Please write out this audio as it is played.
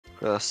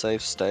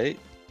Save state.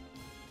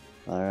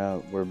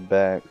 Alright, we're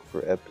back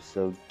for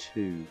episode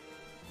 2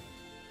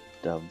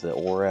 of the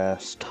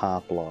ORAS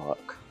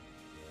TypeLocke.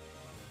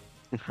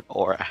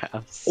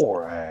 ORAS.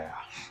 ORAS.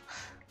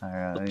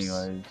 Alright,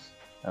 anyways.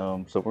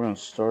 So we're gonna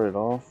start it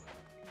off.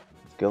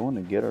 Let's go in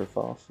and get our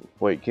fossil.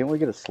 Wait, can't we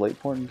get a slate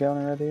port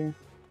encounter right here?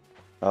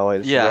 Oh wait,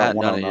 this is Yeah, I Route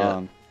hadn't done it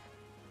 109.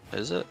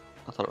 Is it?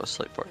 I thought it was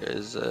Slate Park.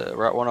 Is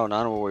Route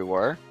 109 where we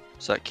were?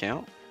 Does that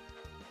count?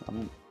 I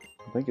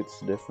think it's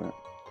different.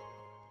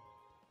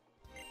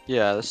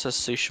 Yeah, this says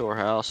Seashore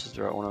House is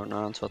Route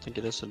 109, so I think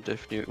it is a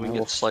different. We can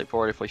get Slate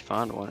Port if we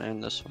find one,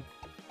 and this one.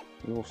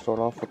 We will start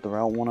off with the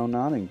Route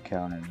 109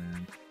 encounter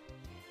then.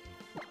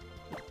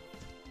 I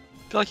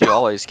feel like you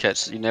always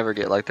catch. You never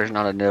get like there's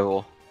not a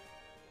nibble.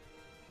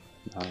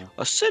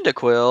 A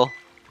Cyndaquil,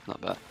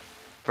 not bad.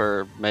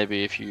 For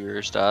maybe a few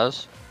years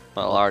dies.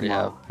 Well, I already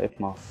have. If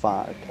my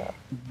fire type.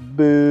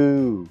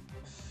 Boo!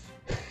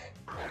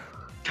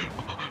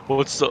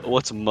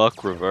 What's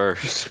Muck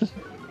reverse?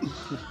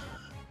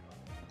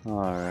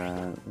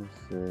 Alright,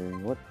 let's see.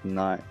 What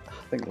night? I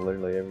think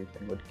literally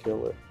everything would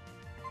kill it.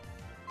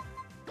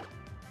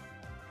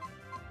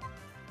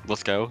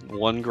 Let's go.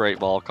 One great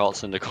ball called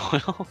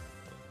Cyndaquil. We'll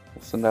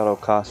send out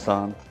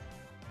Okasan.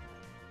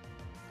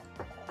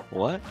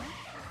 What?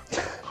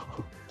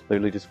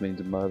 Literally just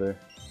means mother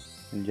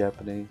in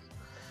Japanese.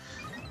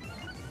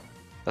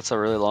 That's a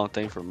really long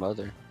thing for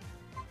mother.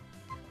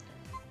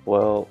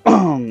 Well,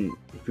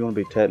 if you want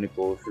to be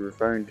technical, if you're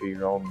referring to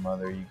your own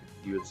mother,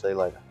 you would say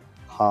like,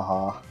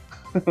 haha.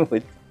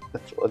 Like,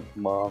 that's what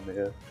mom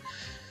is.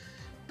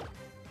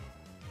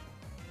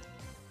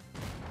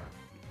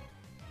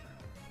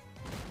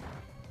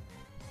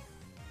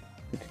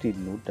 It did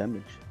no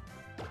damage.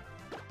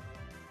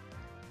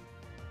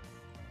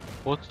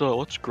 What's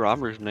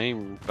Grimer's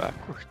name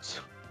backwards?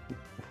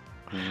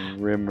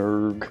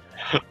 Rimmerg.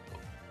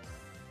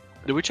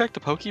 Did we check the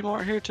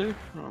Pokemon here too?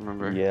 I don't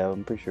remember. Yeah,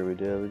 I'm pretty sure we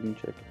did. We can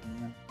check it.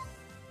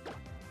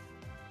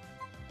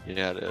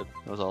 Yeah, I did. It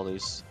was all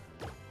these.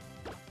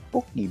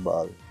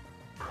 Pokeball.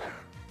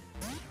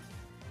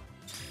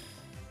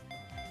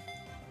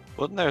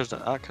 Wasn't there?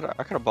 I could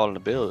have bought an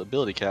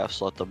ability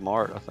capsule at the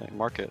mart. I think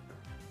market.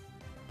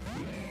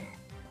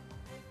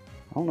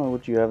 I don't know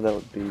what you have that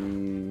would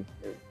be.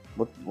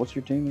 What's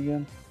your team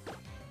again?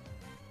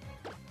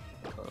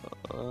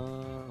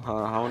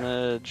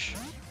 Honedge,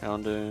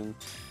 Houndoom.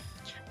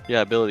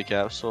 Yeah, ability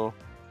capsule.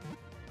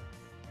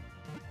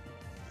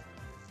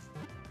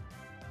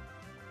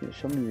 Yeah,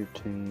 show me your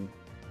team.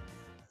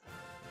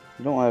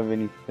 You don't have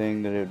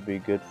anything that it would be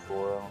good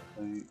for, I don't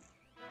think.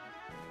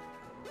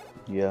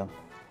 Yeah.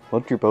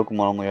 Most of your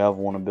Pokemon only have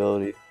one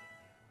ability.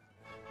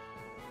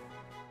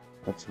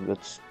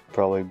 That's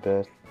probably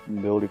best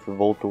ability for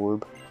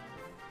Voltorb.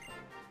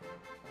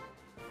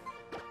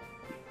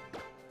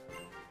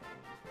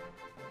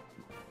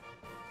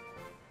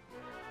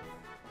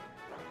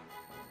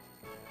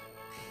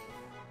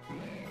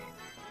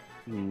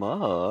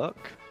 Muck.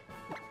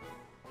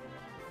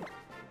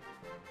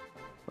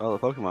 Oh, the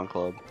Pokemon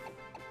Club.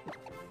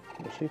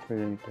 Let's see if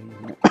there's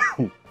anything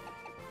in it.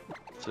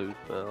 Tooth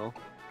Bell.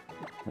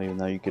 Even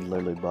though you could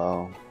literally buy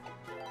them.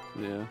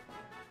 Yeah.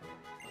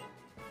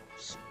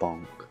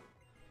 Spunk.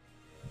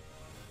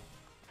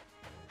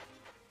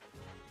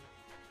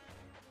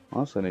 I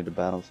also need to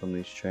battle some of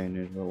these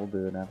trainers, but we'll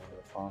do it after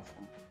the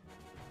fossil.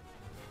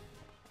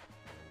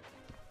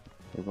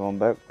 We're going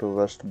back to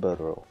West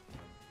Bedroll.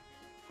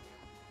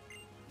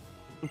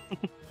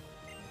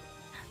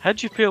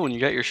 How'd you feel when you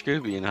got your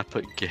Scooby and I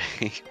put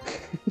gay?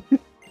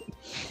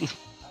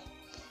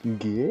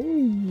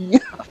 Gay.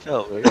 I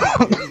felt very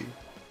gay.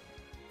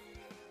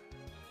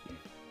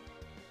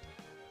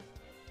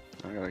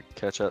 I gotta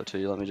catch up to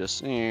you. Let me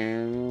just.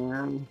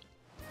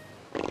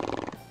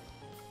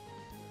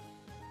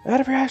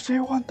 Adversary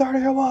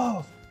 130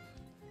 above!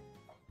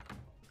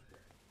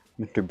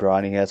 Mr.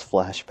 Bronny has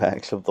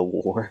flashbacks of the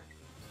war.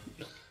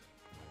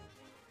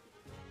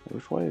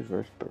 Which way is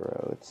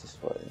Versborough? It's this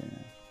way, yeah.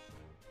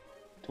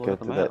 I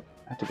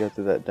have to go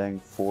through that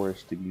dang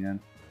forest again.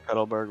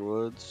 Petalburg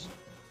Woods.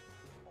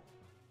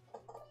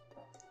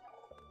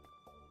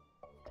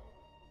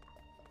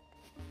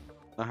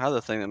 I have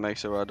the thing that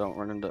makes it where I don't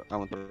run into. I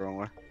went the wrong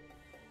way.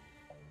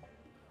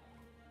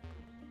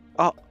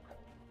 Oh!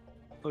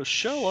 Oh,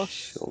 show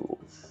us!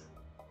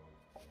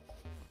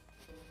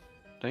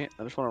 Dang it,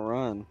 I just want to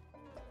run.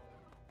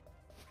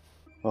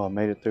 Oh, I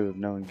made it through with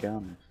no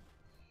encounters.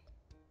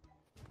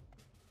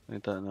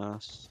 Ain't that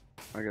nice?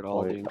 I get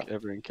all every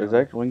encounter. There's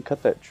actually, we can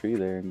cut that tree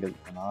there and get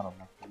an autumn.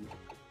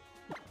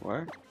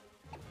 Where?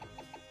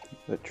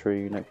 That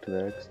tree next to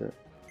the exit.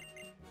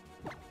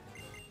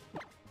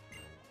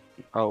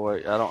 Oh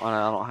wait, I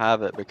don't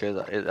have it because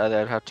I'd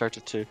have to search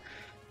it to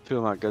two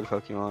of my good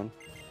Pokemon.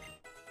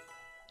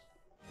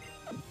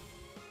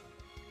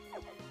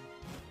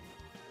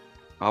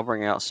 I'll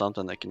bring out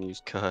something that can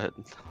use cut.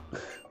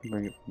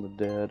 Bring it from the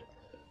dead.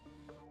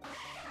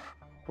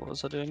 What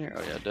was I doing here?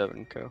 Oh yeah,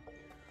 Devon Co.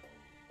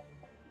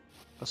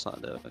 That's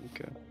not Devon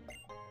Co.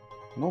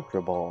 An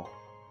Ultra Ball.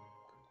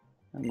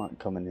 That might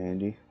come in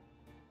handy.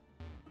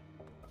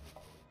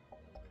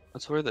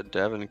 That's where the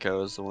Devon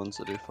Co. is the ones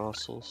that do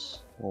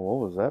fossils. Well,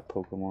 what was that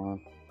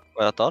Pokemon?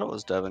 Well, I thought it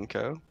was Devon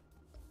Co.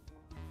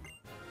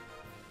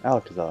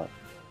 Alakazam.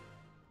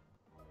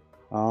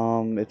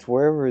 It's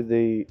wherever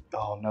the.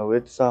 Oh no,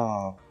 it's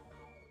in.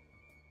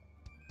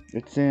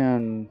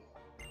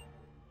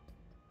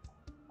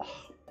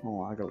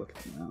 Oh, I gotta look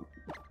at the map.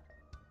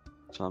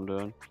 That's what I'm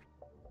doing.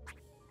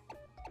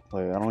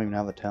 Wait, I don't even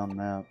have the town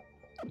map.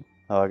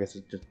 Oh, I guess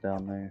it's just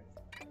down there.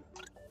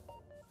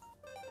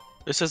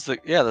 This is the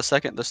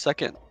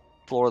second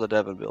floor of the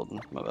Devon building.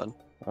 My bad.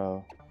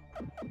 Oh.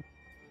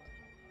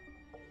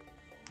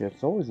 Yeah,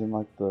 it's always in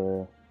like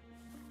the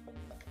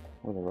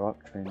where the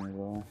rock trainers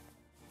are.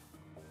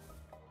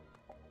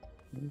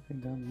 Anything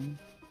down here?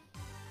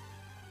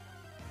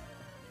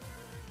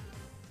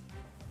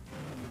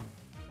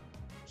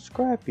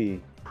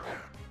 Scrappy.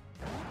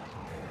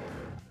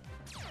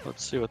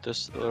 Let's see what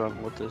this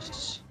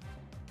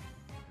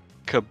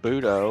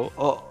Kabuto.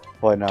 Oh,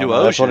 Wait,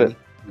 no, that's what it.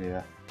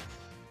 Yeah.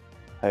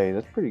 Hey,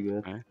 that's pretty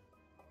good. Okay.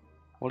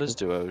 What is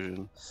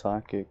Duosion?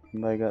 Psychic.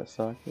 Anybody got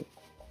psychic?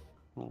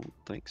 I don't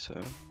think so.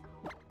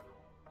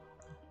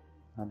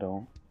 I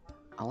don't.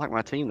 I like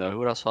my team though. Who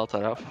would I swap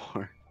that out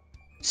for?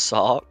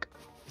 Sock?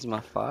 Is my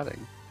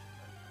fighting?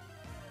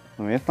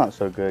 I mean, it's not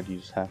so good. You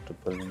just have to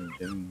put it in the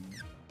gym.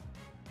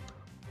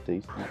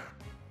 Decent.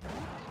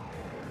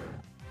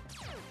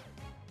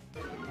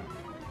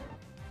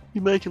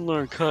 You make him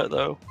learn cut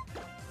though.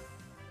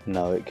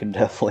 No, it can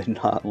definitely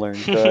not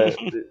learn cut.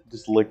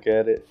 Just look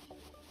at it.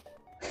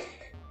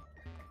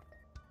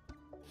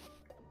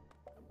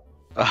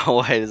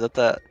 Oh wait, is that?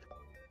 The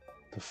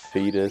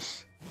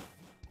fetus.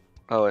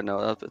 Oh wait,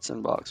 no, it's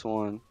in box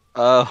 1.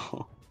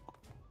 Oh.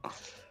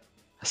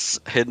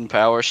 Hidden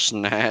power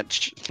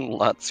snatch.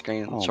 Light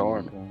screen and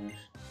charm.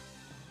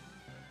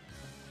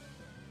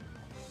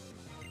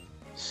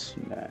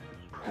 Snatch.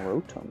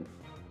 Rotom.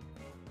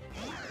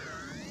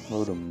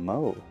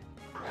 Rotomo.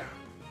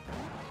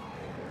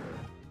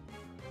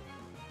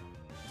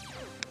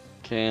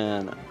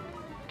 Can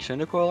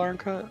Cyndaquil learn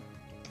cut?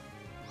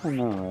 I don't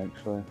know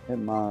actually. It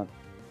might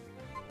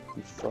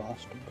be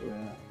Frost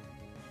Breath.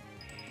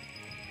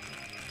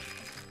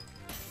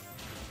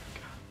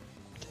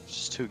 It's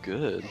just too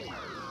good.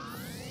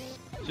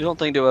 You don't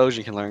think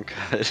Duosion can learn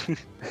cut?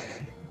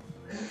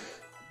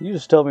 You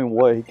just tell me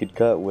what he could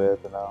cut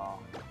with and I'll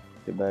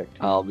get back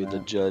to you. I'll be the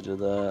judge of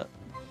that.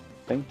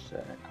 Thanks,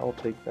 Zach. I'll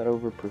take that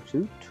over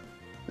Pursuit.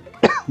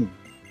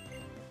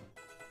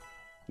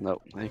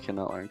 Nope, he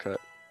cannot learn cut.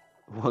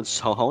 Well,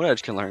 so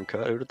Honedge can learn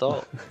cut. Who'd have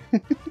thought?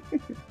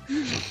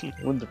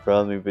 Wouldn't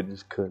surprise me if it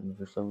just couldn't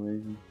for some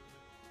reason.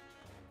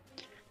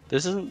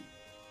 This isn't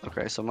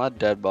okay. So my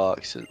dead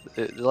box,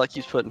 it like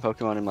keeps putting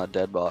Pokemon in my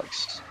dead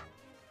box.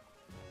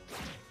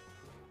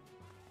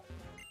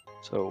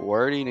 So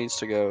Wordy needs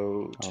to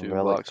go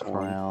to box 1.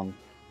 Crown.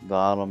 The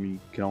item you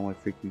can only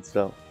freaking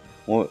sell.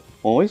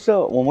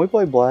 When we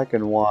play Black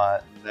and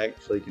White and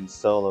actually can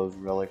sell those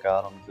relic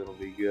items, it'll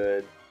be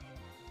good.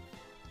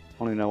 I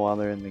don't even know why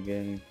they're in the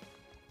game.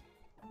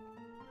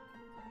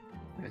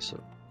 Okay,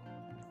 so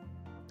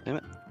damn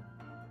it.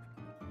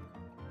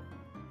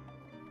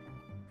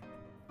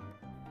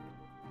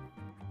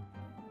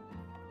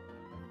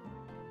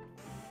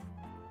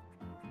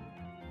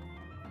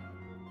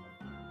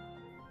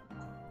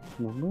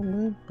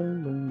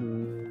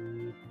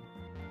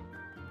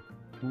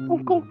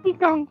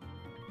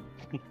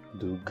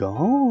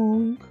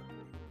 Dugong.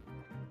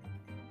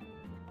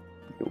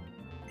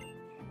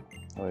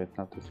 Oh, it's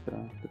not this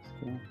guy. This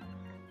guy.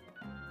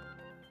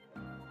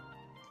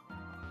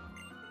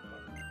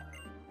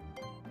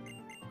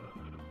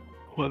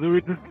 Well, then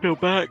we just go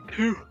back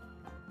to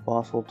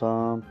Fossil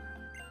time.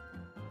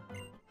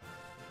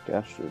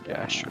 Gastrodon.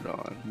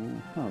 Gastrodon.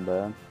 Not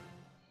bad.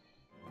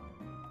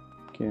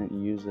 Can't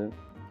use it.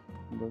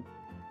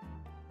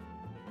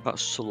 But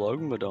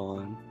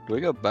Slugmadon. Do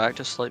we go back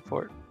to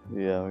Slateport?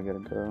 yeah, we gotta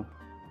go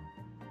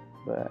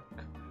back.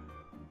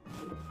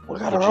 We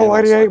gotta roll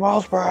 88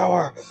 miles per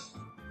hour!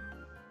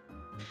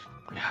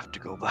 We have to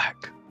go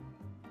back.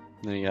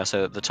 Then you gotta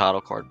say the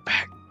title card,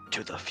 Back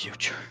to the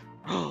Future.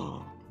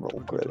 Roll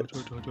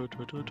credits.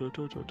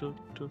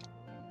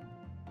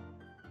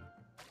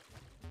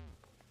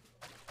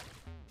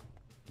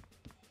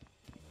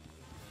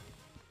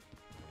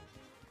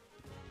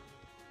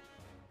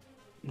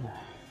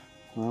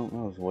 Well, that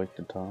was a waste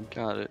of time.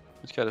 Got it.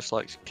 This guy just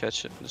likes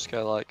catching. This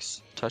guy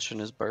likes touching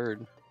his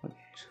bird.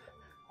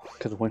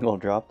 Because we gonna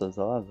drop the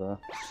Zaza.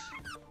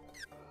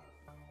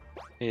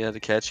 He had to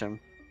catch him.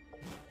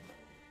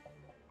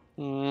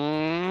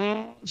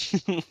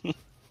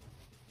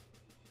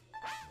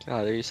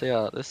 God, you see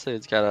how this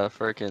dude's got a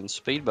freaking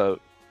speedboat.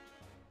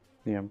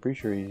 Yeah, I'm pretty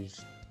sure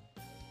he's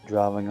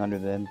driving under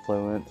the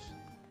influence.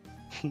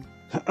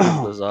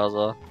 The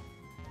Zaza.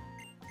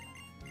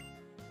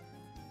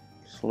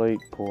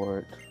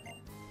 Slateport.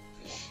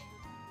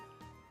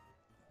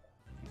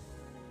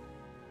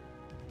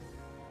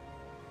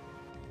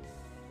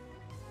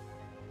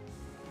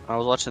 I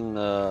was watching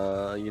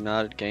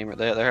United Gamer.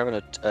 They're having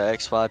a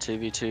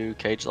X5 TV2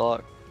 cage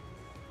lock.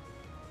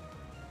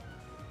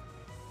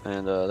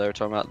 and they were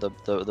talking about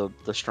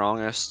the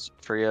strongest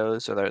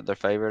trios, or their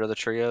favorite of the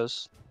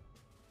trios.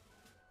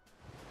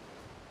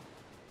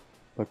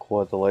 Like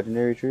what, the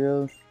legendary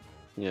trios?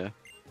 Yeah.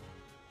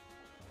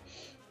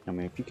 I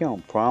mean, if you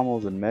count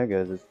primals and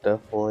megas, it's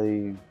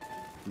definitely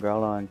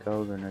Groudon,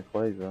 Koga, and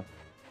Rayquaza.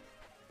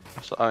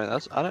 So I mean,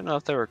 I didn't know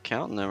if they were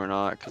counting them or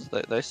not, because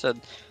they said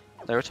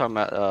they were talking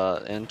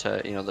about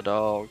Entei, you know, the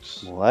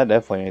dogs. Well, that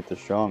definitely ain't the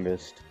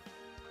strongest.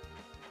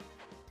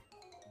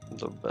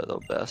 The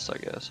best, I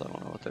guess. I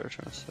don't know what they were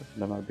trying to say.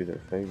 That might be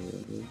their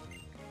favorite. Dude.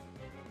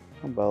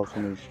 How about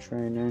some of these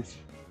trainers?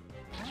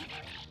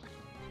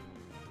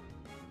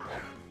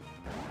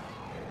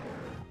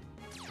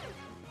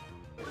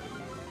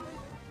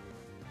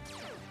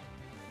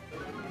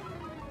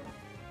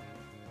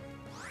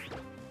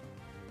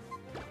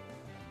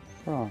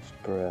 Frost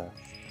Breath.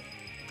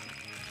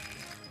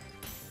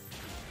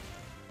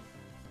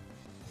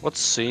 What's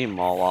C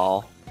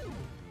Mawile?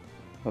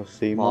 Oh,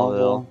 see,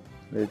 Mauville.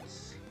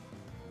 It's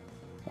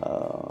I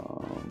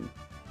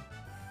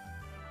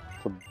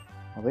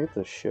think it's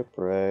a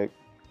shipwreck.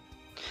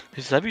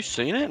 He said, "Have you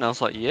seen it?" And I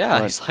was like, "Yeah."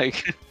 What? He's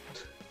like,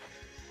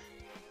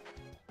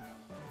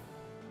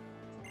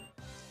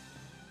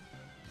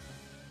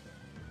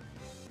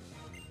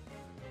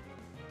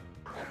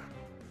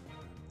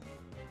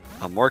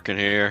 "I'm working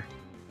here."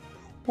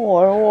 Oh,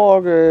 I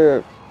walk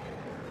it.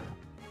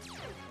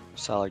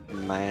 Salad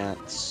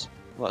Mance.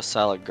 What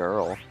salad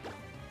girl?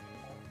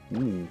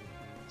 Hmm.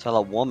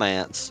 Salad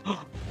womance.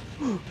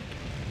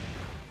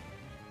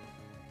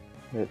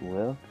 It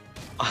will.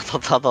 I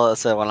thought it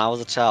said when I was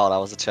a child, I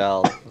was a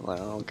child. I'm like,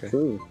 oh, okay.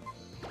 True.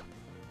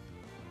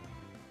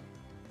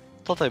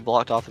 Thought they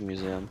blocked off the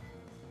museum.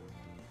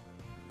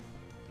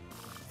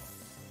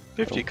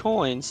 50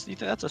 coins? You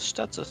think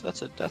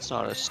that's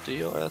not a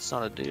steal? That's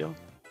not a deal.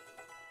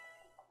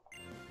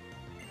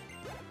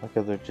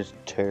 Because they're just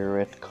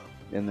terrorists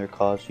in their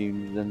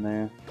costumes in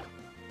there,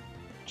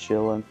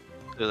 chilling.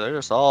 Dude, they're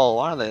just all.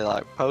 Why are they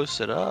like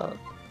posted up?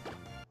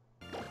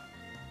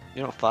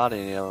 You don't fight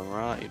any of them,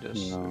 right? You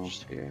just, No. they're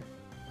just here.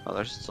 Oh,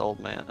 there's this old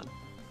man.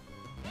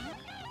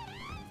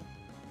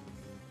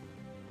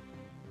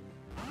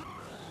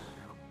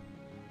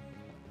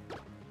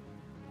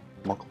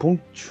 Maka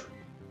punch.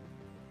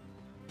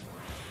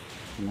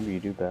 Maybe you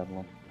do battle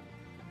them.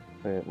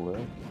 Say it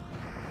will.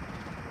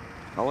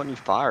 Why wouldn't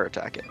you fire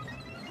attack it?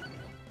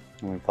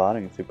 I mean,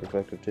 fighting is super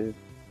effective too.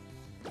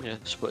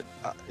 Yes, but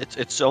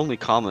it's only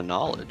common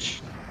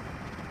knowledge.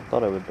 I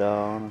thought I would die,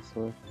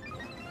 honestly.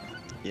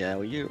 Yeah,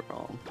 well, you're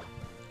wrong.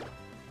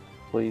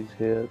 Please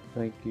hit,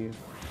 thank you.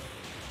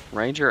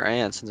 Ranger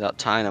Ant sends out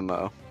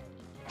Tynamo.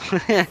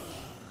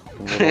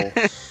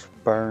 Little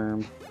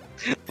sperm.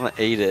 I'm gonna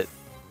eat it.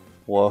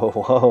 Whoa,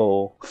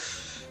 whoa.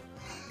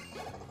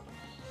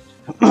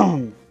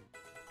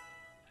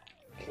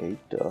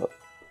 Caked up.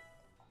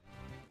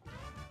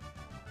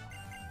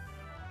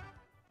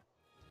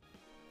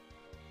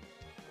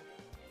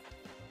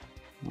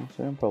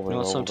 Honestly, I'm probably You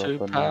want some rolled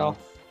too, up pal? enough.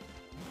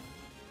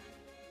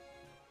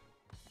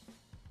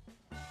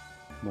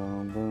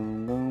 Boom,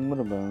 boom, boom,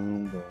 bada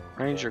boom, boom.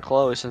 Ranger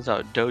Chloe sends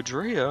out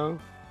Dodrio.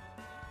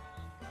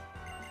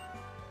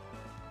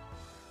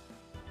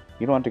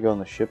 You don't have to go in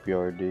the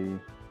shipyard, do you?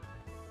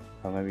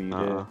 Oh, maybe you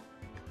do.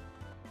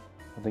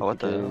 I think Oh,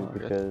 what you the do hell?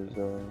 because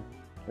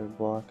they're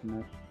blocking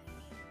it.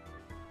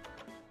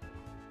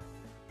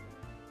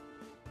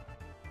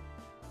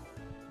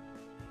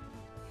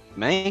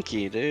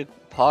 Mankey, dude.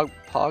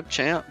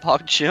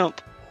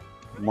 Pogchamp.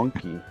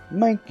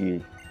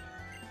 Monkey.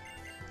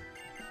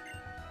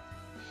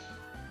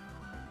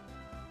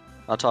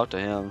 I talked to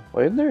him.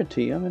 Wait, isn't there a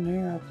TM in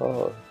here? I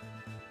thought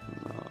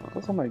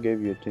somebody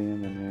gave you a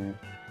TM in here.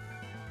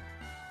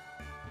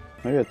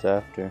 Maybe it's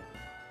after.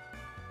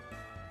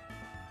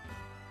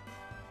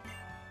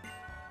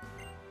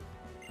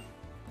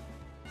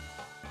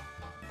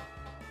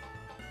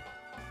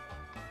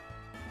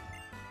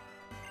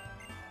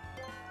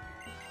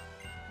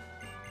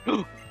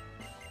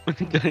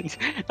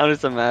 I'm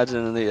just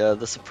imagining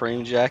the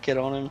Supreme jacket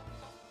on him.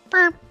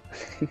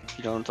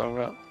 You know what I'm talking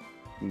about?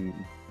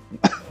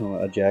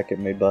 A jacket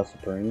made by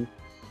Supreme.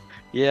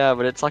 Yeah,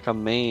 but it's like a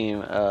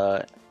meme.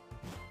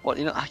 What,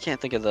 you know? I can't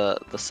think of the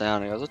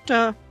sound. It goes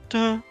dun,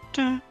 dun,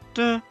 dun,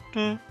 dun,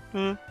 dun,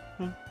 dun,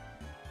 dun.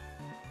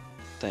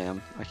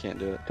 Damn, I can't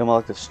do it. Come on,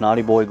 like the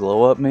snotty boy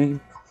glow up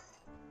meme.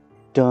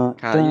 Dun,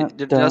 dun,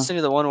 Did I dun. send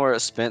you the one where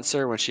it's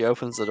Spencer when she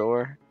opens the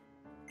door?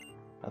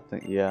 I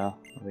think so.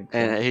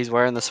 And he's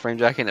wearing the Supreme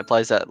jacket and it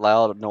plays that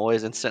loud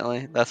noise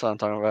instantly? That's what I'm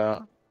talking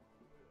about.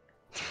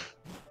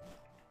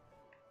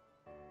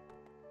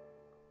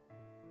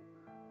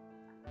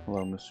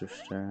 Hello, Mr.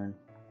 Stern.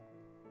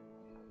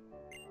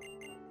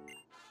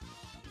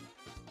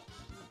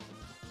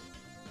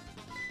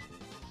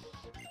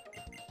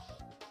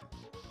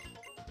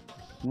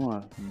 You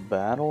want a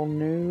battle,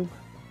 noob?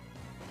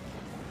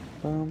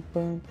 Bum,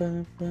 bum,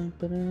 bum, bum,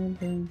 ba-dum,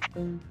 bum,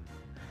 bum.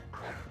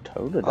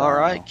 Totodile.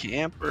 Alright,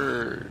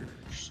 campers.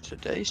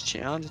 Today's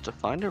challenge is to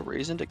find a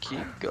reason to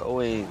keep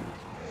going.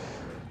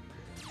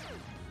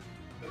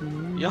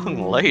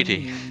 Young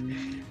lady,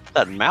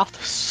 that mouth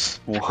is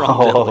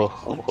Whoa.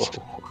 whoa.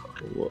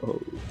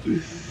 Whoa.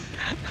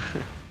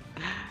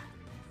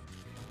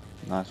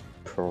 Nice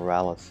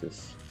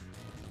paralysis.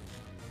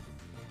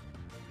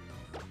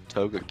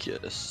 Toga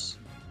kiss.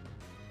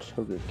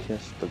 Toga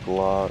kiss the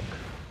Glock.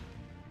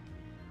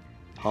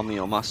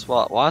 Homie on my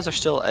spot. Why is there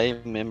still a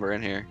member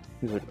in here?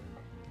 He's like,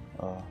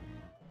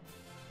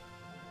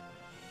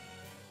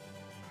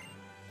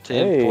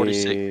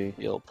 1046 hey.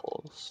 heal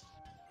pulse.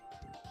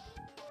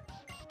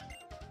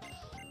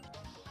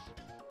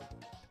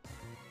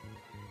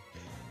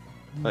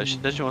 Wait, she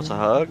said she wants a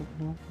hug?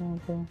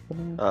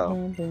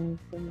 Oh.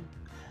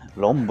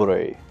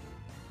 Lombre.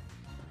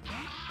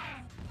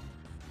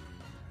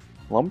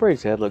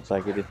 Lombre's head looks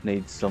like it just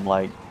needs some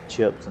like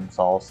chips and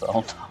salsa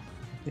on top.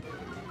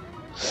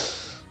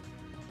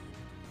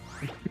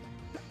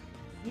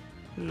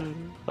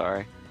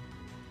 Sorry.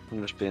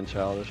 I'm just being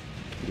childish.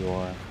 You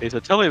are. He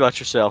said, tell me about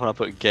yourself, and I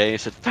put gay. He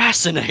said,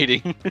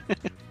 fascinating!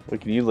 Well,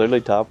 can you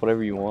literally type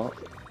whatever you want?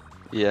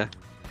 Yeah.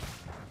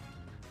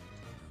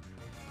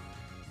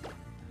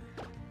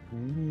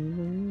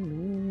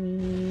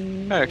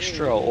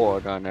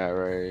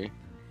 Extraordinary.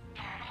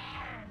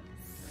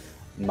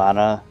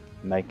 Mana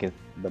maketh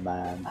the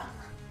man.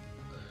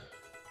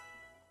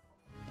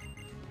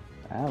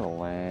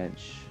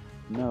 Avalanche.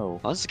 No.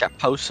 Oh, this got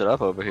posted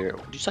up over here.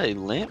 Did you say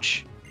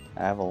Lynch?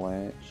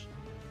 Avalanche.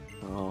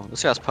 Oh,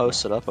 this guy's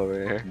posted up over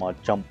here. My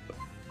jump.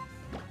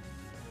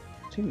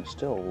 Team is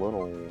still a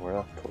little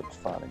rough towards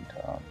fighting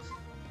types.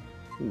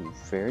 Ooh,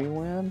 Fairy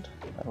Wind?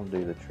 That'll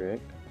do the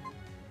trick.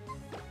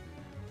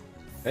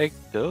 Hey,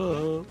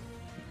 duh.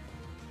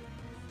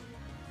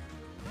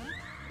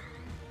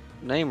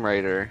 Name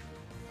Raider.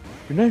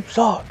 Your name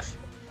sucks!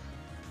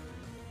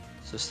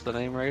 Is this the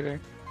Name Raider?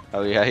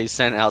 Oh yeah, he's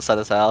standing outside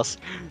his house.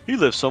 He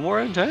lives somewhere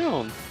in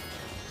town.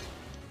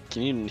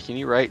 Can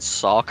you rate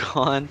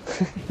Sockon?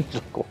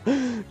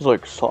 He's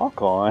like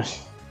Sockon.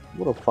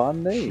 What a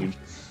fun name.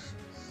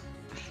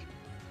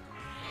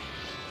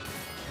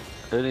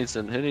 Who needs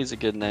a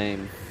good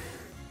name?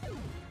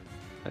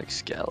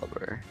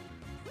 Excalibur.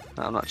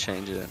 No, I'm not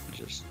changing it.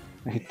 Just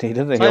He doesn't. it's He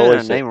not even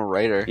always a say, name a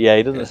Raider. yeah,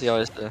 he doesn't. Yes, he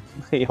always does.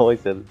 He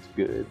always says it's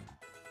good.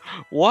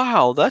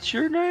 Wow, that's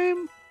your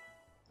name?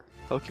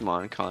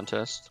 Pokemon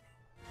contest.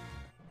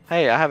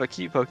 Hey, I have a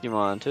cute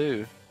Pokemon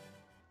too.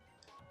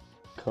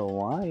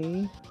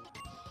 Kawaii.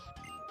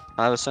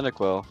 I have a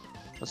Cyndaquil.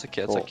 That's a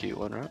Cool. cute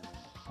one, right?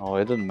 Oh,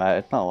 it doesn't matter.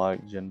 It's not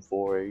like Gen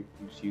 4. You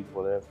can just use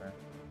whatever.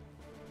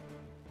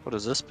 What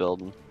is this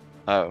building?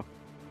 Oh.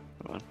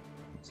 Come on.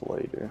 It's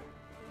later.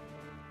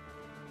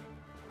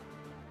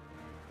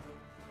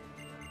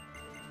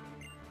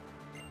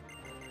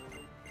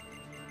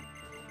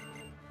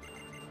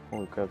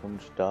 Holy crap, I'm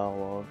just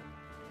dialogue.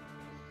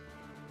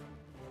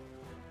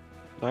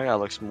 That guy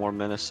looks more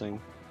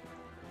menacing.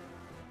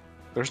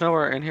 There's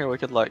nowhere in here we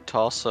could like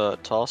toss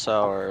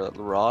our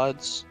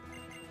rods.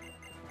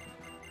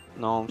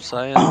 Know what I'm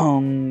saying? I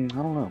don't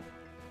know.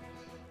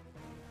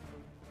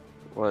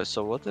 Wait,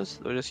 so what this?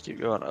 We just keep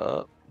going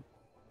up.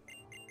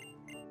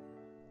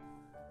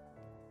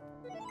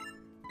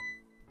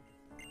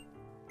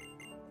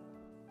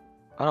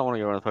 I don't want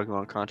to go in a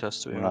Pokemon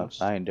contest to be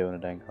honest. I ain't doing a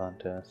dang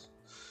contest.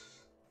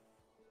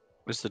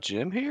 Is the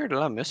gym here? Did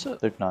I miss it?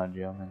 There's not a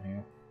gym in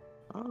here.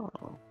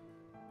 Oh.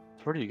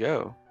 Where do you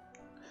go?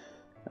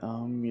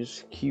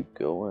 Just keep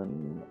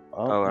going up.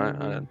 Oh, I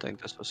didn't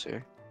think this was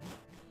here.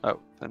 Oh,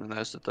 and then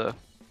there's the.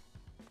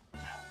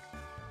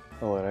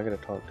 Oh wait, I gotta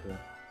talk to her.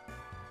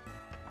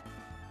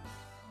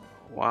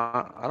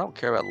 Wow, I don't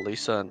care about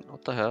Lisa and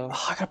what the hell?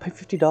 Oh, I gotta pay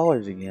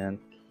 $50 again.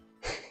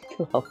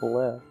 Get off the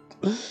left.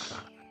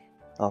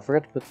 Oh, I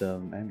forgot to put the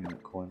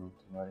amulet coin on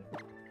somebody.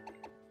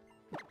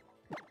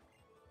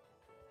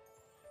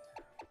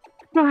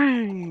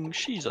 Bang!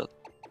 She's a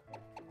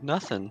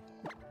nothing.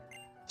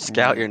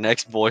 Scout your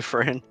next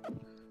boyfriend.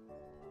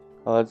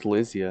 Oh, that's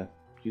Lysia.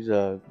 She's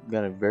got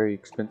a very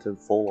expensive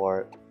full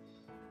art.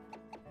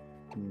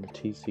 In the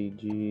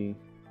TCG.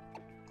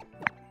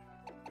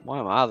 Why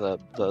am I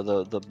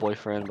the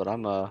boyfriend? But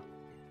I'm a.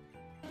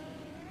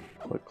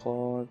 Quick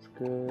Claw, that's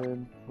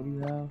good. What do you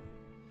have?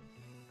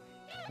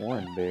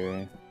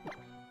 Oranberry.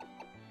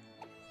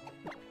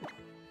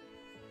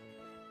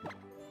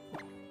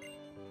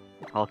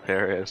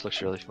 Alparius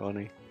looks really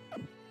funny.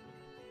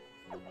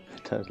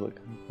 It does look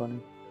kind of funny.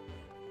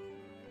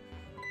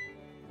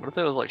 What if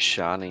it was like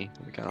shiny?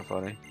 That'd be kind of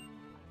funny.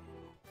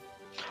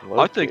 Low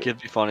I think kick.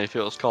 it'd be funny if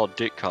it was called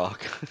Dick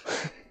Cock.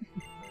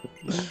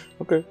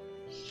 Okay.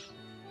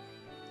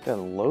 Got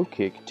a low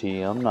kick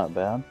TM, not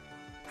bad.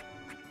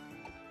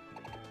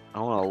 I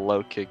want to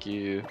low kick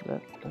you.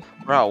 That's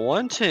Right,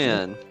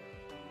 110.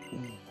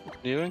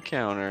 New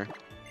encounter.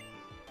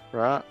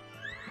 Right?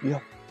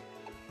 Yep.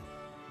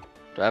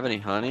 Do I have any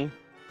honey?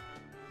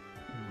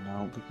 No, I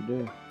don't think you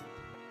do.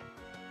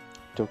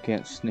 Still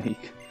can't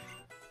sneak.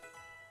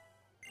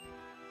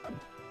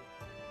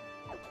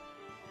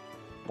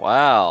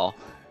 Wow.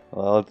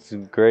 Well, it's a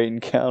great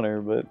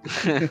encounter, but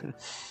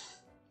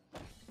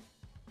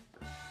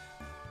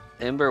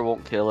Ember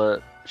won't kill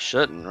it.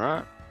 Shouldn't,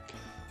 right?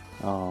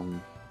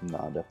 No,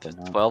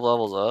 definitely not. 12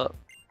 levels up.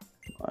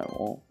 I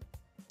won't.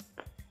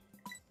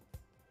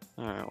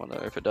 Alright,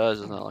 whatever. If it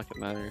does, it's not like it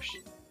matters.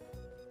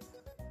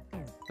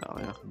 Oh,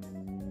 yeah.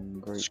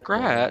 Great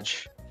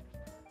Scratch?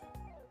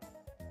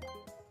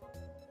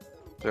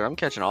 Dude, I'm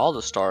catching all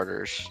the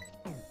starters.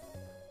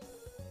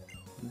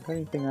 Is there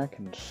anything I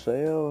can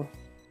sell?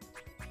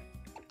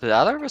 Did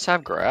either of us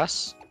have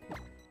grass?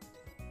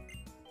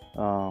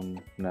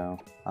 No.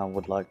 I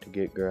would like to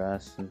get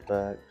grass, in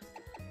fact.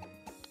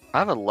 I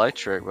have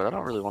electric, but I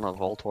don't really want a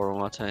Voltor on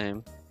my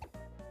team.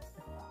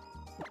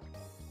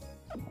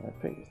 I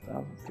paid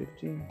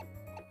 1,050.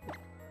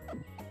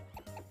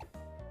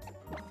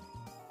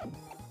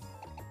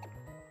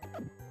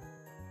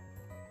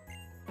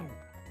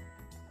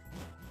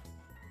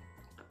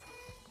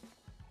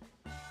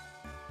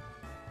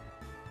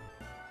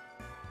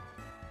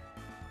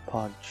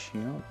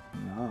 Podchimp,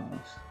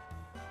 nice.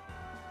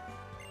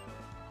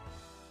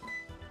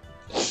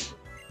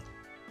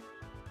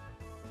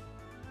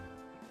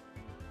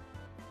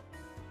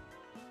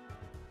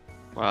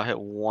 Well, I hit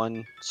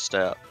one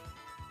step.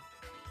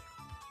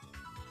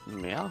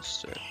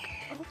 Meowstick.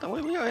 I don't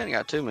think we haven't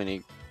got too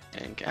many.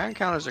 And our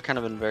encounters are kind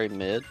of been very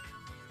mid.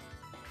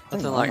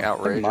 Nothing like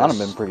outrageous. Mine have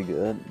been pretty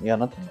good. Yeah,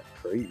 nothing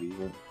crazy,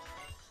 but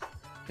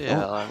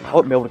yeah, I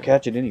wouldn't be able to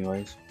catch it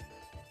anyways.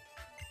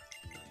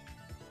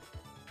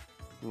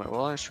 Wait,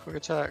 well, it's quick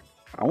attack.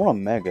 I want a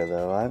mega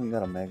though. I haven't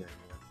got a mega.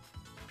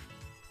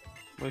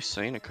 We've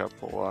seen a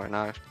couple. Well,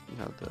 now you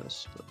have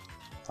this, but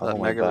I that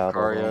wanna Mega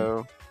battle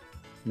Lucario.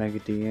 Mega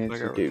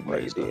DNC, dude.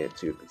 Mega Mega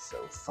DNC would be so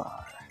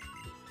fire.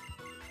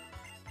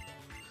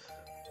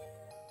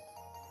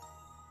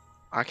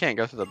 I can't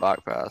go through the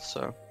bike path,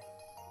 so.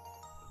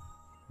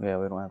 Yeah,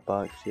 we don't have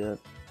bikes yet.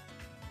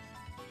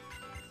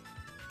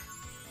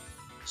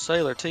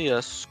 Sailor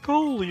TS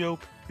Scoliopeed.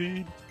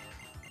 He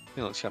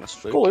looks kind of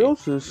spooky.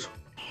 Scoliosis.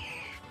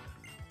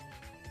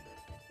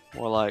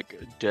 More like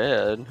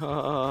dead.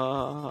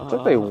 I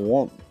think they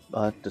want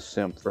to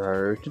simp for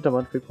her. Just a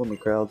bunch of people in the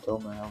crowd tell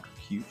me how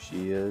cute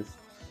she is.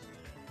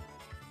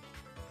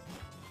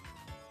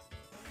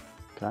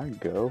 Can I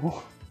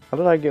go? How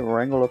did I get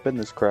wrangled up in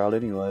this crowd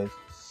anyways?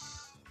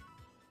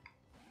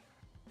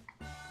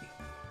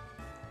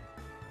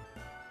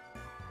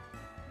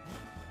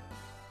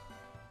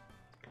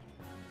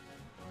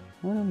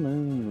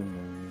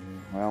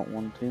 Route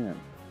 110.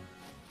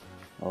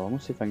 Oh, let me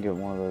see if I can get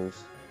one of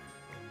those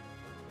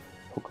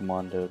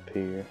Pokemon to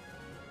appear.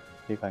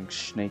 See if I can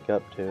sneak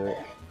up to it.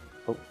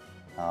 Oh,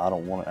 no, I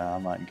don't want it.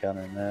 I'm not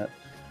encountering that.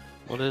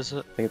 What is it?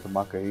 I think it's a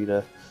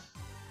Makuhita.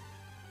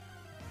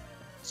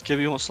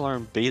 Skibby wants to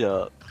learn beat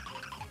up.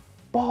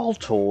 Ball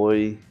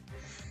toy.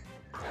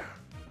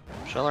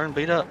 Should I learn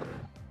beat up?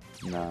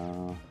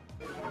 No.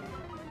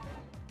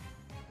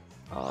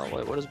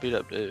 Wait, what does beat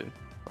up do?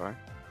 Sorry.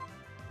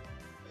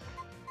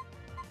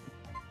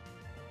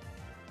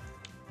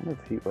 I wonder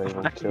if Heat Wave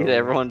will I kill need him.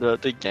 everyone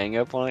to gang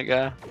up on that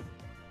guy.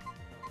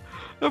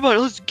 Everybody,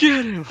 let's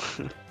get him!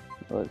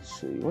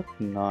 Let's see. What's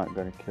not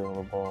gonna kill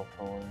a ball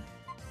toy?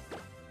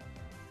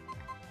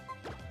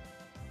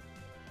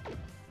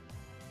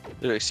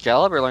 Dude,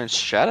 Excalibur learns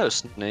Shadow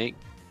Sneak.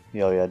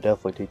 Yo, yeah,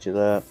 definitely teach you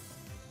that.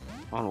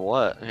 On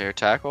what? Here,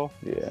 tackle?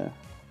 Yeah.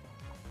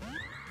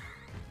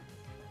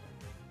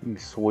 You can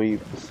sweep,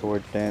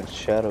 sword dance,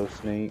 shadow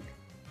sneak.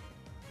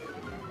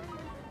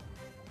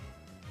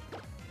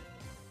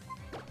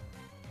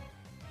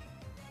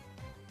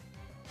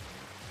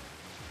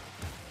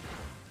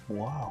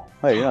 Wow.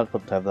 Hey, you're not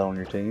supposed to have that on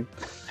your team.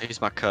 He's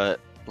my cut.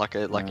 Like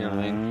you know what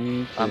I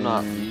mean? I'm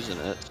not using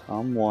it.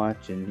 I'm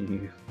watching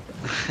you.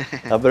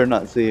 I better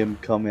not see him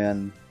come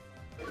in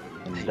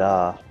and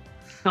die.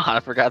 I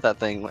forgot that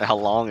thing, how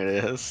long it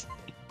is.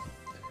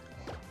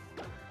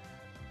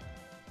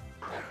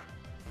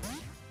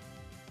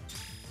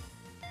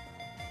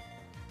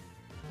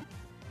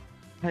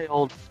 Hey,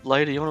 old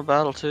lady, you want to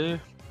battle too?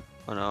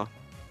 Oh no.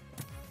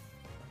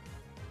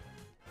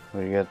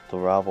 We got the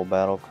rival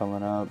battle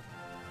coming up.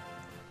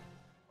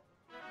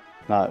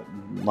 Not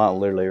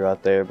literally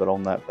right there, but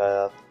on that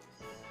path.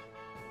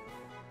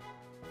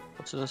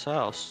 What's in this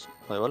house?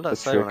 Wait, what did that The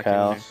say when I trick came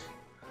house.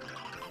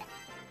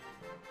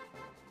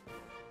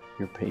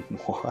 You're being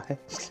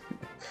watched.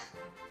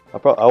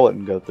 I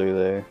wouldn't go through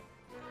there.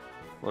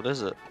 What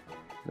is it?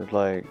 There's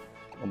like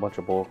a bunch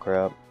of bull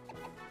crap.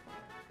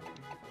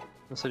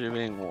 I said you're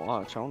being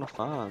watched. I want to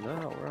find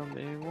out where I'm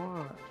being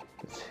watched.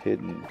 It's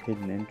hidden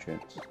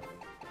entrance.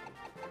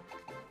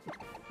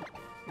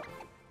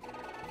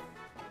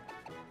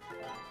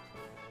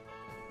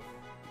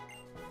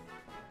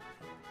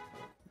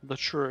 The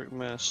Trick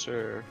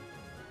Master.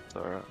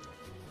 Alright.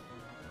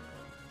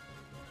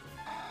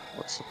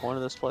 What's the point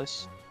of this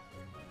place?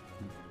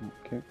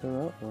 Can't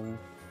go that way.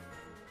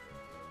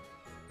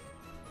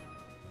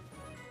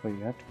 Well, you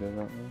have to go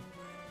that way.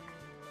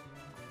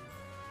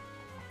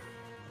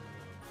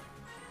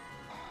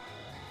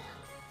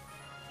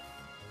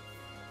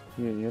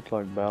 Yeah, you have to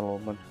like battle a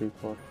bunch of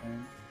people, I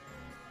think.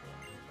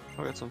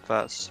 I'll get some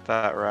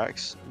fat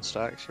racks and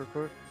stacks real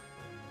quick.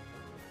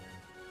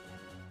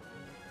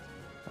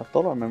 I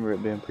thought I remember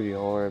it being pretty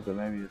hard, but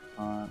maybe it's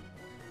not.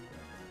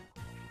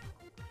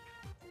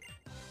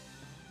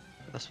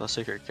 That's my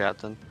secret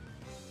captain.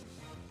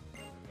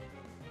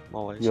 I'm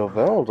always. Yo,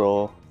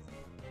 Veldor.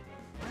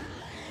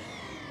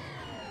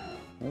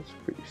 That's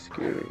pretty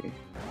scary.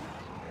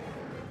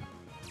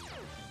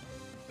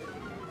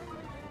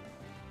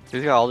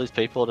 He's got all these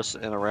people just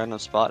in a random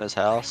spot in his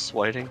house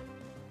waiting.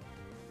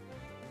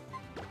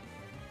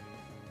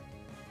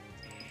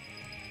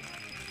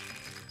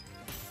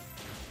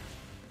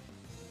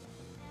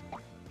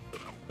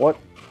 What?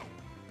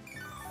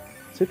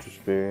 Citrus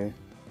berry.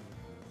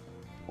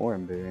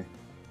 Orange berry.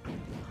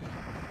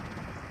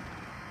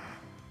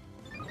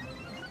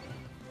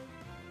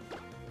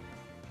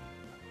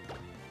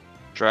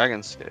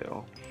 Dragon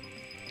scale.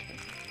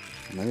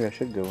 Maybe I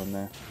should go in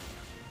there.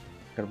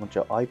 Got a bunch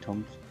of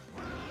items.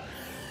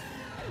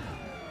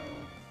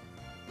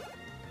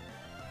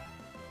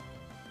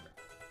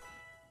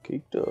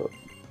 Caked up.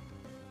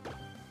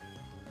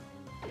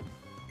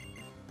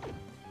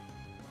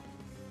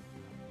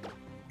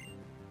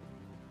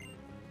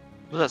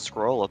 What's that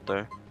scroll up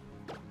there?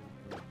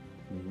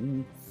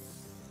 Mm-hmm.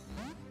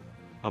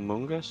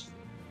 Among Us?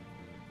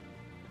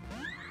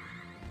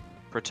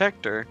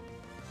 Protector?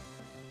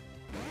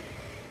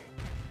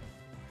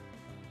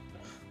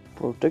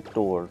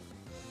 Protector.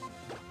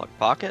 Like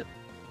pocket?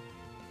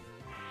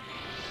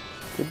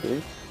 Could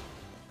be.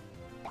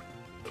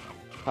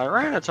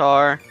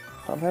 Tyranitar?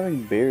 Stop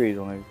having berries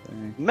on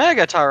everything.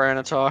 Mega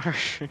Tyranitar!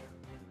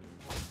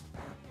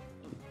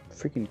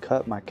 Freaking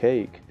cut my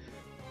cake.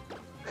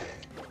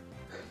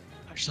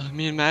 Actually,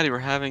 me and Maddie were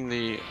having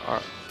the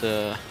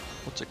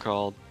what's it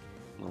called?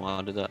 I don't know why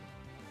I did that.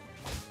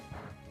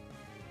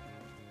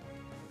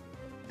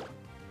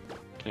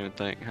 Can't even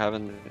think.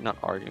 Having, not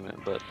argument,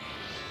 but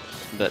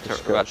that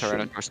about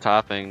Tyranitar's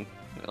topping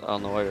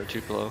on the way to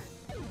Tupelo.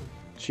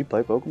 Does she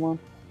play Pokemon?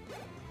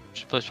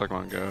 She plays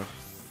Pokemon Go.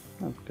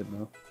 That's good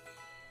enough.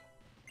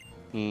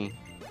 I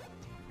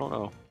don't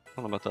know. I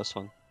don't know about this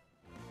one.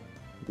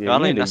 Yeah,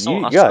 I you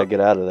still gotta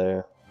get out of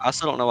there. I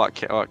still don't know what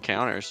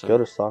counters. So. Go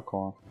to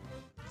Stockholm.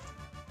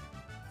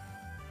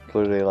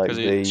 Clearly, like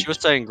she was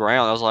saying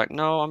ground. I was like,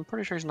 no, I'm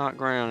pretty sure he's not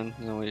ground.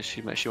 And then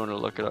she wanted to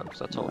look it up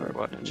because I told her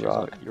what, and she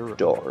was like, you're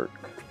dark.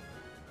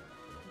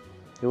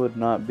 It would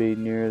not be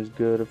near as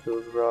good if it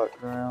was rock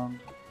ground.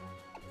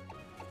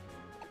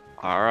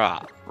 All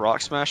right,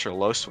 rock smash or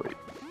low sweep.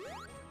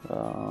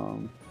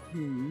 Do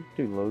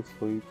low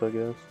sweep, I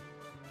guess.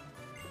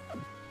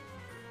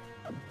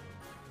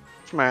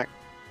 Smack.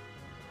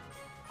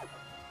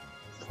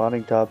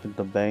 Fighting type is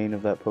the bane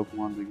of that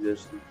Pokemon's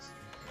existence.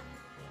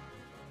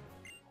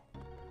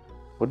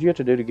 What do you have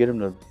to do to get him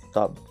to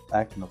stop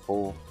acting a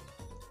fool?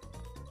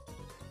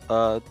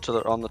 On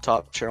the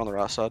top chair on the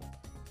right side.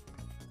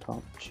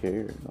 Top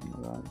chair on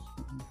the right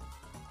side.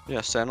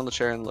 Yeah, stand on the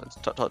chair and let's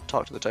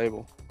talk to the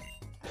table.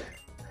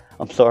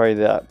 I'm sorry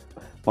that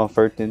my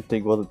first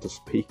instinct wasn't to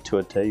speak to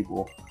a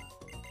table.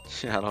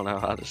 Yeah, I don't know.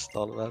 I just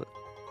thought about it.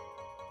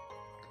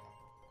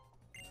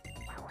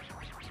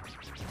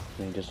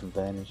 And he just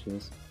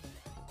vanishes.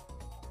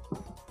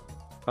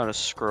 Found a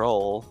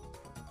scroll.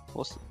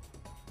 What's?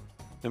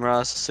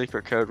 Memorize the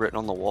secret code written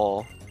on the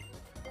wall.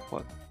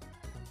 What?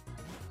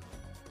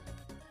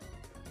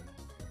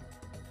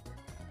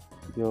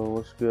 Yo,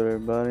 what's good,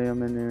 everybody?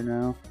 I'm in there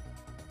now.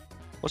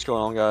 What's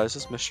going on, guys?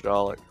 It's Mr.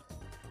 Dalek.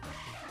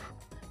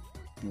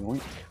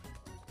 Yoink.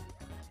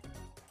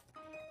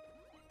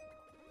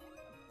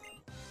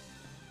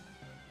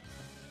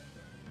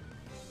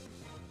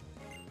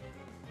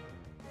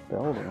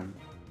 Beldum.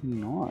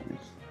 Nice.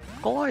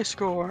 High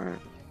score.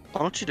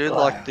 Why don't you do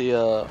like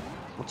the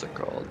what's it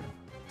called?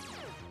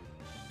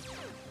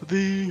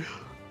 The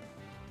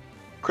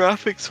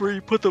graphics where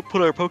you put our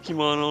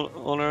Pokemon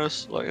on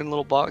us like in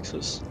little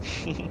boxes.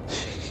 You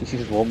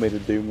just want me to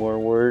do more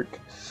work.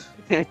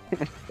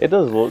 It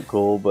does look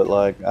cool, but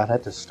like I'd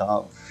have to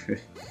stop for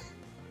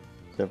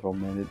several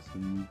minutes.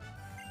 And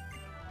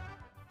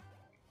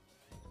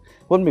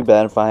wouldn't be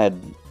bad if I had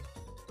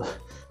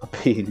a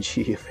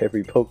PNG of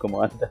every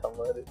Pokemon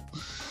downloaded.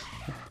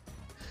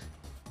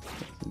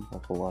 Seems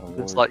like a lot of work.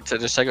 It's like to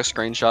just take a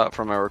screenshot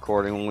from our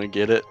recording when we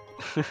get it.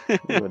 Ooh,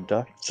 a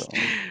duck song.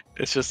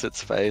 It's just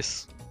its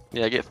face.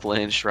 Yeah, get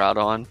flinched right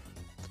on.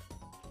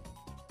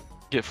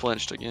 Get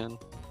flinched again.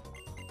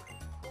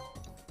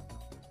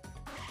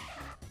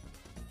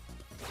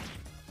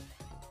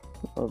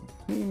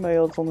 Anybody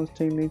else on this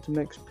team need some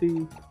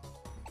XP?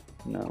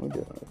 No, we're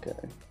doing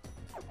okay.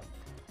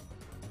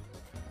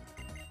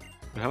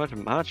 How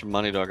much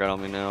money do I got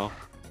on me now?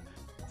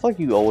 I feel like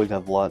you always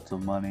have lots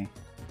of money.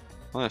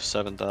 I only have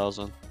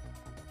 7,000.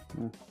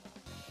 Hmm.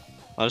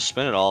 I just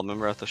spent it all.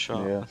 Remember at the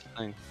shop. Yeah. That's the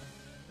thing.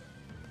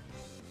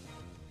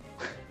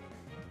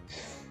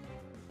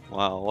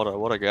 Wow,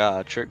 what a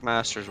guy! Trick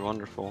Master's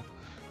wonderful.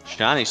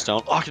 Shiny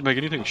Stone. Oh, I can make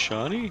anything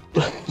shiny.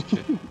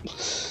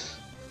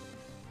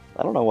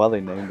 I don't know why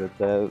they named it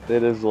that.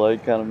 It is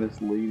like kind of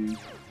misleading.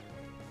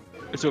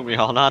 It took me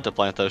all night to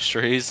plant those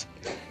trees.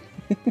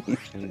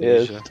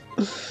 Yes.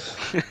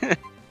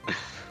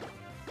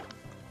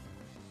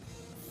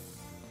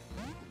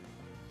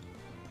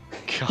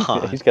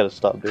 God. He's got to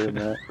stop doing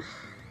that.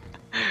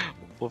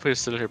 What if we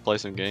just sit here and play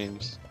some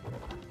games?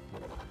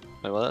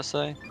 Wait, what'd that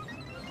say?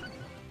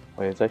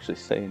 Wait, it's actually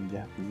saying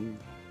Japanese.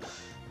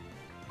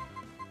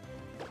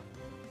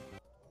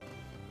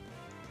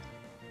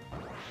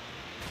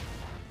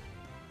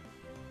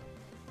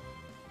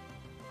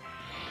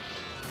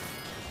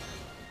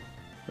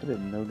 I did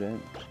no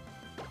damage.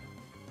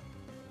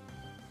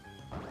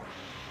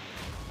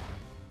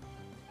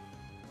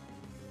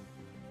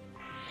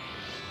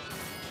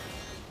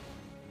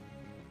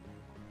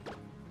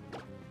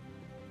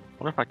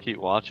 I wonder if I keep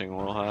watching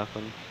what'll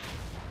happen.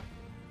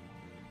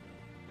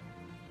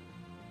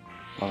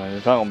 I mean,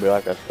 it's not gonna be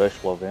like a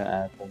special event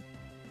happen.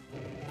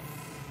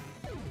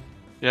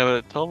 Yeah, but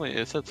it told me,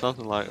 it said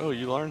something like, oh,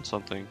 you learned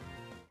something.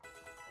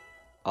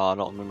 Oh, I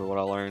don't remember what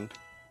I learned.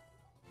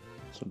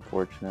 It's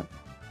unfortunate.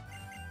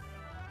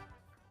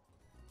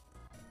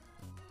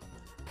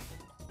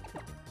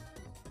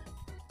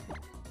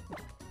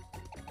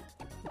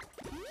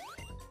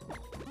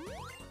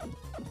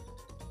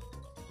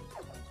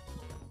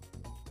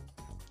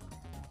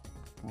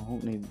 I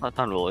don't need. Not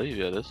time to leave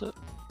yet, is it?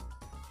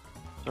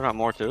 There's not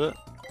more to it?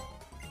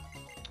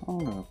 I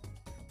don't know.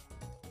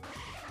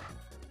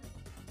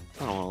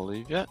 I don't want to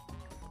leave yet.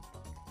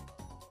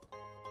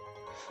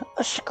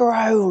 A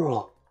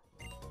scroll!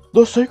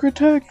 The sacred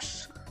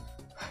text!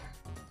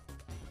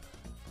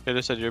 It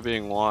just said you're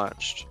being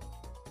watched.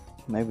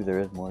 Maybe there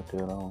is more to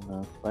it, I don't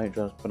know. I ain't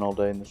trying to spend all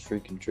day in this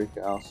freaking trick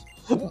house.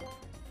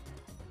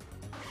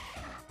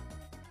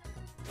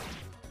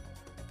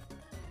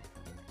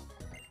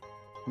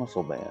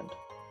 Muscle band.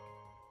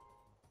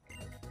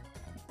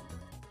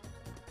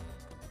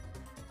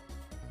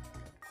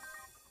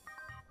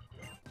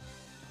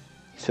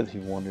 He said he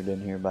wandered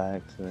in here by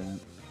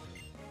accident.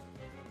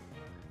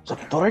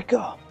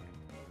 Satorika!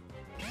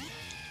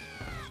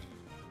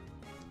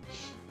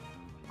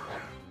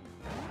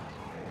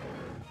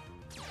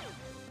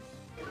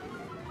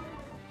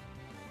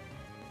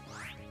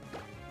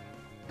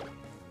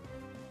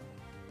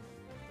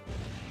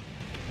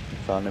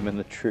 Found him in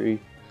the tree.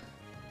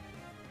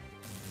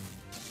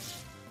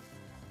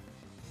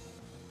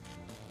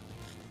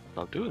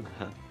 Stop doing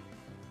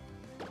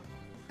that.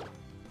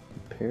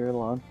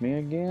 Paralyzed me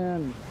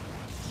again.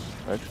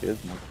 Actually,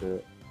 is more to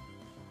it.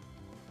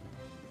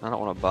 I don't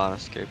want to buy an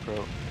escape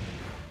rope.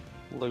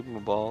 Lube my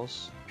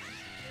balls.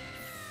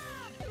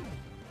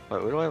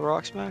 Wait, we don't have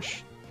rock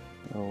smash?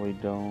 No, we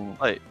don't.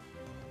 Wait.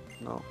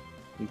 No.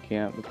 You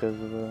can't because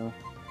of the.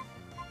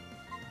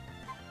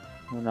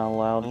 We're not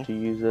allowed to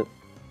use it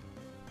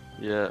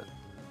Yeah.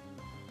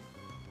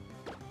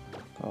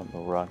 on the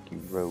rocky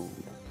road.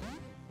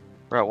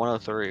 Route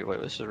 103. Wait,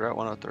 this is Route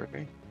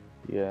 103.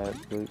 Yeah,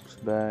 it loops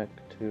back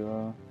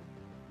to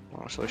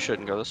Oh, so we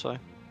shouldn't go this way.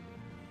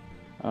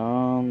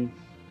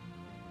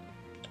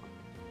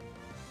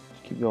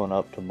 Just keep going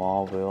up to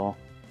Mallville.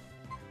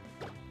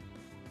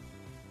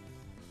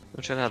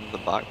 We should have the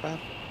bike path.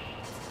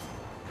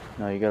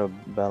 No, you gotta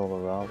battle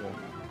the robber.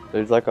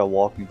 There's like a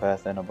walking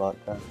path and a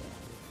bike path.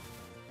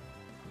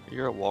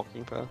 You're a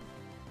walking path.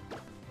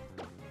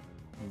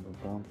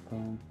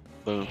 Bum-bum-bum.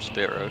 Boom,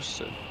 spit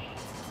roasted.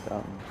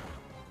 Got me.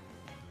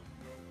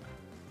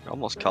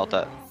 Almost caught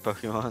that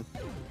Pokemon.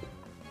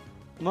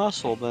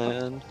 Muscle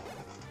man.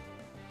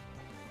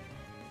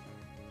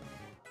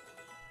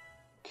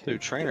 Dude,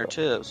 trainer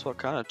tips. What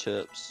kind of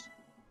tips?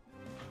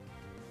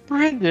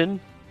 Brendan.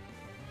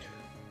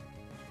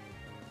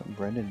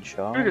 Brendan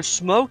Shaw. You just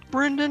smoked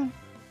Brendan?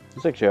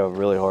 It's actually a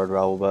really hard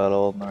rival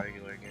battle in the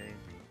regular game.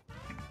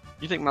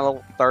 You think my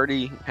little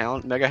 30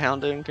 hound Mega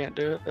Houndoom can't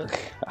do it?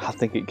 I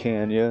think it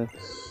can, yeah.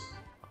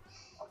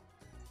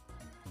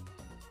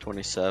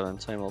 27,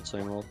 same old,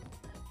 same old.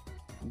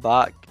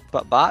 Bot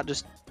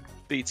just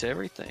beats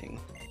everything.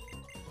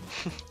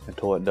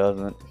 Until it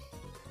doesn't.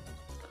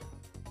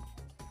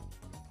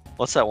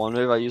 What's that one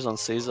move I used on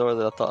Caesar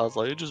that I thought I was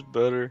like, it's just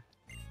better?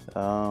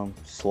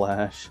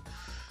 Slash.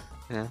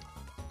 Yeah.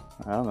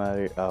 I'm out of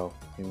here. Oh,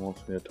 he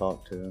wants me to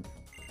talk to him.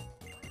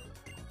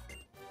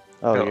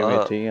 Oh, Go give me a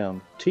up.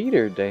 TM.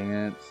 Teeter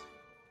dance.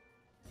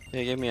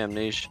 Yeah, give me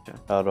amnesia.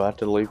 Oh, do I have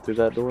to leave through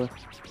that door?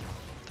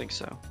 I think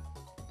so.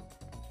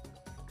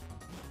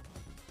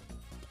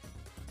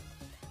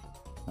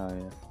 Oh,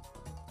 yeah.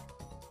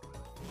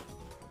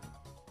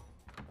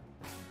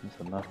 That's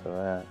enough of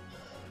that.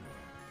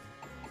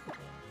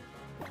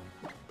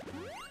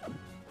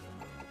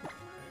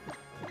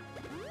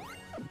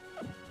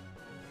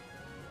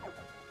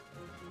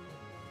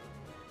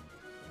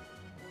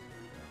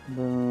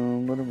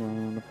 Boom, boom,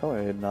 boom. I'm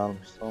probably hidden out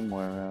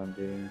somewhere around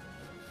here.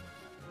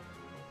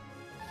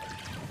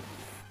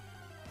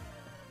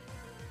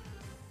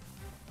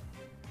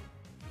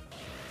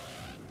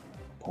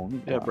 Pony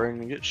Yeah, Down.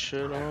 Brandon, get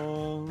shit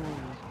on.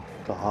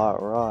 The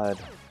hot rod.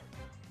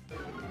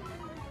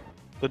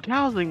 The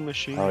dowsing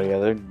machine. Oh yeah,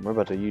 we're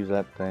about to use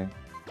that thing.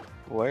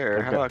 Where?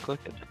 Okay. How do I click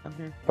it? Down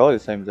here? Probably the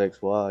same as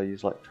XY. You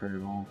just like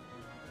turn it on.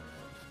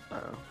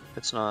 Oh,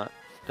 it's not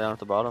down at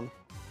the bottom.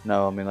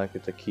 No, I mean like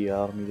it's a key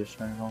item. You just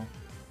turn it on.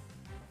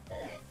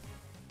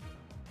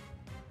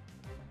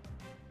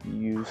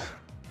 use.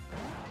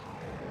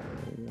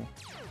 There we go.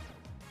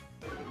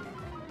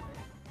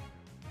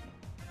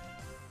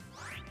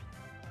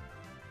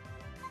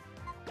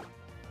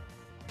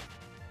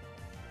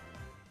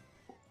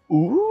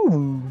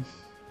 Ooh!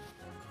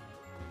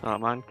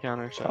 Mine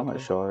counter.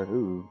 Comet shard.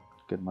 Ooh,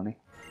 good money.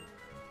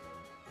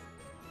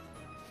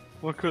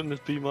 Why couldn't this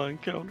be my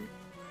encounter?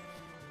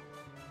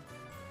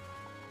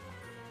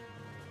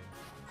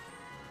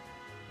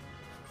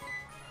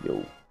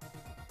 Yo.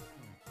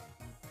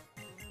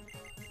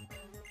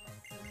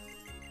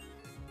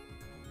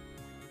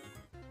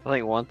 I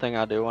think one thing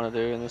I do want to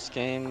do in this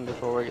game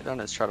before we get done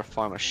is try to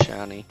farm a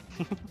shiny.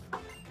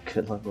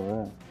 Good luck with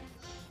that.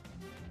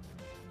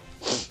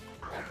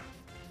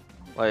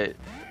 Wait,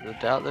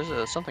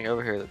 there's something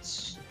over here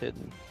that's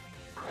hidden.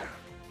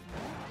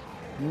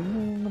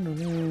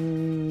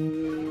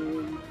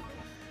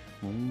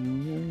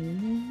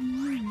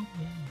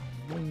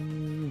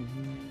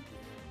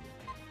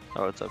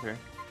 Oh, it's up here.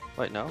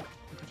 Wait, no?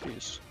 I'm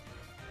confused.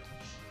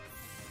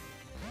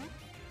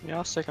 Yeah,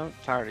 I'll stick. I'm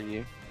tired of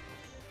you.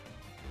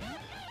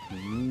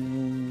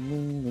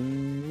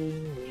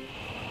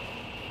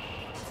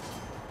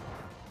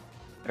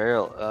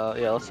 Aerial,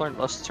 yeah,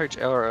 let's search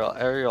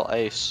aerial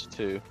ace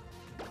too.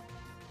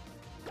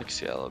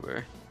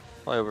 Excalibur.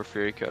 Probably over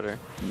Fury Cutter.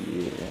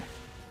 Yeah.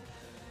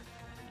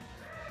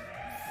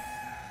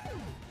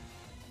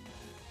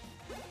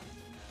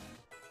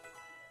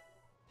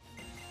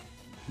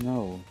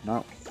 No,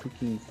 not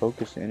freaking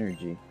focus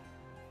energy.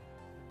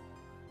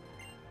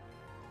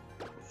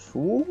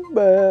 Swoop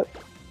back.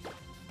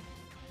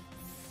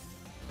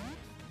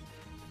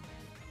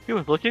 He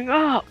was looking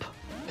up!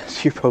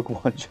 Your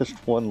Pokemon just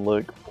one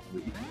look,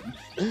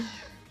 please.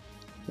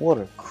 What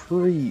a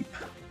creep.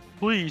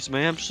 Please,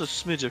 ma'am, just a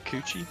smidge of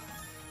coochie.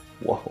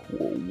 Whoa,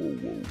 whoa, whoa,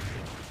 whoa.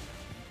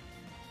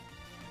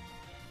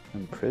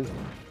 In prison?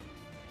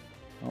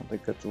 I don't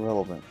think that's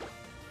relevant.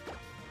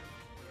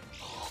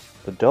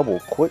 The double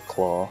quick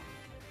claw.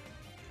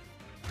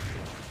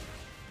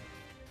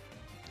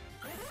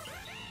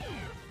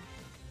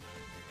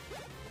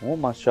 I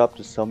want my shop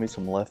to sell me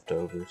some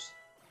leftovers.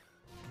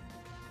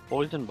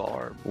 Poison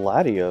Barb.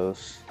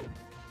 Latios.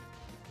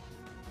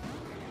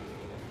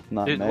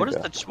 Not Dude, mega.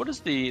 what is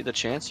the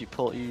chance you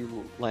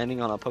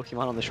landing on a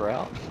Pokemon on this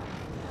route?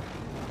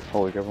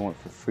 Holy crap, I went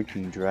for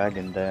freaking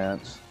Dragon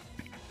Dance.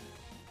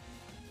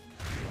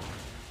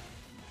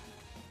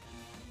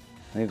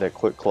 I need that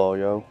quick claw,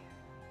 yo.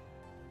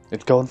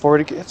 It's going for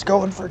it again. It's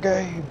going for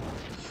game.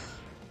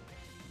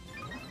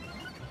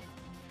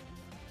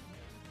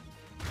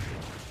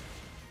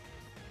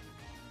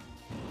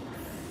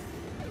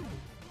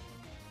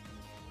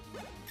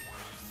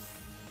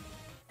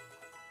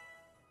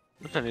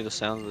 I need the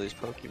sounds of these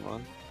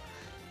Pokemon.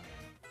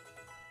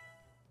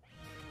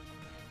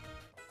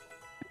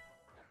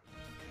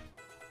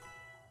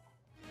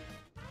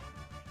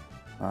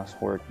 Nice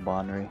work,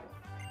 Bonry.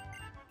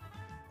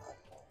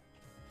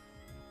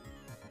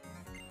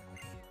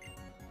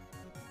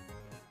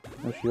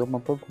 Oh, she my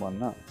Pokemon,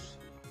 nice.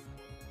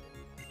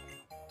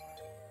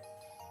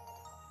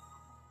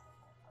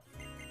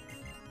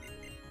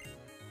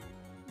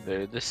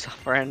 Dude, this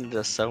friend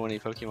does so many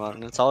Pokemon,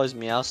 and it's always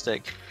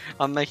Meowstic.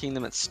 I'm making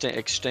them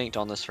extinct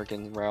on this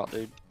freaking route,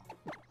 dude.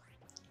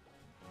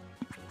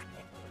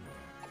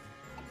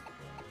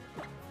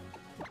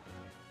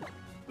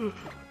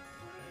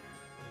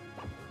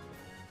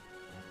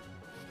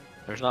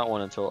 There's not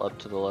one until up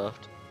to the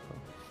left.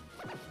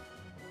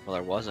 Well,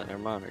 there wasn't. Never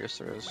mind. I guess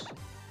there is.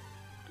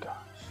 Gosh.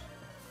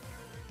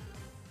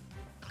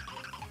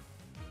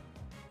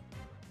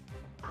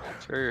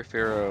 Interior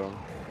Firo.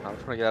 I'm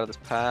trying to get out of this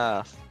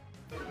path.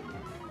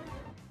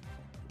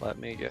 Let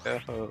me go.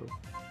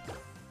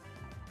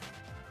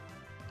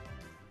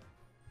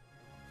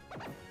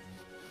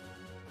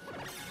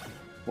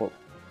 Whoa.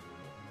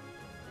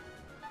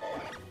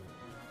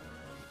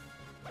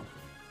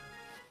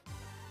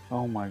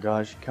 Oh my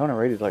gosh, counter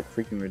rate is like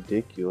freaking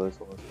ridiculous.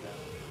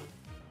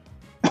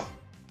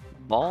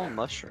 Ball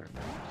mushroom.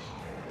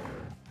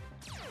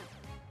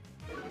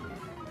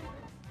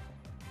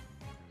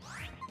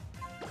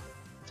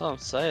 That's what I'm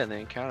saying, the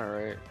encounter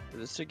rate. Is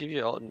this to give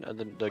you all,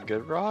 the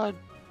good rod?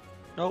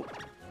 Nope.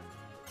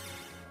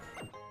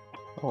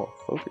 Oh,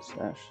 focus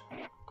sash.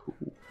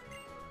 Cool.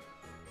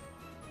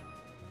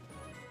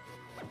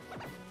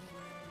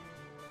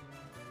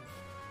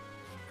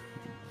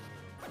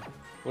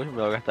 Look at him,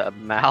 got that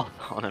mouth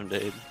on him,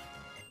 dude.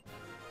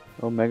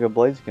 Omega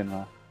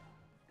Blaziken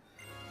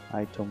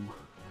item.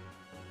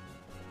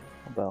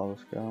 About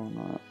this guy or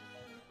not.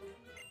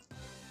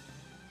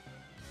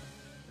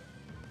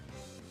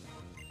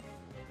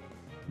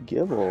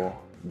 Gibble.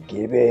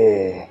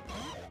 Gibby.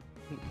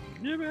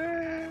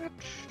 Gibby.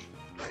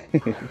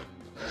 You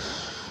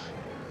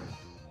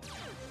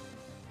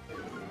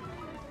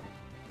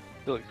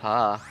look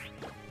high.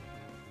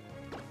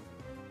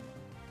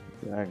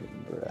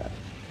 Dragon Breath.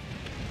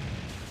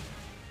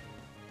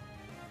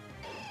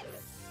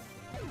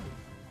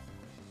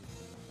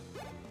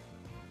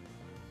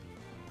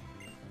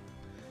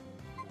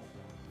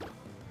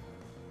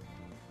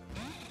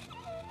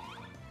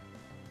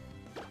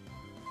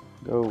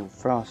 Go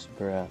Frost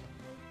Breath.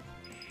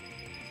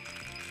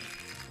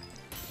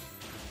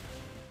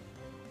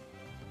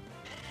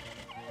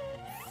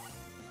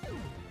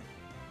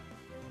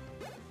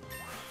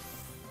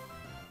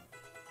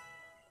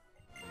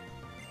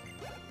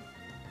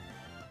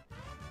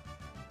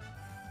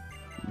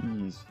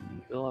 Easy.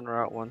 Still on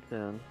Route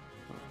 110.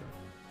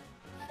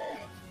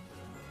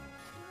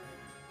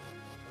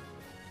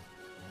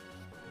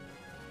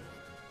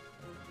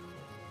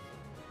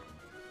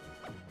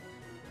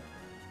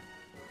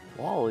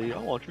 Wally, I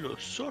want you to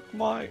suck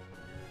my.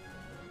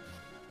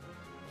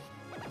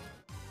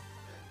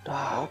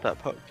 I want that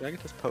poke. Can I get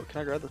this poke?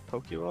 Can I grab this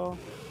Pokeball?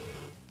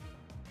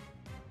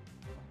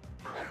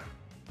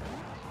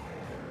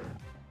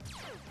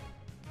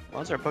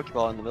 Why is there a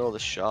Pokeball in the middle of the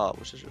shop,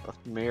 which is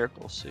a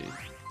miracle seed?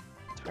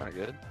 It's kind of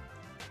good.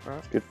 Right?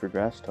 It's good for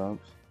grass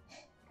types,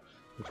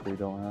 which we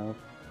don't have.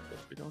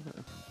 Which we don't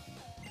have.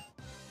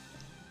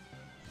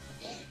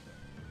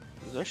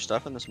 Is there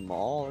stuff in this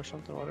mall or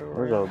something? Whatever.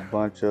 There's a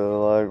bunch of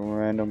like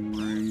random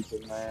rooms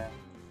in there.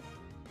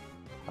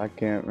 I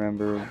can't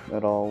remember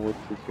at all which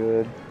is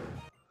good.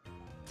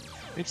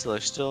 It's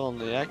like still on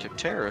the active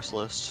terrorist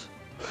list.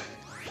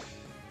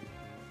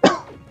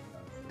 I'm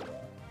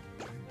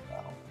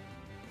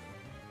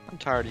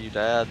tired of you,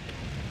 Dad.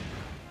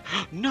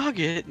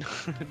 Nugget!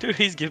 Dude,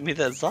 he's giving me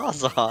that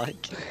Zaza.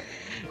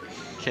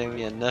 Gave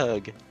me a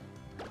nug.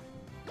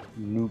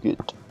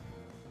 Nougat.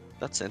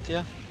 That's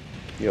Cynthia?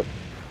 Yep.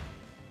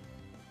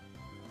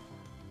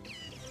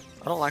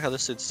 I don't like how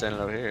this dude's standing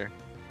over here.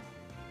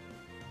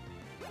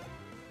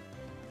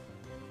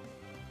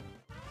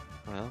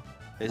 Well,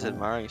 he's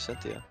admiring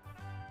Cynthia.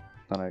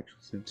 Not actually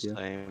Cynthia.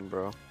 Same,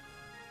 bro.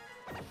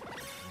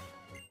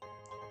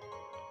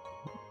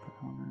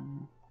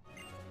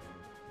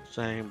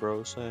 Same,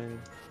 bro, same.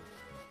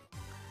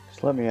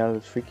 Just let me out of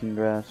this freaking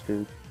grass,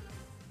 dude.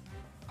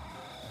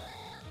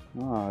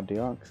 Ah,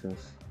 Deoxys.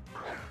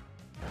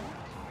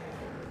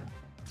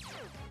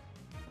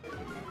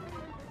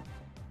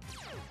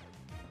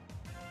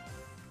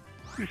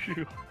 I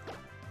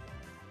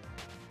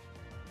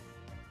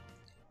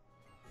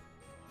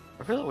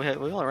feel like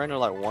we only ran into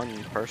like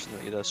one person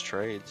that does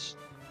trades.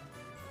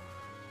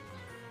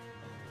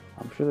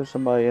 I'm sure there's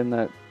somebody in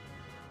that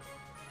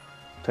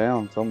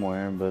town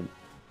somewhere, but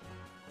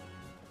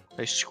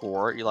Hey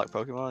Squirt, you like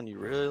Pokemon? You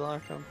really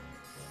like them?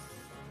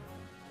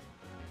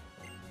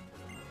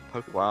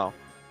 Wow.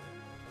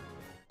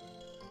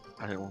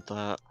 I didn't want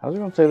that. I was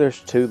gonna say there's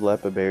 2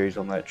 leopard berries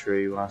on that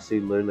tree when I see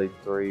literally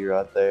 3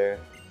 right there.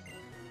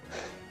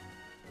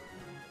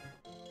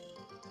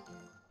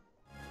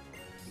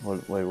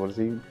 Wait, what is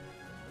he?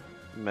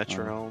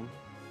 Metronome.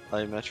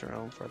 Play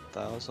Metronome for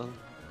 1,000.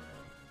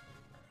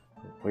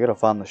 We gotta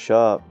find the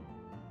shop.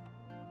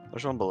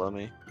 There's one below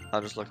me.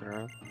 I'm just looking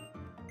around.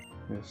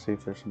 Let's see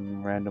if there's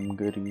some random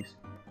goodies.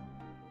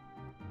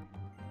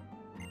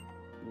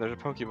 There's a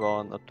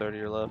Pokeball up there to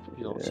your left if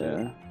you don't see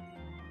it.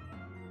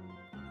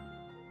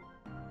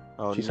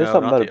 Oh She said no,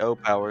 something not about the O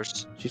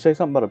powers. Did she say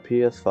something about a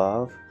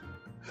PS5?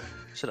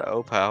 She said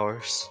O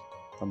powers.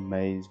 A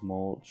maze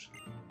mulch.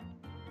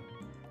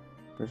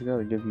 Where's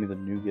gotta give me the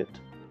nougat?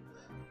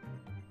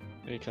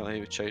 He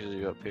chases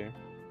you up here.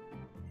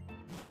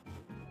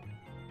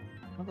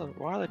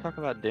 Why are they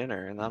talking about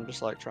dinner? And I'm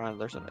just like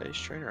there's an ace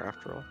trainer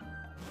after all.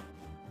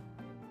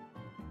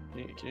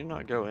 Can you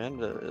not go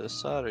into this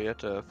side, or you have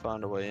to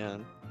find a way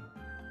in?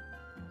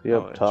 You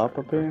up top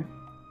up here?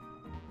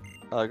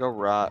 Go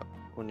right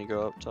when you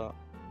go up top.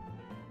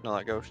 No,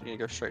 like you need to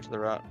go straight to the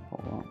right.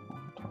 Hold on,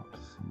 I'll talk to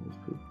some of these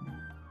people.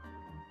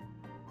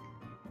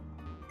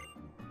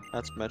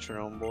 That's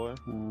Metronome Boy.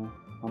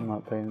 I'm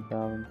not paying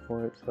 1,000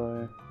 for it,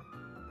 sorry.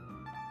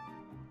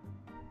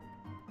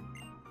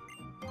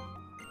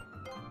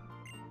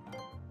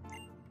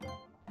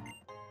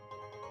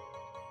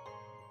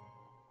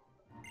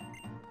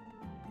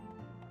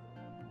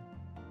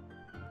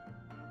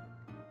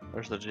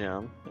 There's the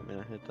gym. Let me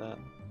hit that.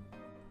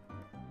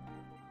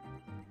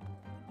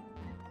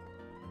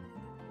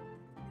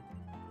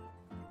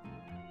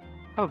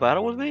 Have a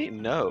battle with me?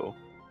 No.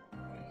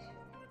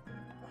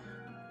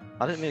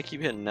 I didn't mean to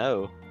keep hitting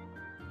no.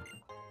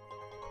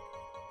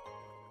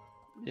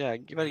 Yeah,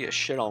 you better get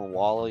shit on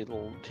Wally.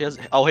 He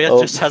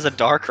just has a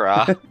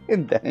Darkrai.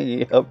 Dang,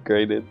 he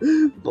upgraded.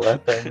 The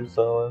last time we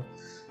saw him.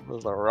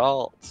 Those are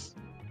Ralts.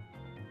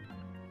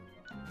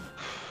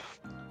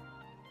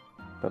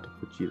 About to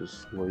put you to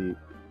sleep.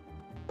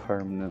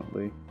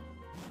 Permanently.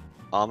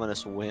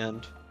 Ominous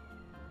Wind.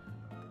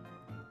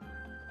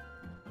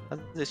 I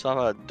think they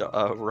saw a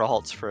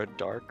Ralts for a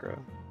Darkrai.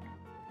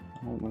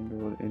 I don't remember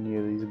what any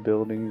of these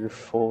buildings are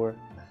for.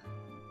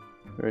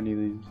 Or any of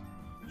these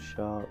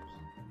shops.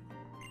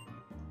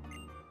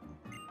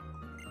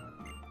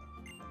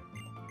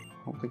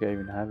 I don't think I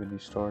even have any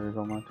starters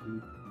on my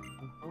team.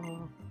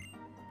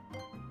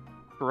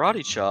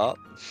 Karate Chop.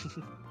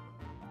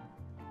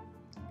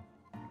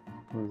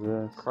 What is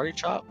this? Karate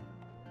Chop?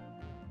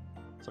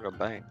 It's like a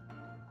bank.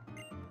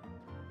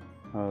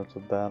 Oh, it's a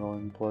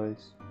battling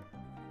place.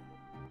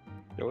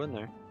 Go in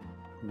there.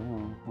 No,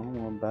 I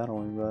don't want to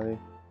battle anybody.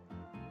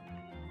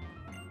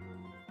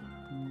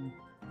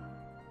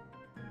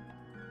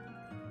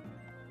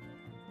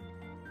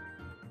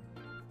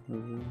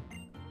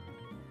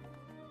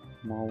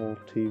 Marvel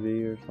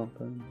TV or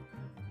something.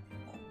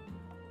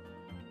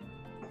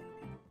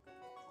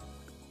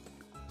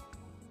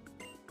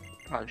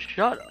 Oh,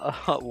 shut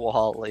up,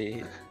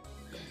 Wally.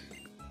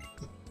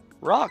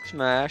 Rock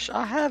Smash,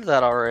 I have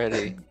that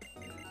already.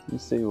 You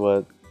see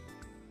what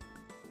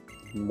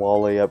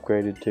Wally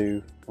upgraded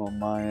to on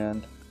my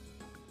end.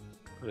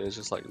 It's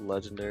just like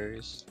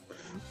legendaries.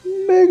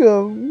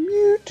 Mega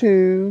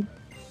Mewtwo!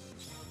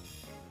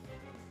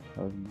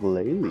 A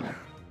Glalie.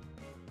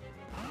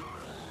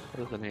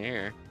 What's in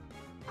here?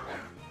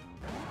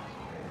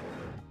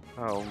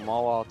 Oh,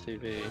 Mawile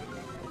TV.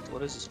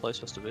 What is this place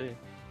supposed to be?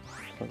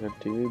 Like a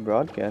TV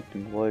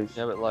broadcasting place.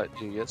 Yeah, but like,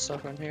 do you get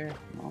stuff in here?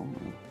 I don't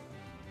know.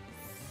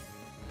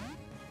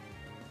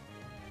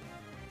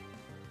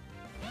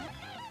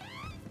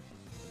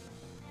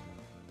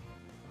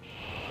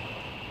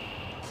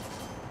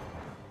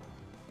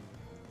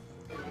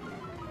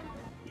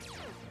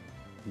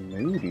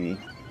 Moody.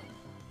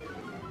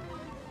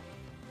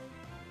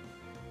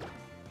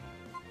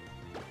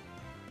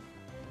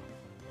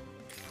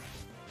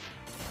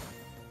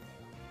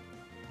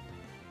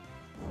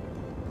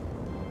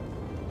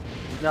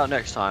 Not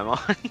next time on.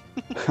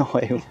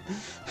 Wait,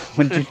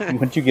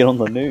 when'd you get on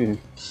the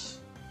news?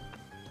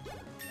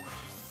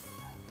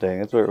 Dang,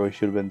 that's where we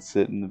should have been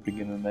sitting at the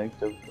beginning of the next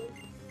episode.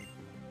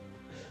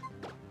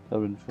 That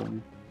would've been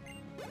funny.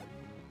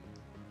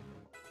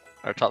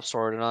 Our top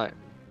story tonight.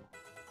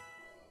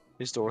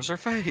 These doors are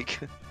fake.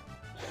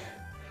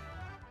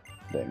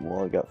 Dang,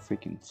 Wally got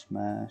freaking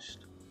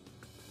smashed.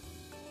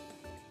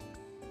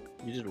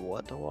 You did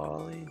what to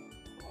Wally?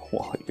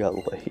 Wally got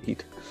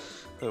laid.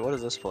 Wait, what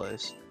is this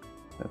place?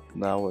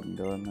 No, I wouldn't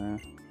go in there.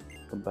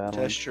 The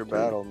battle. Test your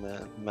battle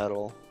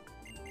metal.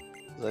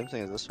 The same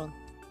thing as this one?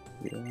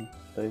 Yeah,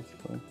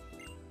 basically.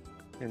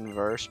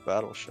 Inverse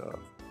battle shop.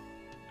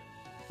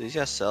 Do these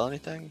guys sell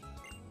anything?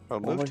 Oh,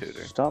 move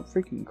tutor. Stop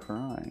freaking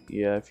crying.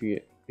 Yeah, if you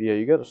get, yeah,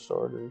 you got a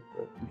starter.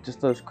 But just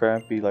those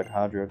crappy like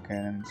hydro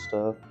cannon and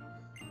stuff.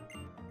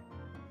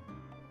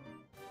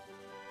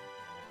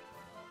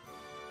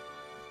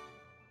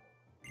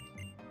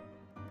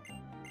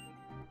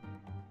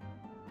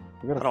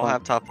 I don't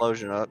have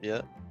TypeLocke up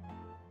yet.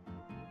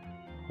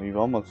 We've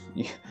almost,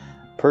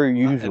 per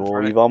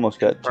usual, you've almost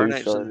got two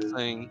starters.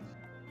 Thing.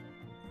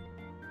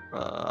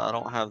 I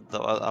don't have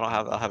the.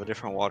 I have a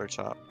different water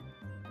type.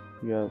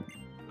 You got.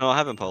 No, I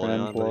have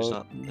Empoleon,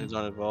 but he's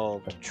not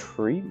involved. A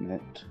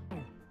treatment.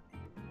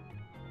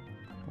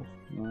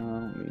 No, I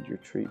don't need your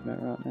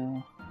treatment right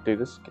now, dude.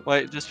 This.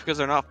 Wait, just because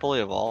they're not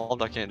fully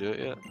evolved, I can't do it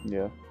yet.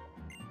 Yeah.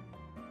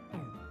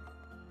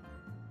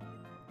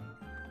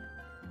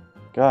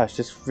 Gosh,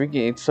 just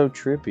freaking, it's so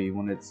trippy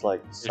when it's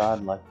like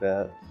side like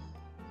that.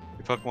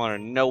 Your Pokemon are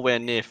nowhere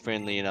near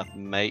friendly enough,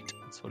 mate.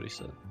 That's what he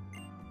said.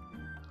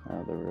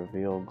 Oh, the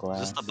reveal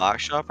glass. Is this the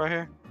box shop right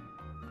here?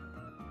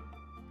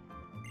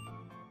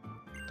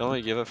 Don't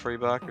we give a free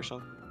back or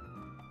something?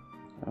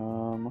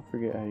 I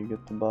forget how you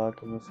get the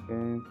back in this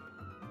game.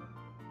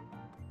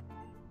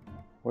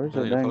 Where's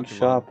the Really, dang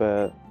shop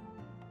at?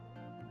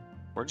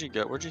 Where'd you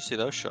go? Where'd you see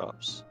those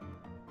shops?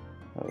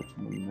 Oh, it's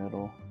in the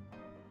middle.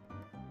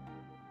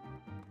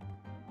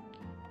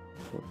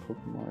 What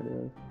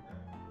Pokemon is.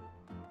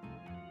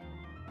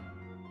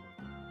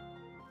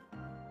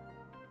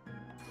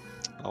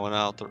 I went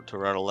out to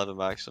Route 11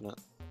 by accident.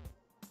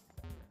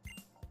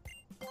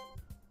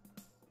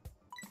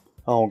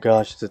 Oh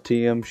gosh, it's a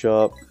TM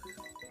shop.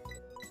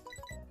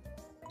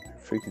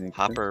 Freaking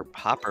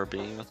Hopper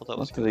Beam. I thought that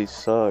was good. These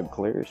suck.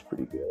 Glare is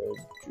pretty good.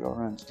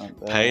 Joran's not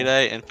bad.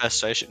 Payday,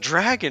 Infestation,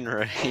 Dragon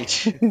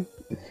Rage,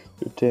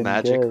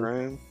 Magic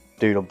Room.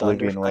 Dude,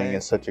 Oblivion Wing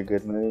is such a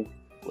good move.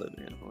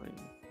 Oblivion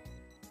Wing.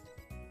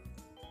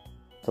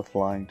 It's a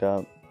flying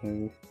top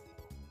move.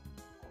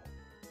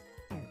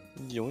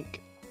 Yoink.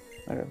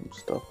 I got some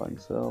stuff I can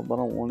sell, but I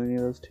don't want any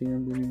of those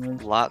TMs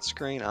anyways. Light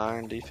Screen,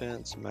 Iron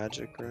Defense,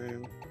 Magic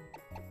Room.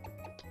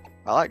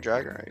 I like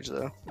Dragon Rage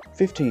though.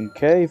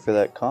 15k for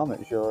that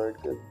Comet Shard.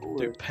 Good lord.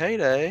 Dude,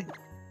 Payday.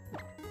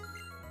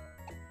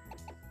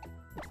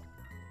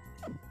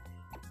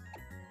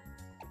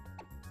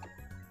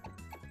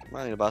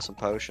 I need to buy some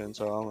potions,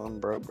 so I'm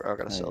broke. I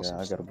gotta sell some.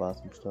 I gotta buy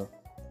some stuff.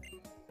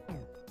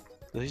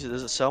 Does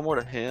it sell more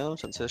to him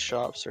since his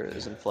shops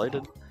is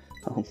inflated?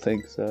 I don't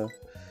think so.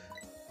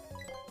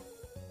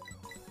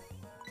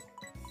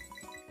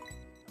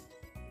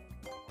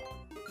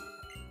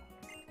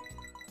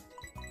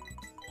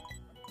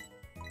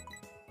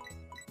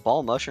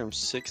 Ball Mushroom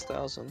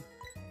 6,000.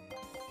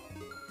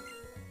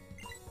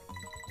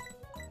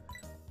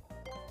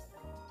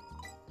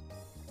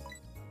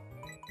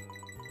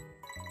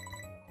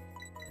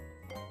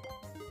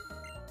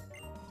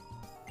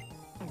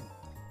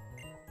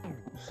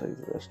 Save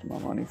the rest of my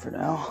money for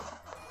now.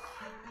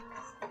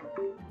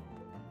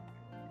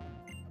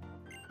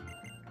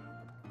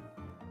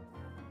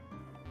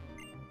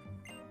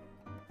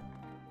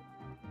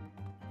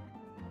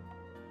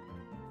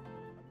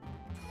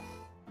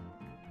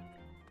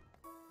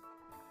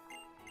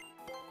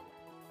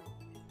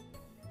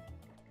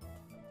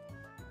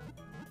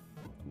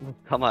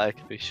 I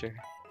might be sure.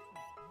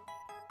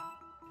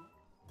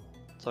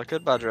 So I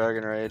could buy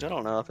Dragon Rage. I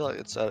don't know. I feel like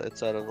it's out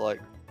of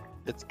like,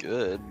 it's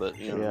good, but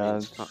you know what I mean.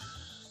 It's not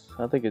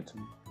I think it's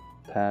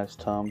past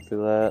time for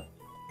that.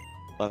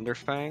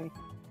 Thunderfang.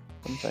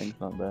 Thunderfang's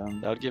not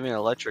bad. That would give me an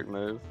electric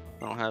move.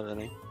 I don't have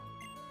any.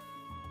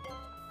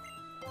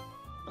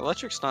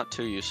 Electric's not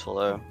too useful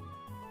though.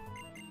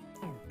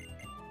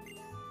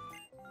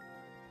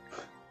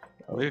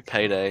 Maybe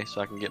Payday,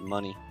 so I can get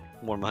money,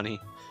 more money.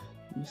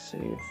 Let me see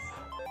if.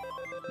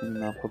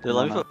 No, Dude,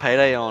 let me put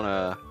Payday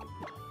on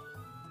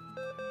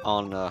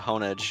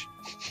Honedge.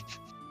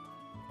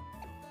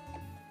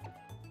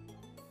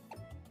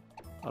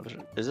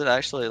 Is it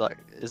actually like?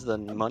 Is the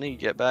money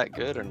get back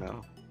good or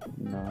no?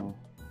 No.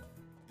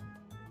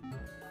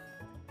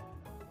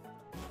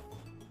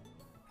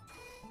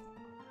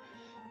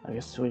 I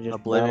guess we just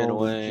Oblivion battle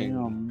the Wing.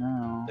 gym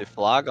now. The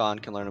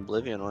Flygon can learn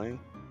Oblivion Wing.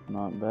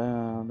 Not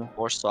bad.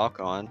 Or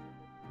Stalkon.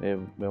 There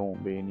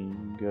won't be any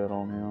good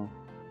on him.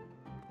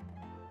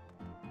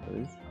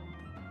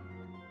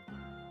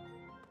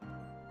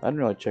 I didn't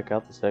really check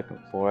out the second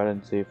floor. I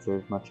didn't see if there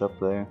was much up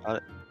there.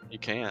 You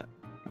can't.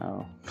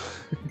 Oh.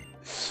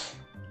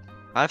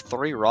 I have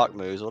 3 rock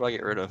moves. What do I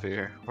get rid of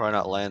here? Probably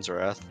not Land's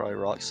Wrath. Probably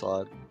Rock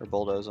Slide. Or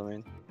Bulldoze, I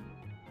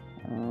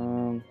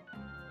mean.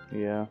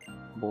 Yeah.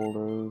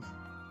 Bulldoze.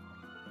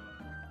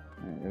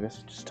 I guess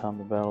it's just time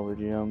to battle the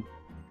gym.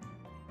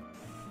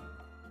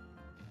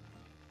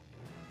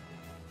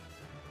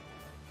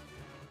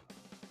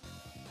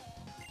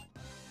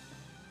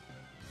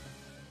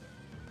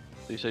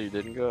 So you said you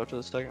didn't go up to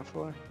the second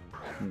floor?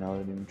 No, I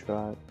didn't even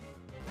try it.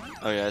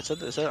 Oh yeah, it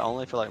said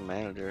only for like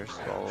managers.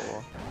 Blah, blah,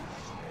 blah.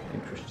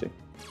 Interesting.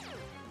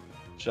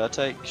 Should I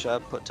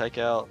take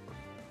out?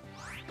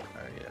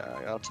 Yeah,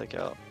 I'll take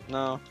out.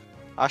 No,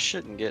 I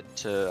shouldn't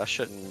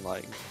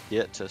like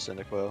get to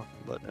Cyndaquil,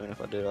 but even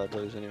if I do, I'd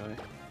lose anyway.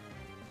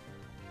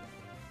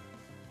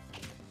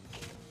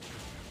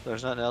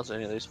 There's nothing else in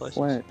any of these places.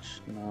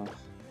 Flinch, no.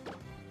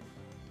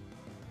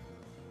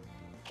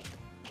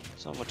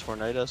 Something with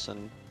Tornadoes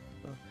and.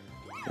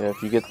 Yeah,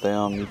 if you get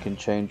them, you can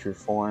change your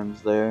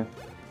forms there.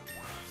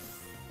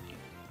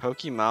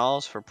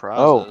 Pokémiles for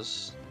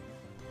prizes.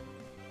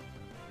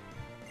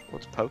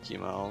 What's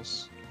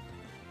Pokémiles?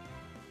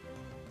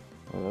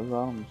 Well, those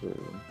items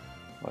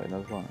are... Wait,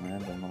 those aren't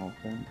random, I don't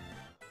think.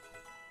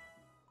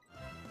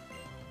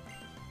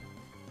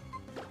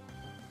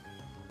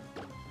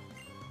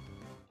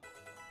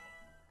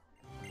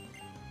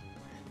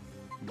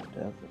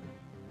 Definitely.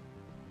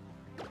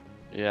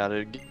 Yeah,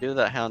 dude, give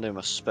that Houndoom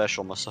a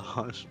special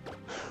massage.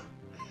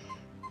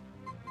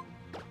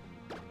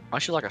 I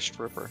should like a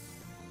stripper.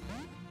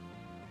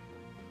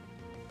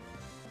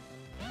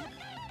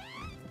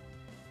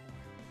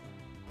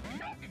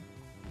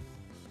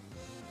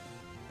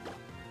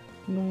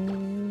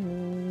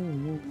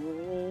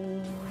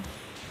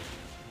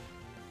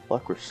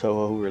 Like we're so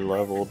over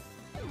leveled.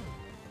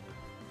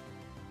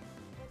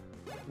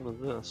 What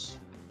is this?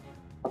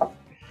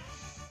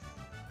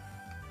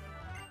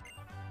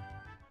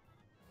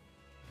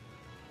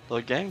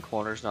 The game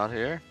corner's not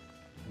here.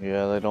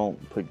 Yeah, they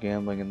don't put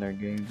gambling in their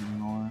games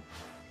anymore.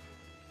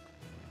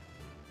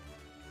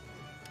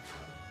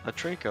 A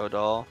Trico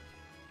doll.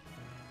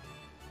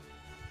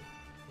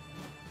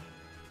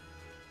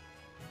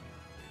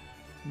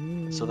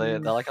 So they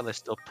like how they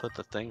still put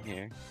the thing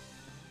here.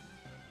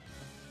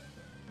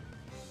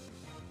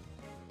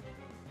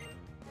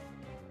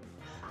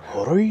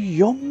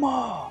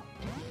 Horiyama!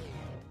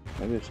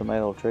 Maybe there's somebody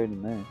that'll trade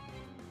in there.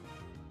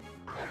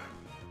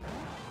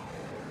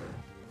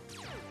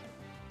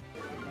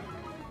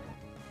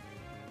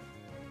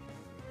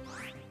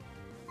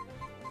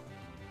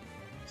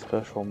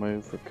 Special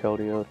move for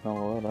Keldeo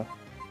Nolota.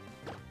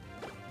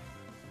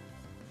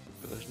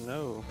 There's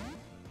no.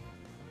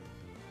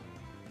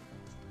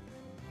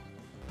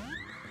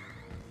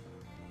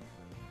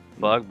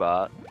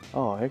 Bugbot.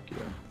 Oh, heck yeah.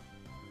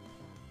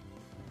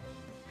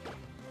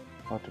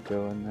 I'll have to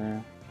go in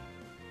there.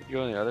 You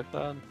go on the other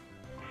side?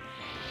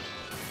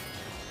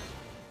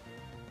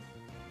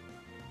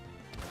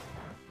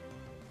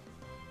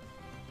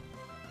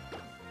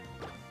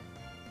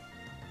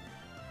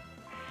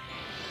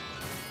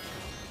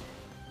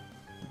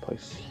 The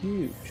place is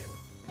huge.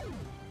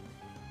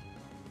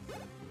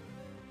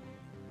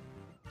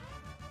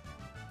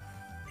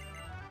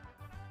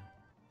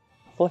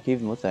 I feel like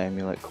even with the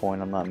amulet coin,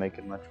 I'm not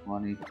making much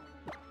money.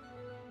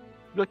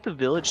 You like the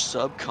village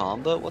sub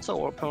combo? What's that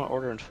opponent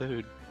ordering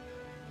food?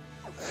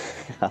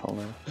 I don't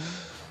know.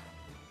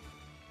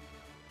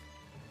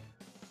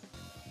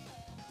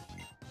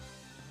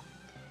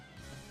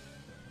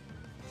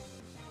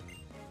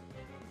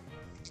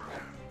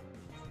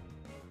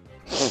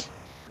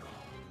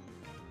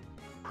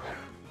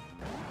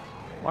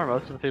 Why are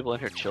most of the people in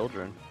here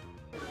children?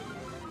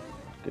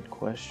 Good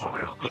question.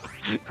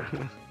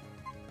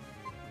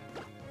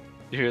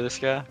 You hear this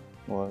guy?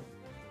 What?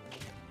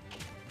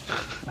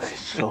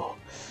 So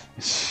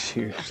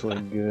seriously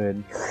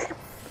good.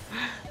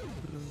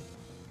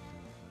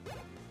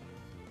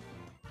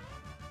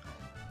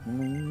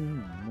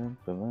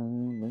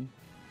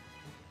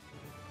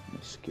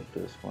 Let's skip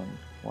this one.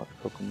 Watch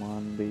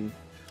Pokemon be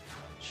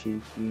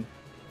cheeky.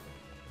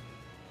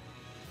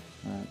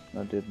 Alright,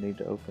 I did need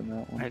to open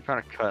that one. I ain't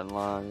trying to cut in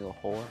line, you little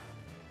whore.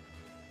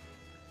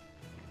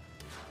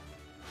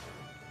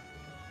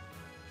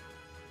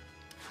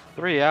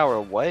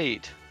 Three-hour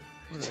wait.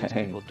 What are these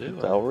Dang, people doing?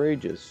 it's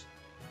outrageous.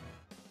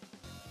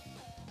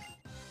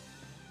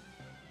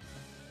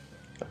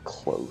 A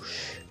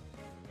cloche.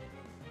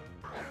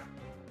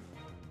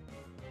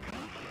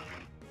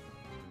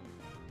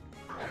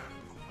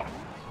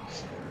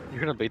 You're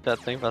gonna beat that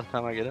thing by the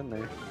time I get in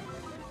there.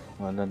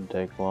 Well, it doesn't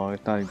take long.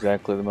 It's not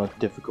exactly the most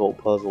difficult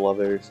puzzle I've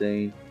ever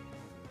seen.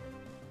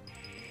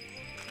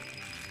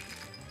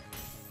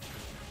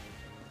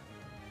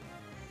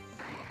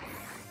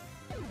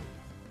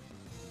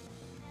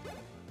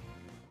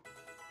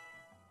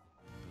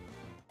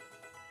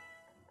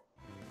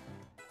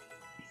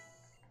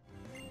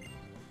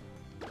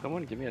 Come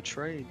on, give me a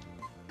trade.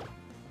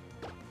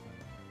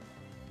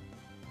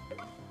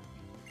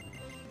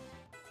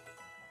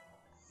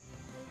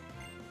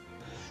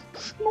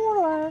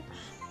 Snorlax.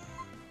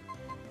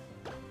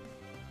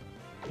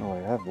 Oh, I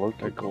have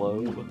Loki. A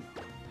globe.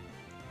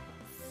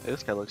 Hey,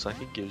 this guy looks like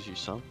he gives you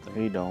something.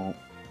 He don't.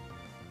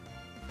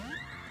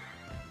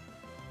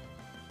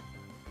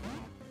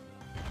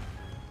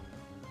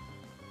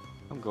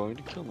 I'm going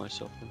to kill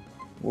myself then.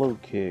 Low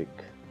kick.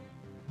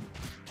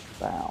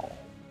 Bow.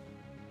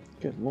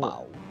 Good lord.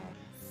 Wow.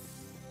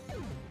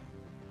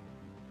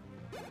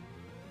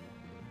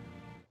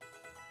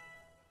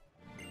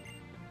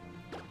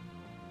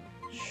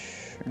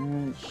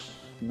 Insurance.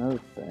 No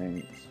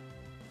thanks.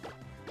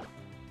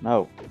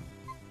 No.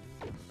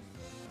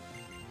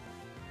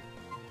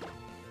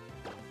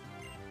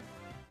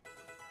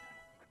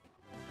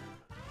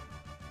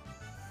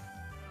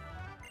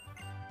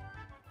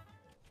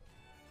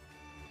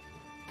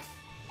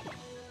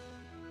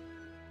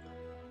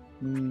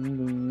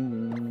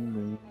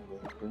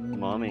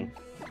 Mommy.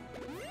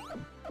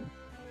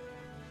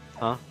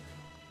 Huh?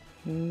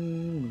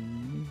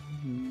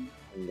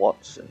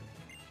 Watson.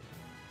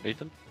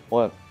 Ethan?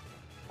 What?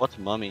 What's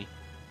mummy?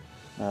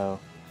 Oh.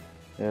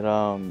 It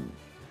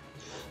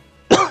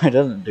it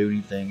doesn't do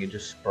anything, it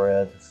just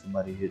spreads if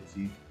somebody hits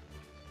you.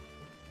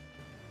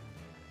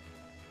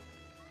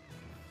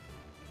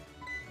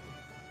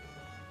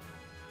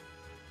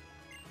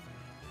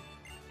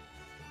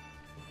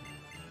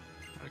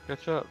 Gotta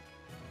catch up.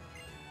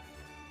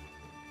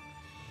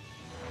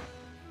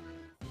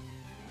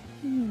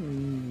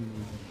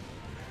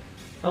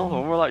 Oh,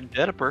 more like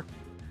Deadiper.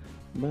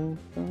 Boom,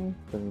 boom,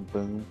 boom,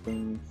 boom,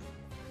 boom.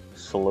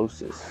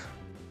 Solosis.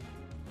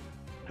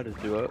 How to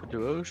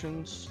do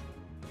oceans.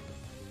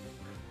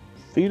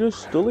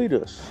 Fetus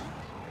deletus.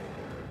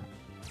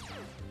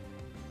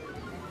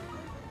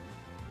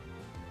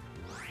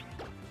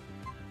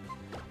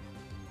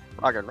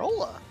 Rock and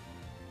rolla.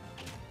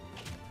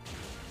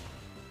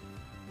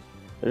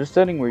 There's a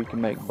setting where you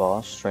can make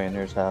boss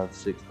trainers have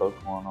 6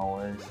 Pokemon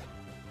always.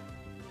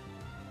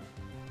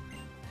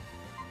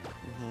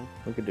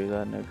 We could do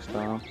that next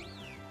time.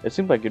 It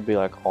seems like it'd be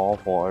like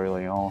awful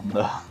early on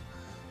though.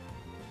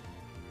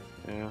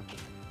 Yeah.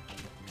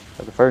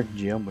 Like the first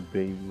gym would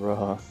be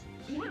rough.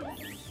 I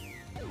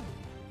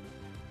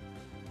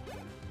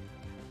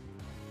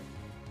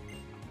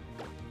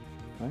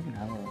can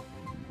have a...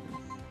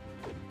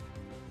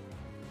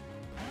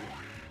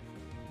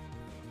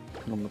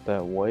 Come with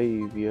that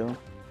wave, yo.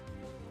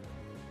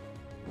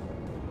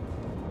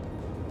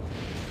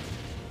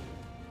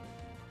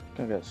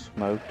 I got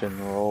smoked and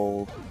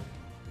rolled.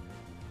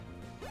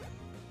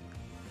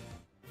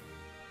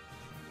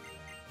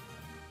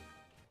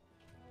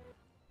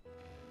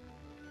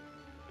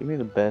 Give me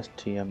the best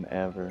TM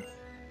ever.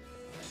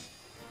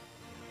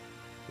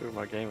 Dude,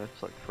 my game is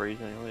like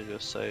freezing. Let me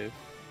just save.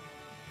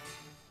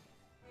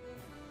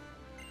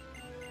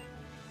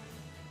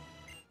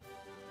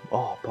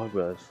 Oh, Bug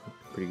Buzz.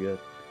 Pretty good.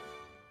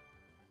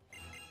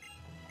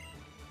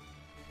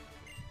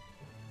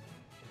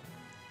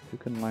 You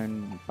can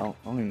learn. I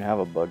don't even have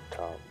a bug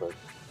top, but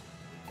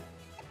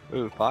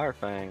Ooh, Fire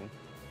Fang.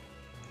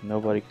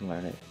 nobody can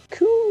learn it.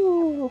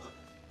 Cool!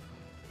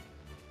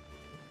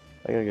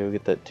 I gotta go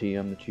get that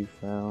TM that you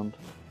found.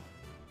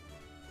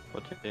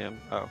 What's your name?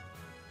 Oh.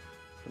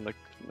 In the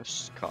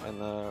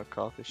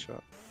coffee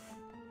shop.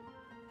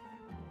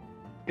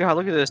 God,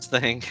 look at this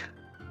thing.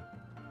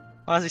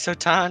 Why is he so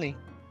tiny?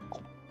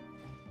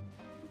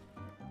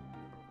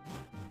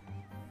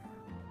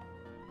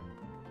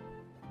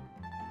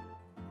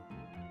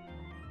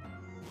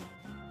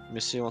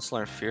 Missy wants to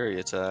learn Fury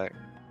Attack.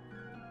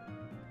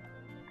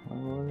 What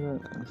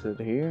was it? Is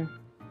it here?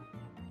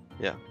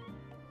 Yeah.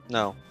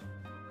 No.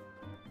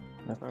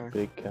 That's Sorry. the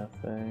big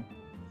cafe.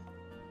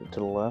 Is it to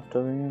the left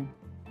over here?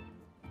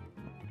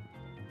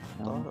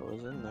 I thought it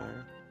was in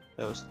there.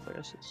 That was, I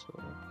guess it's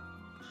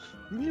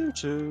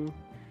Mewtwo.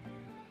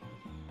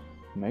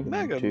 Mega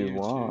Mega Mewtwo, Mewtwo.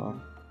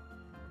 wow.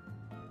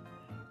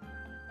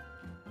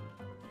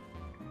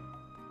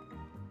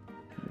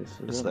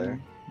 It's there.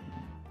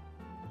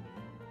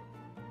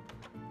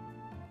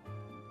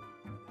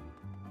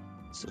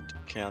 It's a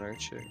counter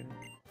chicken.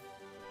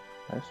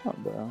 That's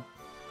not bad.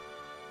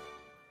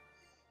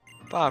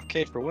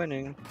 5K for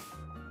winning.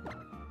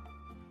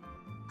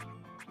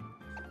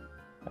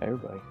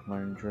 Everybody can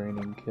learn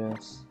draining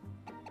kiss.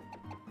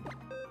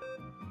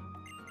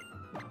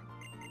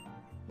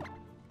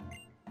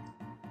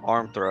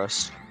 Arm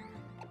thrust.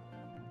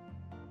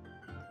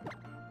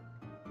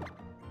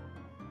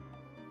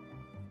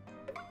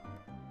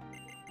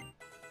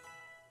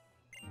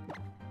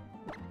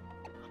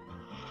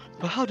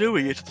 But how do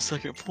we get to the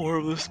second floor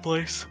of this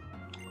place?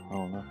 I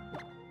don't know.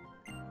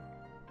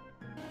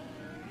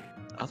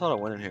 I thought I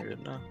went in here,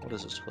 didn't I? What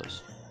is this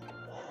place?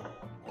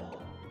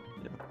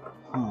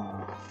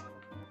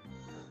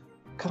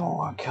 Come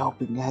on,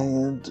 helping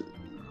hand.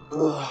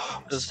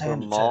 Ugh, This is for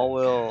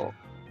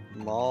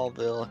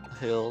Mallville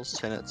Hills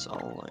tenants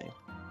only.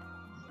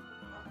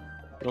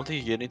 You don't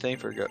think you get anything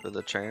for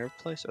the trainer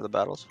place or the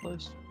battles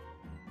place?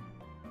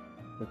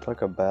 It's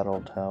like a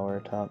battle tower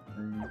type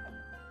thing,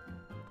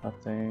 I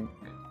think.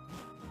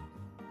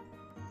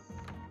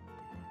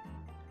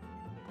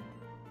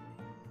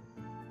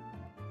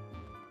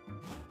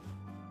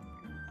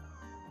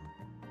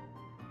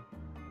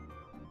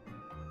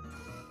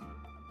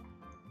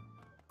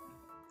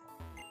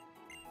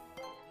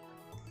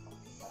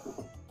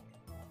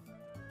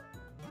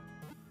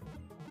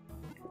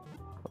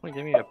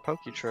 Give me a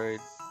Poke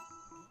trade.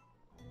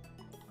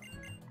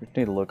 We just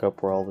need to look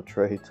up where all the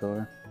trades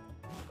are.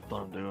 That's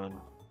what I'm doing.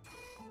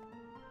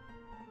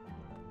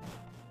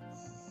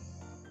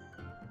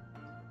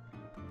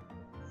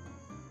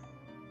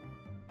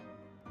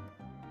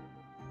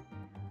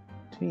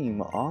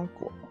 Team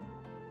Aqua.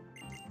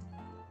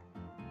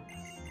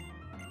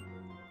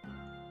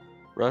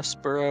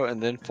 Rustboro and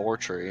then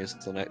Fortree is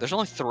the next. There's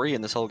only 3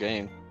 in this whole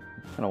game.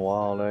 Kind of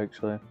wild,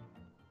 actually.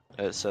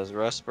 It says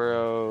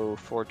Rustboro,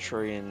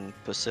 Fortree, and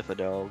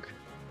Pacificdog.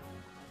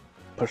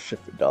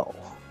 Pacificdog.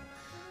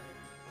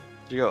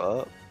 Did you go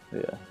up?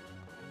 Yeah.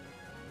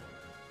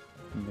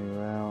 New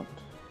route.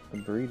 The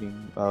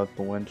breeding. Oh,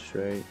 the win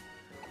straight.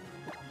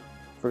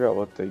 Forgot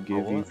what they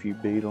give you if you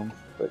beat them.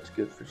 That's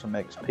good for some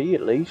XP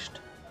at least.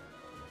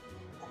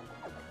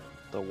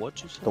 The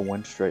what you said? The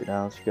win straight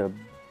now, so you gotta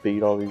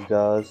beat all these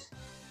guys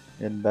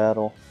in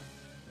battle.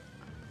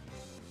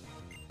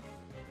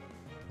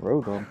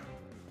 Rode them.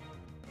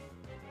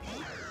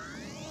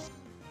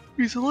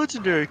 He's a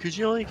legendary because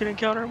you only can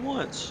encounter him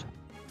once.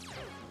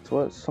 That's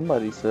what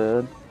somebody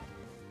said.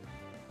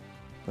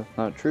 That's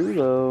not true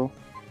though.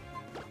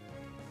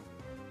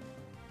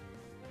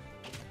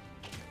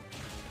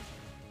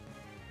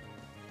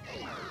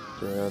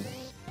 Dead.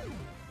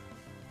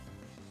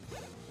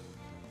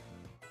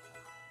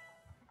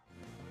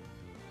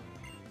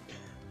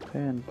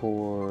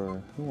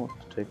 Panpour. Who wants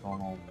to take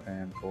on old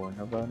Panpour?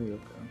 Nobody?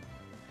 Okay.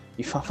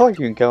 I feel like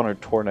you encounter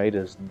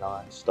tornadoes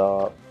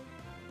non-stop.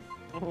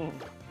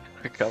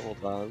 A couple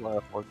times,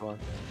 last 4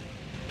 times.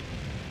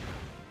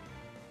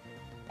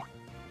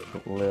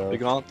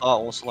 Big On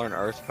Thought wants to learn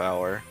Earth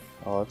Power.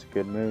 Oh, that's a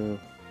good move.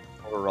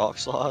 Or Rock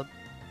Slide.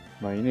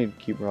 No, you need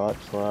to keep Rock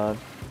Slide.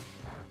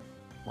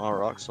 Why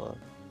Rock Slide?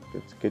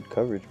 It's a good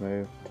coverage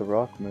move. It's a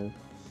rock move.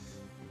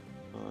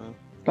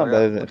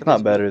 It's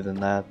not better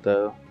than that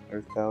though.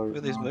 Earth Power. Look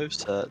at these moves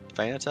set.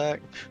 Fan Attack?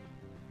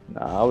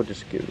 Nah, I would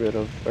just get rid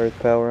of Earth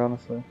Power,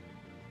 honestly.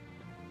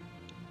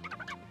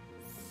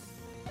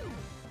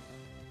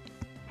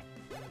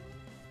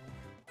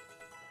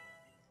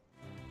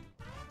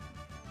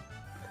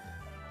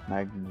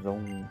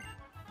 Magnezone.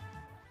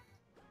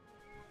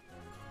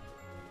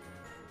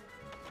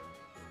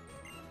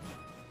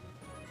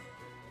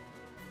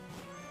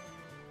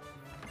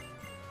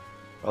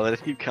 Oh, they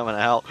just keep coming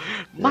out.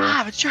 Yeah.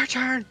 Mom, it's your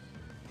turn!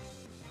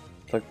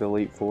 It's like the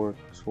Elite Four,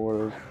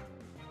 sort of.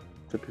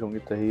 Except you don't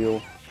get the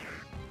heal.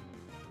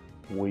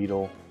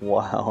 Weedle.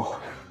 Wow.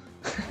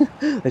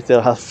 They said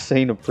I've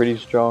seen a pretty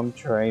strong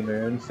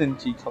trainer, and then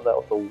she comes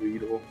out with a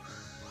Weedle.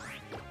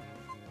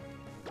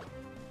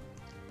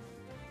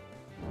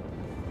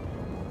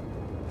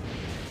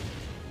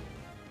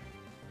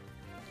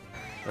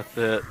 That's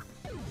it.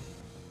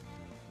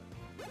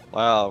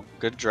 Wow,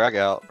 good drag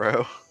out,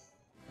 bro.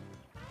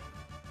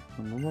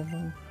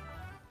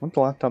 When's the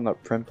last time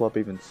that Prinplup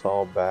even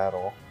saw a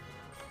battle?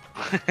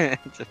 I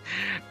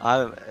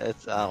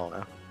don't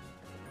know.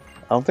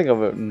 I don't think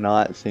I've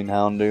not seen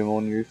Houndoom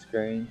on your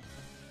screen.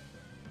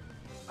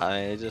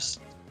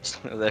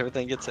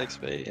 Everything gets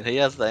XP, and he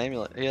has the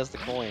amulet. He has the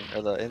coin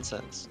or the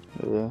incense.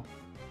 Yeah.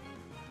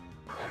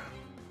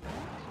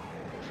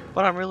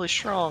 But I'm really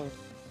strong,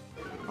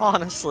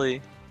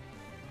 honestly.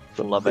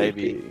 The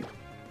baby.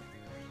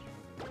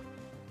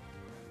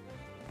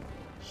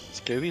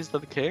 Scooby's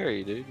the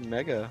carry, dude.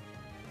 Mega.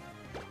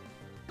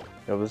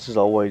 Yo, this is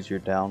always your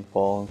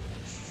downfall.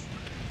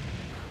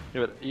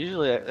 Yeah, but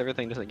usually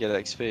everything doesn't get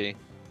XP.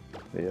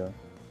 Yeah,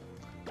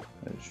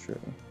 that is true.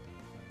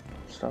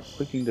 Stop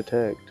clicking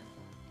detect.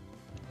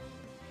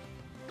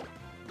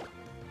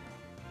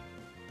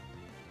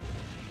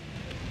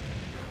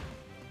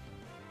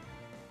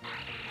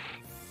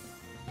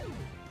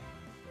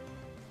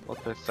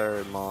 What's their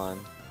third mon?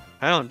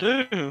 Hound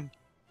Doom.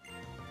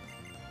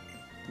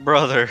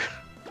 Brother.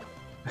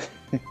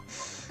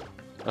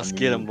 Let's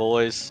get him,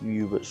 boys.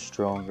 You but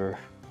stronger.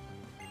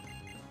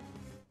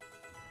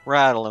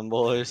 Rattle him,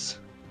 boys.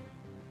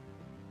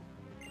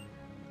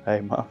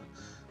 Hey, my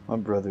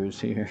brother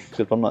is here.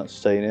 Except I'm not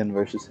staying in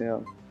versus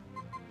him.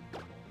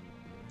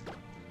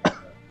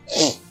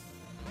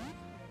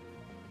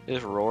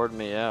 Just roared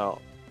me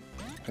out.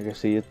 I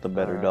guess he is the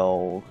better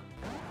dog.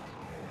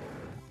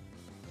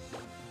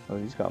 Oh,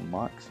 he's got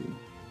Moxie.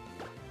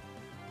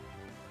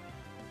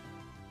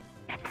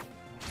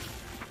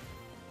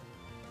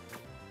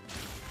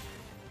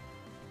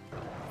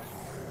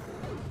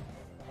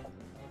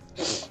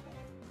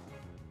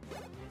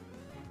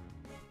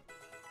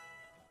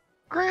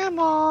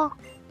 Grandma!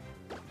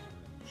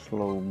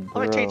 Slow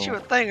bro. Let me teach you a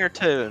thing or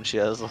two. And she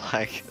has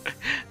like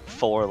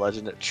 4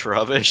 legendary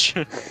trubbish.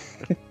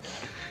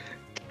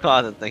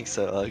 I didn't think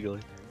so ugly.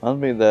 I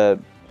mean that,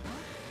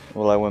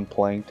 well, like when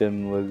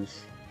Plankton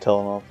was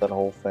telling off that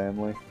whole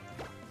family.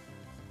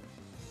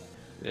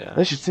 Yeah.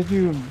 They should send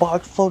you a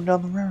box floating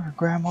down the river,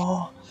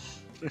 Grandma.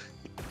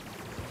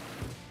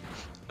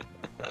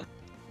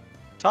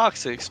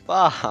 Toxic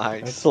spice.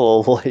 That's a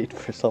little late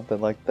for something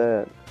like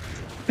that.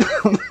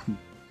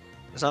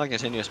 It's not a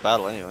continuous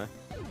battle anyway.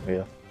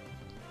 Yeah.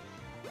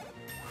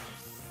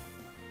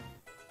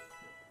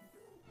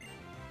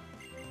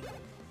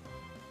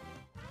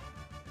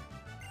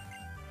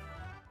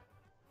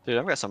 Dude,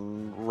 I've got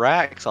some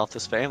racks off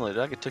this family.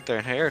 Dude, I took their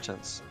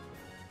inheritance.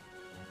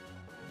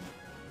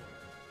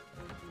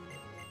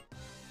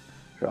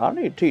 So I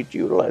need to teach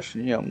you a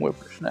lesson, young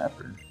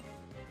whippersnapper.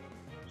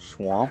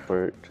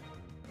 Swampert.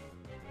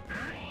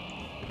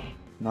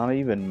 Not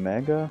even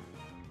Mega?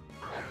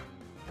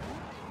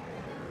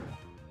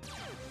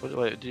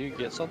 Wait, do you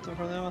get something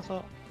from them, I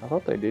thought? I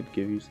thought they did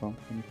give you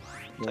something.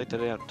 Take that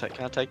in.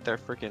 Can I take their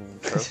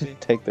freaking trophy?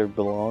 Take their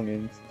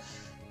belongings.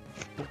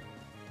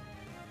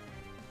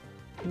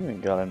 You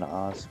ain't got an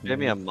ice. Give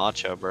me a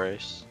macho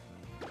brace.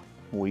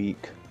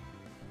 Weak.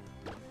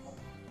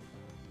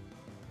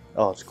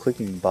 Oh, it's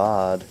clicking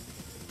bod.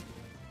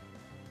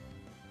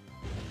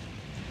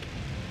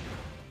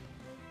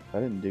 I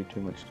didn't do too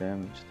much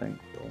damage,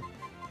 thankfully.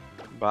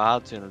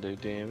 Bod's gonna do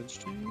damage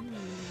to you.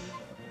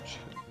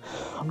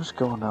 I'm just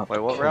going out.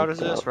 Wait, what route is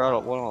this?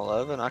 Route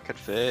 111? I could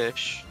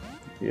fish.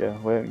 Yeah,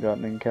 we haven't got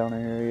an encounter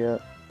here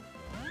yet.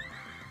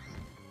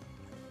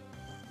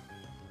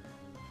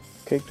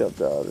 Caked up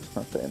dog, it's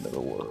not the end of the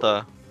world.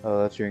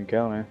 Oh, that's your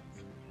encounter.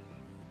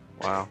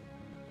 Wow.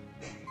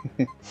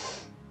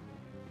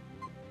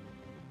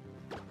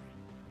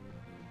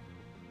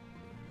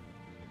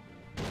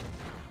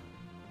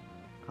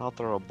 I'll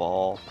throw a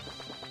ball.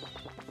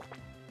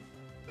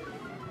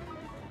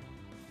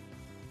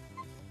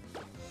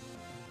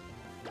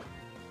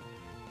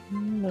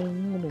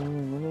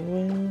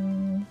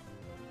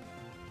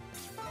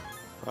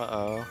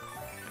 Uh-oh.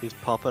 He's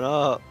pumping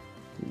up.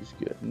 He's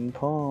getting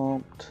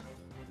pumped.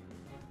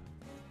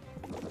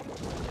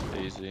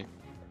 Easy.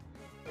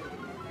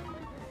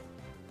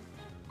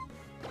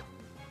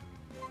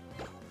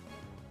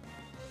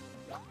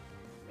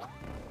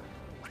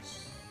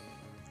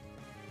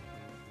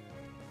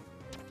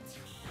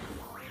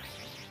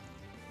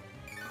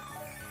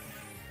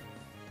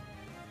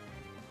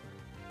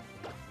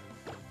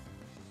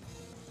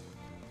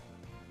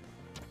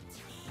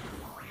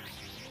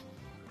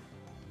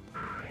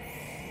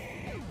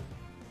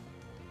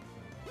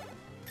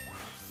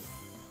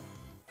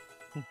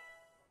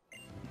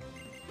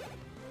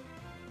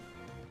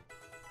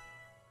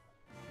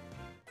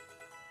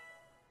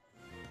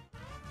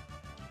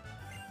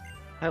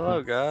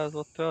 Hello guys,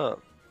 what's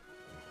up?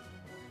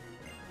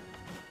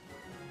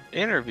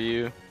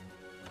 Interview?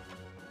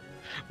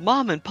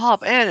 Mom and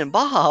Pop, Ann and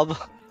Bob?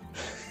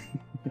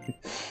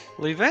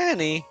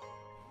 Levani?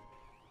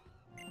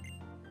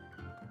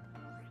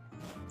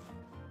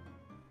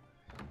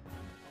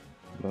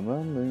 I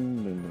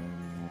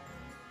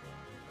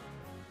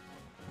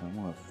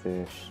want to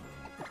fish.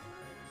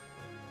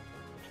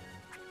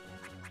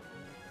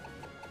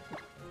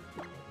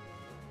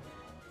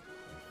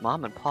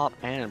 Mom and Pop,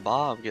 Ann and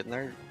Bob getting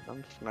their,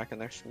 I'm smacking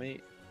their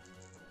meat.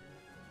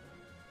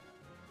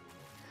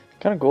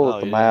 Kind of cool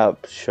that the yeah.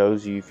 map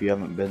shows you if you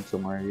haven't been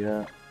somewhere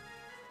yet.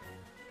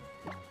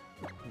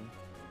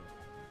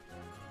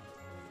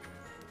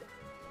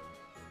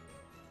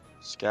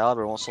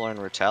 Excalibur wants to learn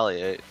to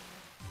retaliate.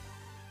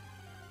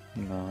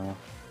 No.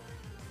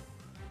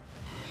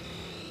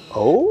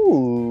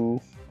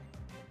 Oh!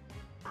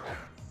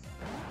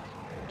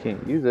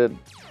 Can't use it.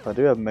 I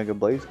do have Mega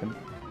Blaziken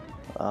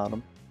on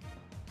him.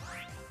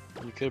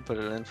 You could put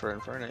it in for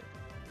Infernape.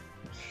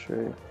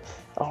 Sure.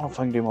 I don't know if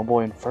I can do my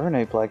boy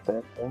Infernape like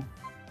that though.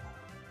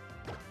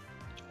 I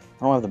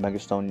don't have the Mega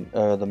Stone,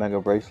 the Mega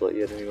Bracelet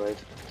yet anyways.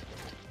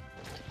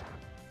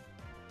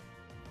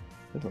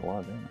 There's a lot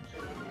of damage.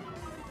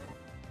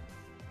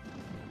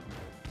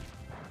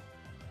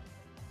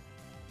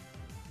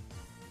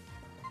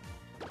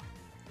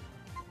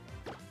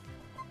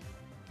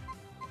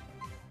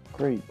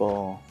 Great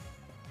ball.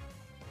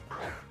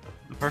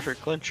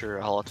 Perfect clincher.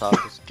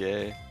 Holotop is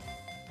gay.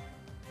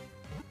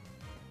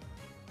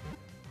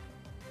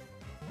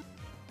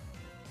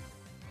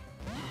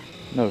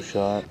 No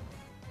shot.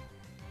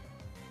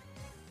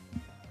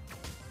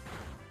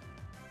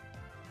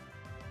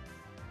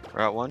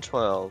 Route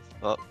 112.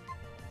 Oh,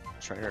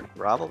 trainer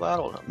rival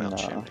battle? No, Mount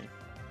Nah. Chimney.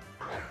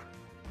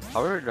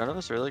 However, none of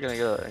us are really gonna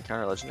get an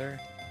encounter legendary.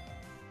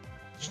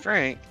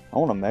 Strength. I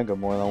want a mega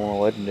more than I want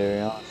a legendary,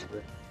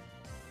 honestly.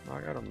 I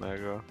got a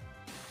mega.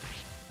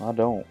 I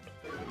don't.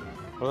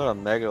 What about a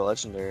mega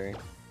legendary?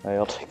 Hey,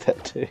 I'll take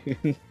that too.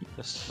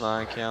 This is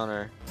my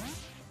encounter.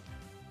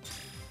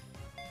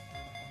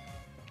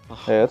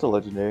 Hey, that's a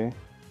legendary.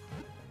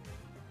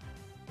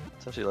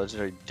 It's actually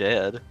legendary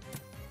dead.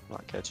 I'm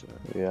not catching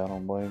it. Yeah, I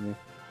don't blame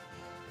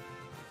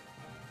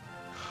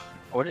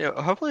you.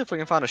 Hopefully, if we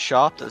can find a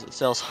shop that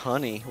sells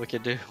honey, we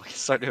can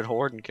start doing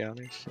horde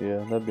encounters. Yeah,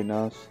 that'd be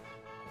nice.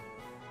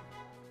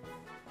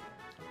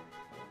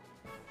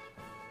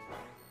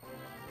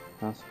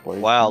 Nice place.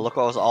 Wow, look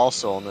what was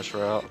also on this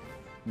route.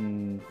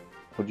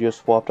 Would you have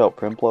swapped out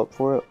TypeLocke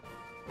for it?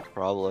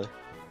 Probably.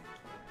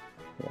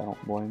 Yeah, I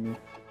don't blame you.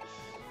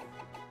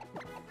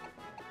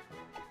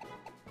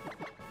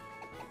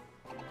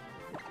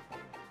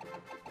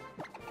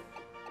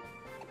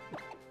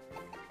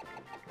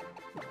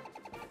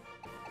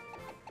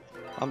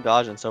 I'm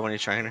dodging so many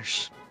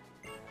trainers.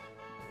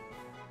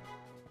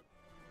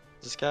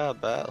 This guy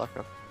bad like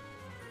a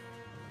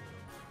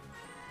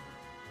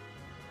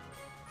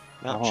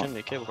Mount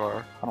Chimney cable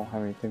car. I don't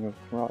have anything with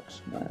Rock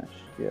Smash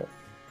yet.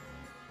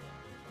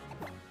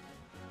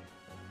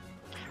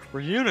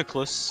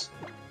 Reuniclus.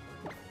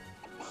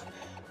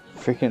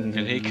 Freaking.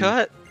 Can he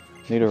cut?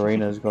 Need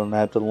Arena's gonna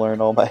have to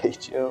learn all my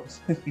HMs.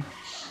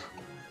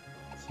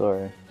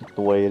 Sorry, it's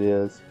the way it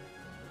is.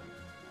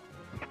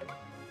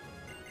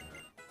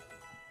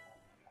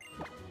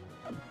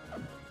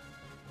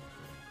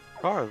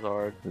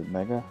 Charizard. Is it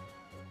Mega?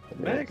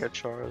 Mega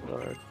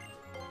Charizard.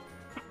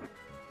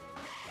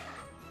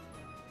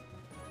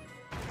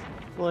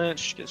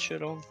 Flinch, get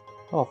shit on.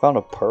 Oh, I found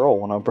a pearl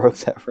when I broke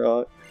that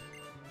rock.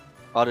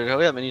 Oh, dude, we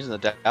haven't been using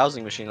the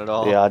dowsing machine at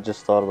all. Yeah, I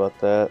just thought about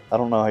that. I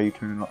don't know how you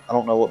turn. I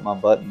don't know what my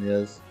button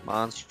is.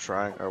 Mine's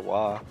trying or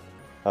Y.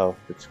 Oh,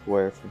 it's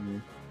square for me.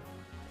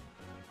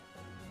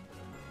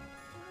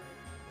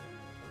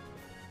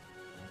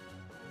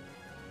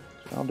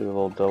 I'll do a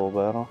little double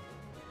battle.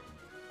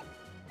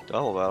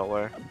 Double battle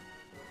where?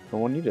 The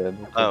one you did.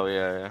 Oh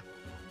yeah, yeah.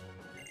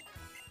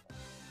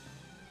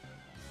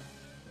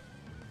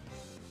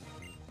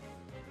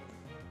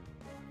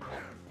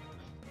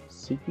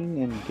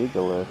 Seeking and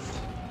Gigalith.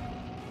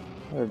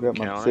 I regret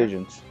my Counter.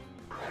 decisions.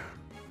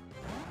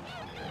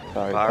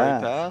 Sorry,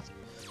 Fiery path. path.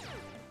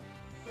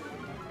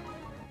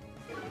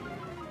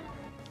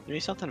 You need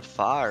something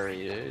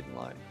fiery, dude.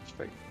 Like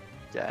straight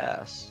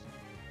gas.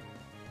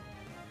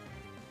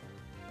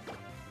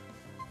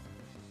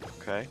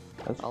 Okay.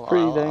 That's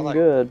pretty dang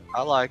good.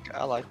 I like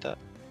that.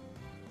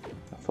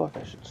 I feel like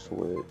I should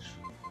switch.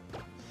 I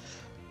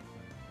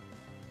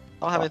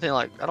don't have anything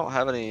like I don't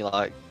have any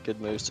like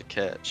good moves to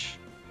catch.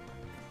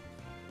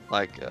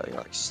 Like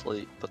like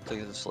sleep, put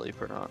things to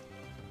sleep or not.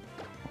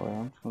 Well,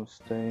 I'm just gonna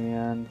stay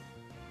in.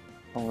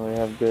 Don't really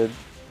have good.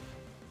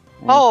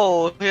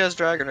 Oh, he has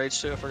Dragon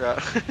Rage too. I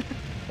forgot.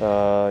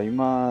 You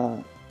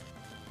might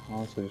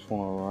honestly just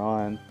want to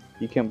run.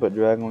 You can't put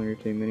Dragon on your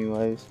team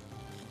anyways.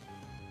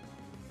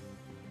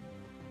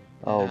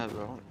 Oh, Yeah,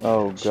 bro.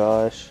 oh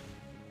gosh.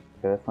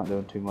 Okay, that's not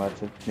doing too much.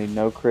 I need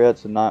no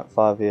crits and not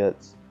 5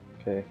 hits.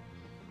 Okay.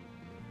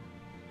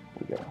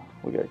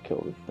 We gotta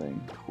kill this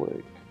thing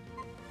quick.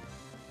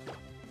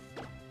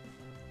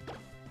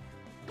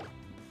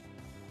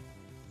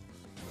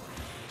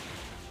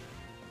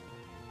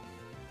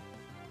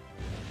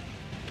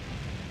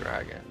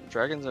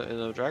 Dragon's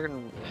a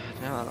dragon.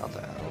 No, not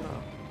that. I don't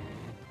know.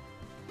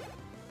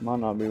 Might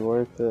not be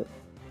worth it.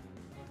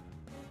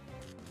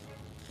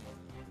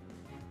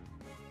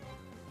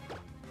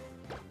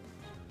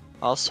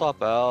 I'll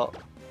swap out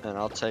and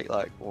I'll take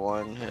like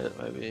 1 hit,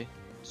 maybe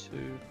 2.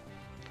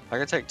 I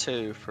can take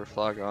 2 for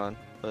Flygon,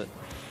 but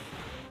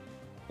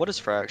what is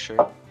Fracture?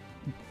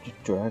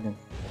 Just Dragon.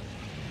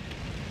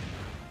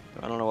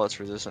 I don't know what's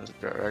resistant.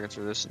 Dragon's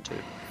resistant to.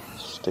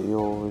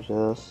 Steel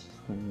resist.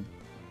 And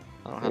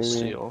I don't have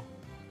Steel.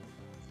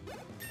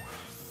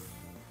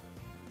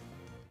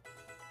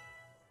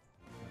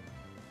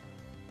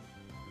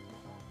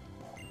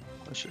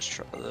 Let's just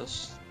try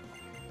this.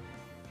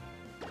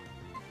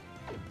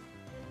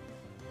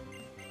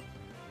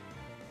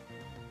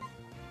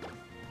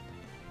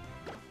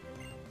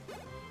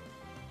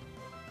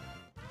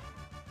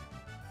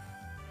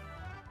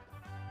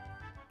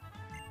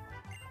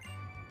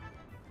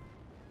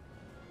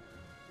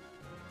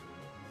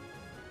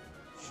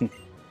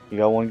 You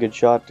got 1 good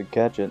shot to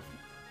catch it.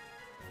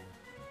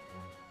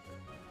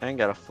 And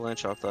got a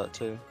flinch off that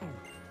too.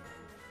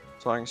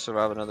 So I can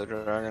survive another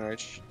Dragon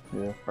Rage.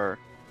 Yeah. Or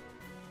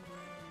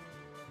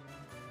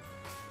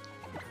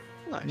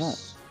nice.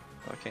 Nice.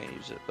 I can't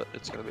use it, but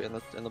it's gonna be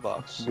in the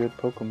box. Good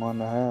Pokemon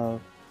to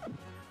have.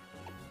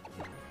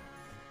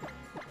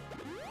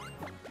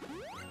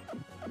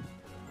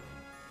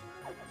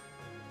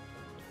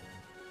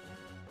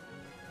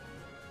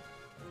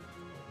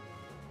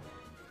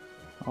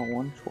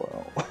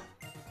 112.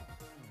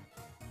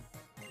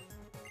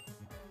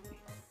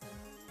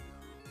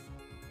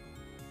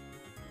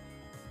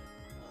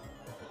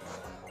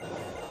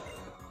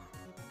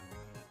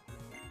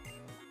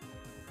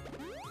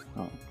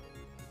 Oh.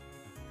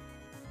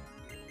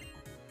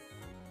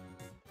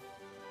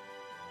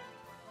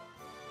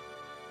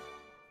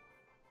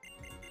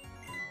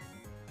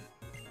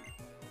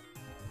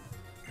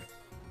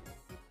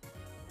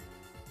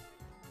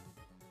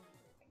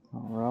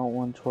 Route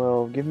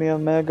 112, give me a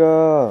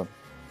mega!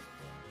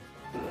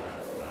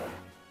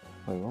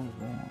 Wait, what was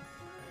that?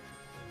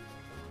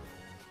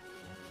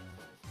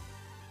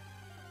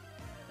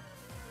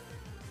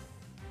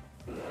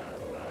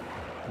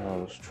 Oh,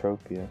 it was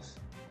Tropius.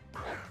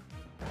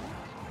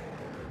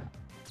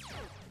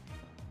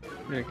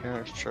 You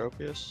encounter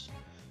Tropius?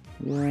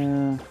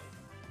 Yeah.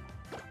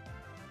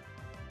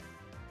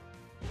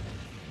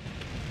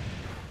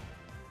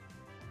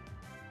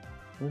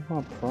 Where's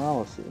my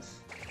paralysis?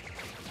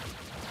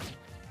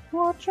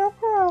 Watch your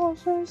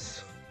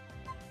paralysis!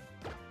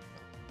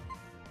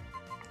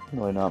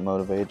 Really not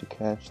motivated to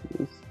catch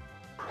this.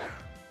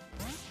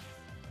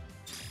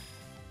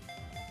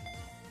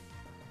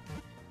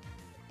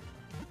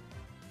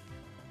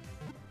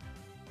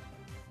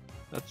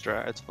 That's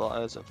dry.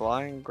 Is it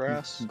flying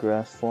grass?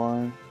 Grass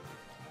flying.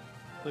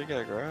 You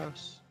got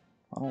grass.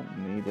 I don't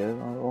need it.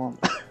 I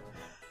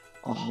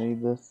don't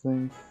need this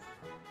thing.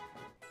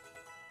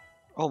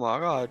 Oh my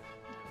god.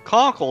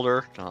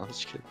 Conkeldurr! No, I'm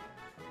just kidding.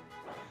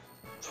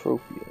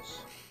 Tropius.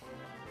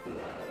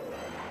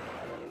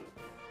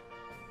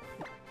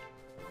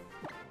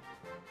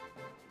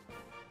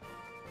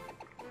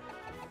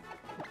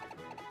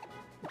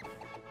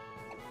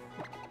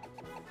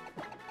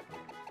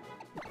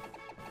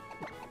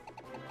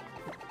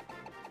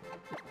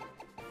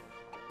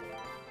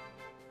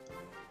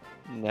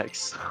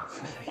 Next.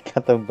 He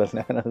got the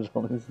bananas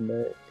on his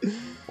neck.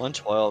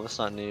 112, it's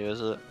not new,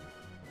 is it?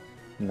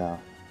 No.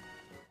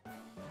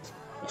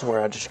 That's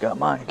where I just got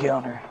my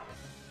encounter.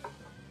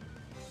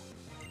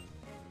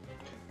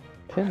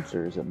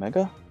 Pinsir, is it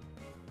Mega?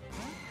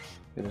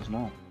 It is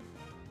not.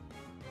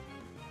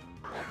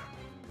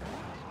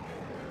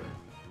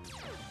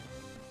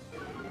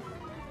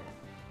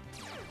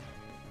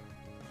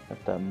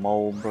 Got that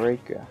mole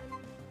breaker.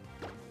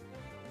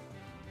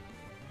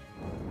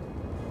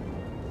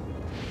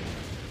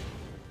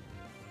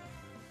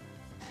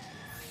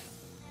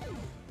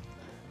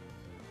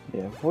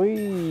 Yeah, if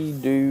we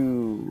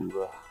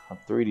do a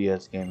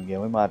 3DS game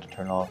again, we might have to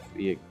turn off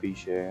EXP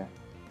share.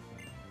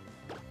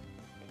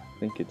 I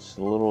think it's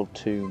a little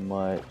too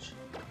much.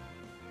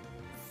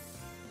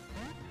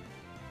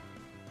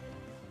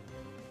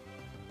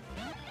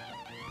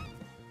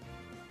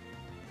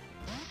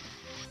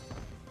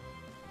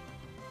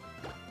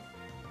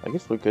 I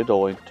guess we could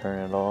always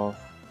turn it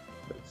off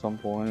at some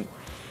point.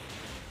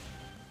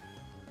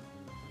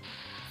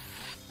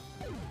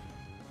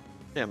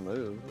 Can't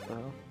move. What the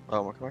hell?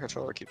 Oh, my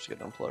controller keeps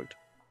getting unplugged.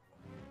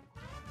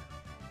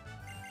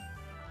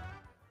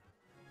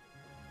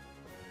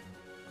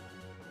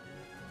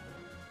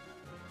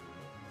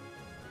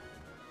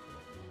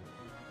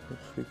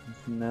 Let's freaking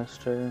finesse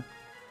her.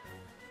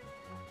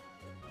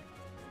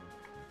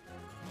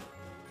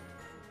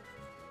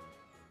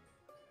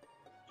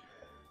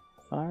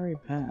 Fiery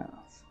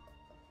Path.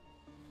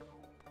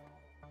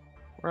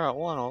 We're at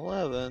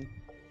 111.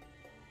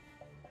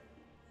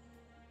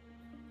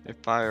 A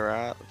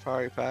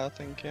fiery path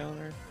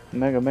encounter.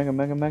 Mega, mega,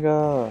 mega,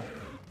 mega!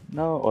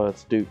 No, oh,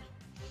 that's Duke.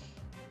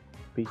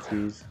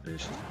 BTs.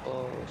 This is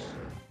close.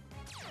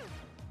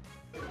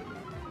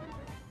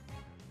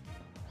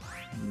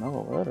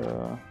 No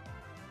letter.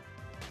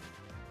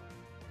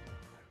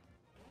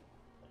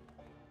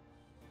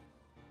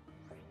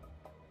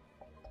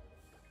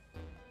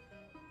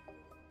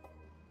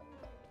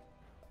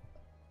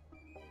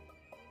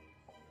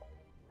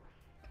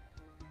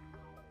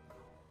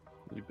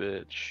 You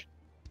bitch.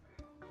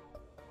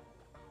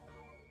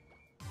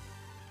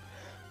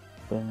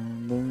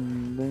 Boom,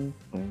 boom, boom,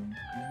 boom.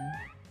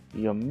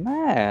 Your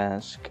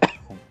mask.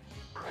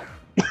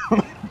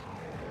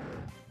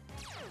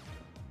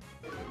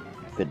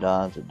 If it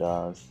dies, it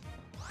dies.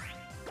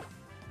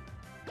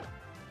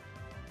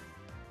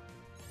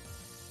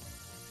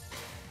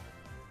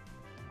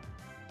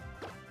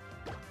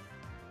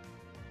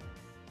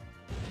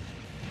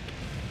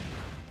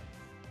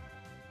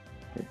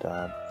 It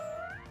died.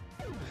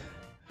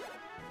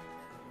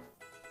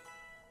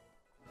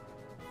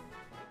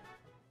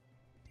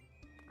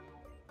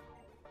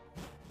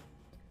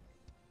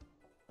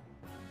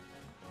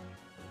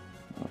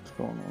 What's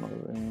going on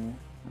over here?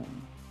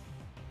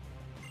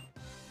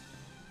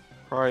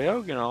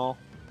 Cryogonal.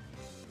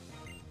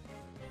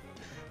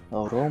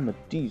 Oh,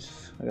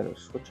 Aromatisse. I gotta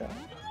switch out.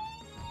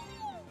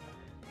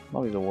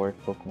 Might be the worst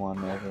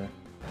Pokemon ever.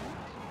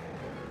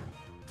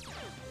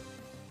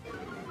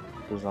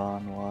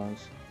 Design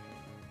wise.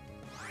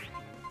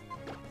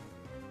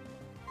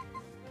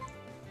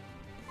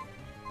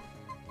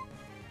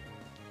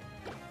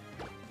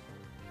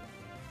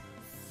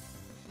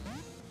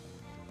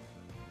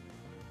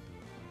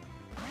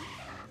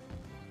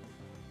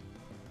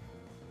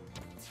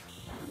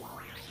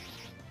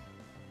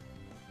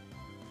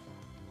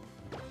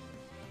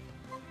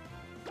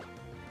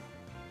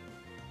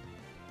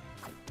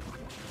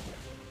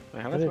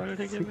 Wait, how much money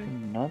did he give me?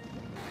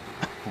 Nothing.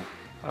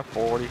 I have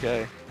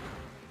 40k.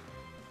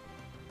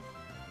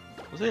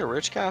 Was he a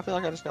rich guy? I feel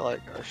like I just got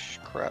like a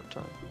crap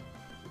ton.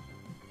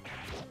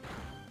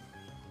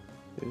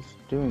 It's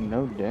doing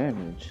no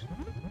damage.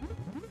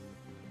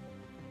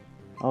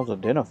 I was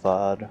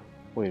identified.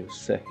 Wait a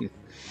second.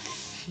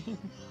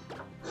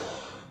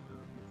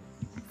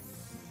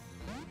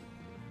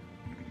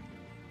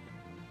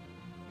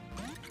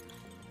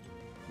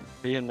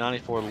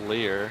 BM94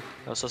 Lear.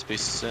 That was supposed to be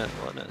sent,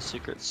 wasn't it?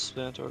 Secret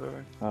sent or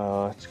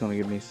whatever. It's gonna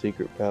give me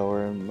secret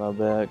power in my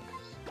back.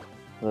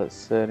 That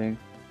setting.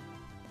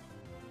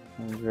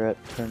 I regret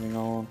turning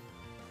on.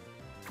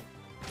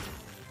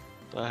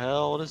 The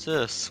hell? What is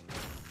this?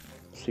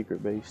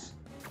 Secret base.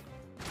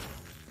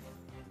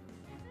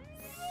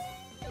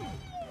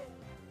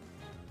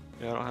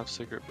 Yeah, I don't have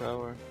secret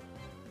power.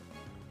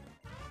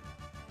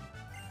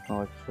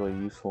 Oh, it's really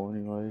useful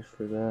anyways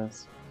for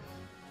this.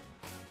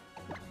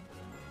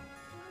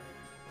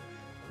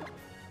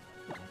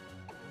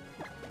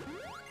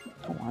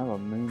 Don't have a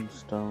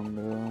moonstone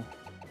though.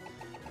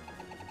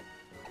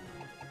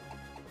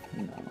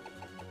 No.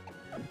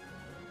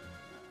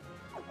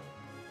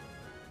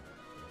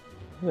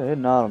 Where the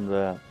hidden items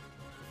at?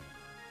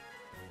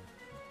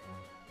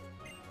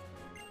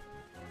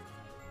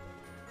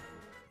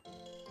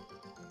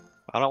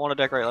 I don't want to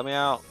decorate. Let me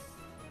out.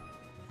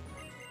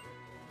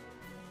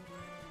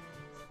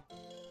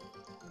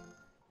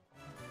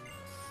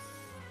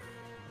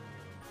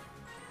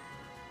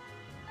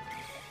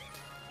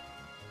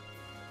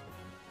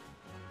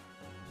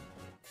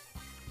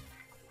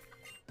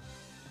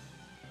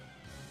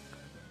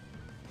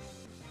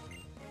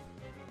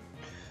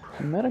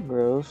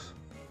 Metagross.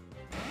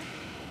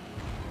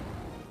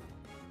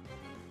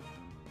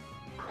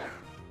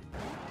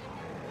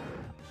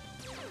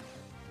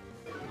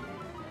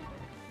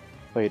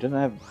 Wait, it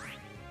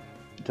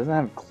doesn't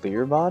have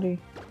clear body?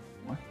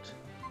 What?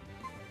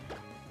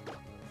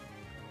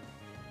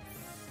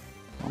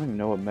 I don't even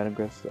know what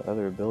Metagross's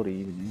other ability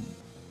even is.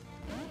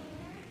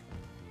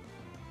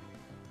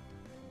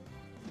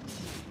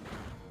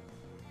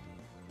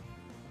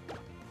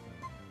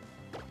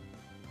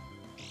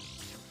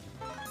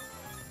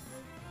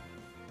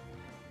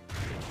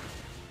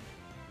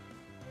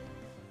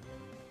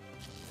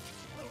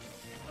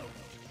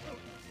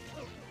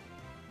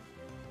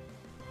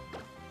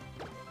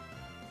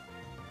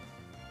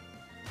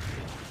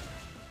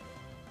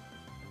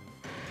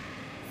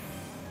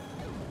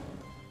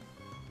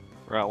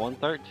 Route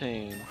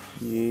 113.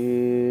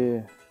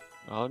 Yeah.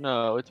 Oh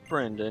no, it's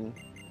Brendan.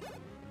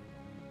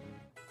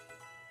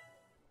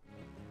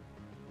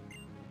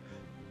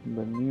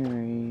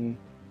 Baneri.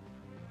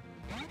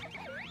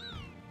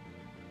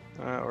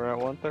 Alright, we're at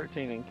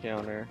 113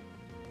 encounter.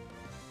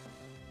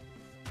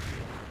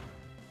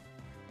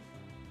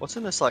 What's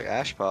in this like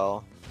ash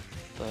pile?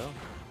 What the hell?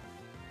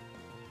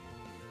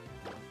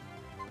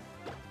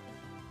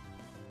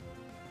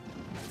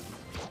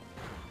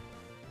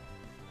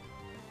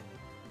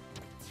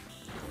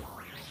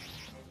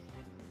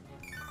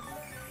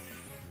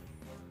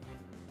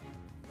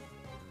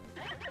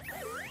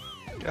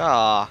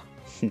 Ah.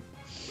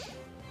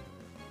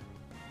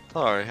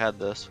 Thought I already had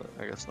this, but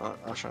I guess not.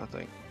 I was trying to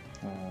think.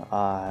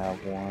 I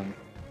have one.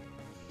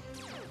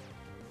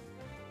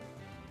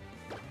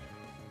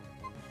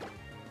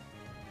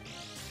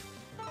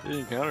 These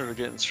encounters are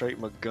getting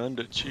straight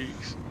Magunda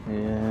cheeks.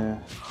 Yeah.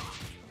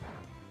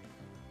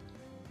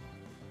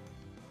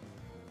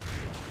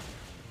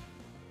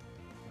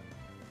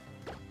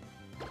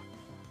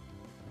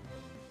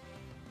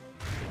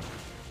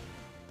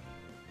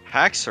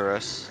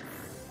 Haxorus?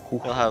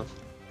 He'll have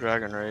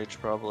Dragon Rage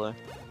probably.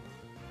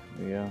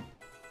 Yeah.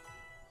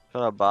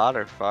 Should I bot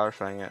or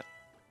Firefang it?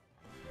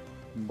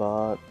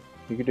 But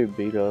you could do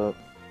beat up.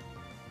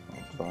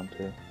 That's fine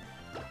too.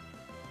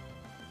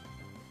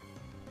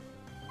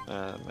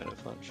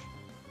 Minute punch.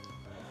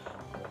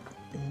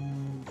 I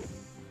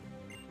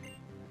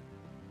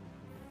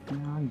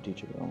can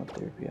teach you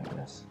aromatherapy, I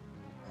guess.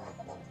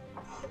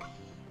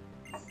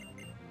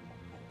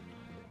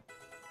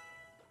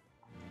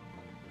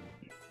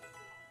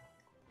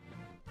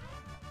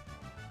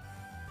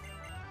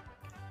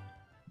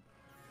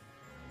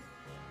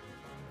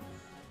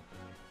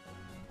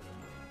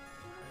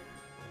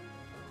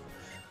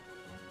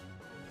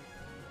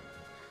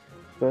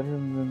 Better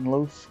than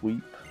low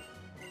sweep.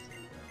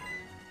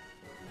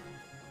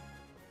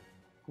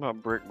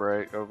 Not Brick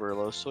Break over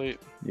Low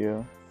Sweep.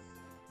 Yeah.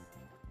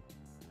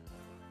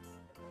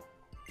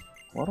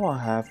 Why do I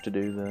have to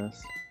do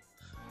this?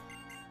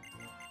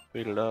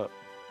 Beat it up.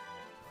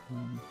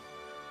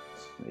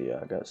 Yeah,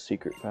 I got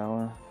secret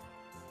power.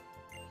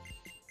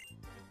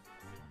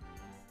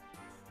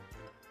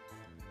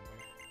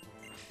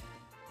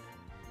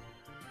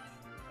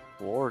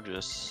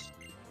 Gorgeous.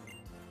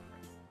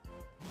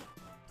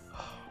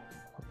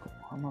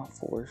 I'm not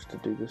forced to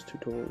do this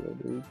tutorial,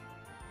 dude.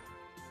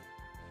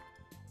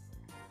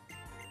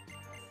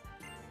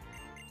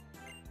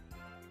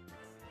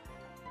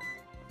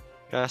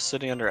 Guy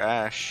sitting under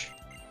Ash.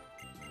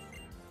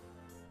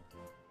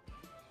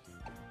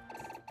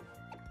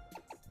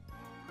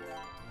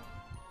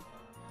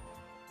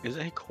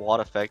 Isn't he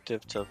quad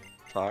effective to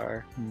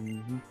fire?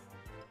 Mm-hmm.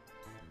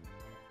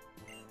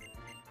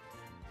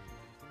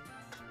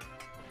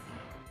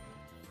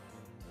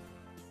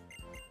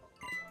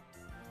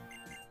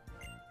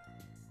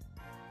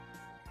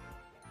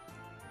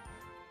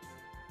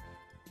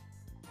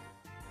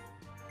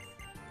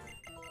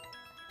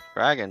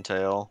 Dragon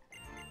Tail.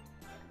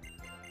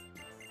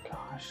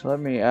 Gosh, let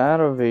me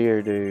out of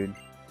here, dude.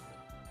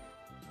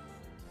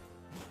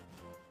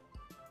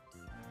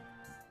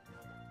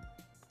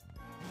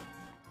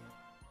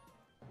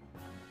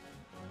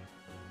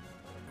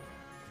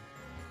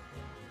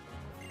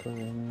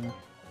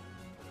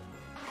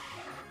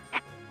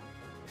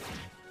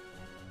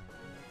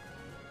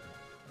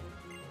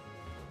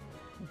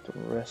 The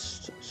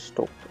rest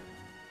stop.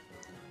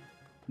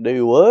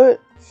 Do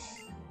what?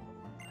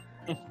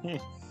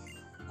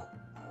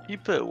 You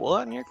put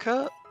what in your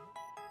cup?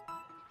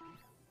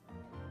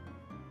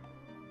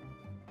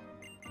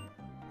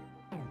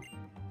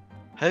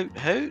 Hoot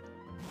hoot.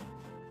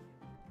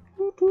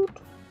 Toot, toot.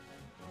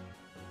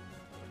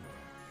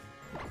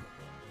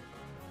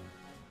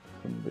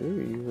 Some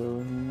berries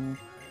over here.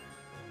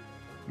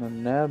 Now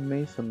nab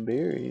me some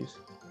berries.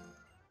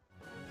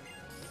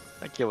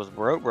 That kid was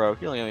broke.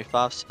 He only gave me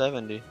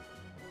 570.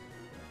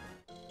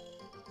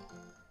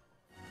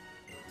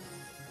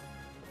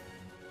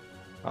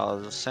 Oh,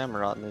 there's a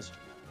samurai in this.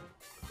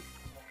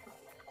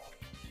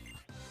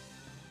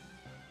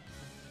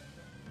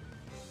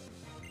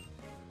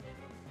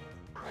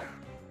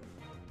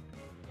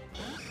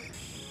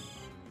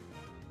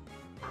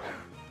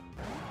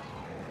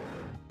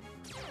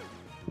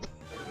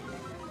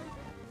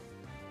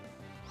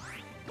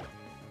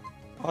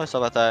 I always thought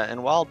about that.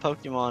 In wild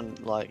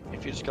Pokemon, like,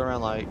 if you just go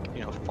around, like,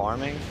 you know,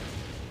 farming,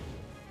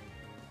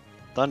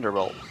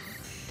 Thunderbolt.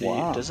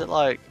 Wow. Does it,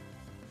 like,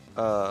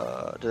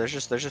 there's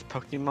just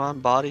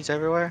Pokemon bodies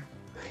everywhere?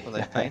 Are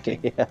they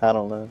fainting? Yeah, I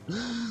don't know.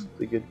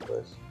 It's a good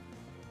question.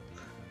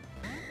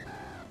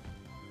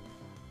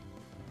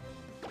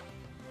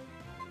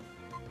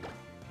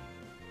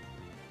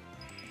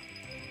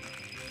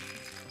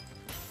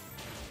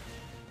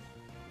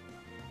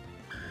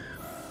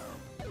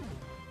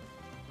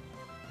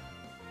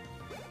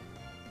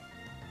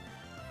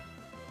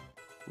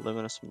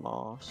 Luminous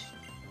Moss.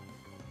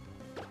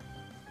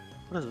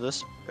 What is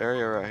this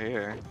area right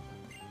here?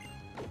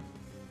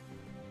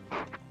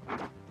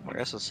 I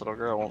guess this little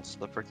girl wants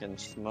the freaking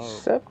smoke.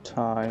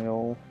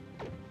 Sceptile.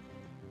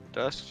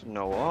 Dusk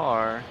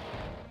Noir.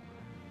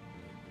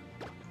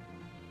 I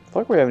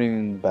feel like we haven't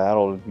even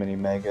battled as many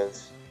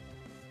megas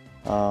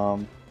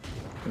in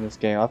this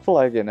game. I feel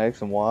like in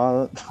X and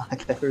Y,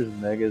 like there's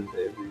megas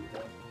everywhere.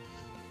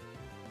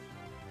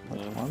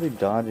 Like, why are they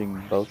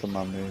dodging both of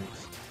my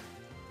moves?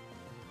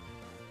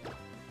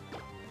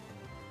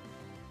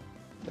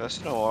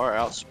 Dusk Noir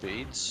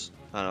outspeeds.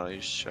 I don't know,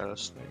 he's Shadow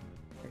Snake,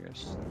 I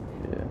guess.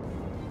 Yeah.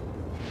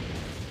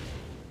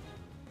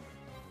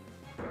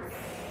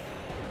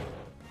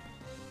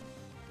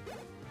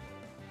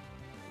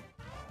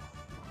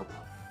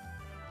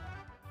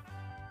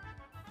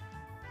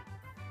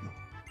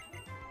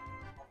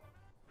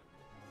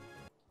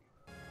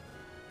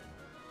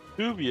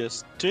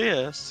 Dubious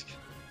Disc.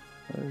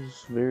 That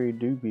is very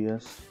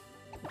dubious.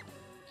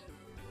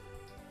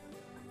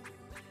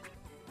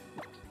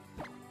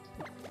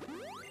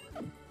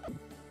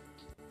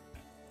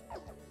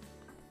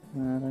 I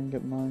didn't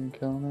get my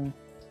encounter.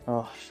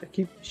 Oh,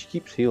 she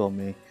keeps healing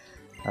me.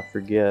 I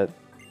forget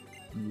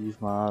to use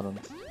my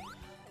items.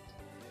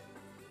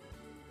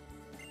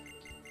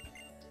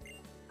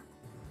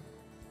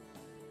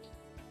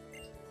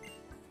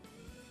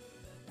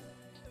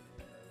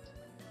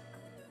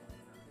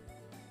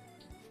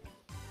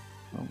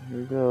 Oh, here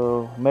we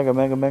go. Mega,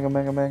 mega, mega,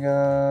 mega,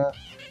 mega.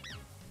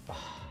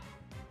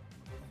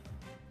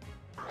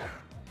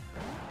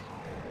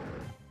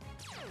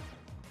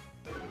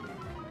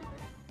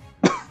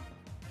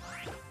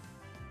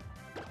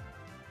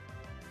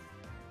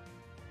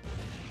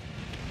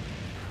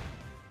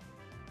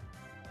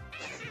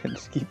 I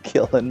just keep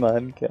killing my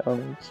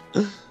encounters.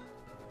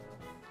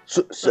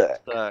 Sack.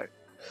 Sack.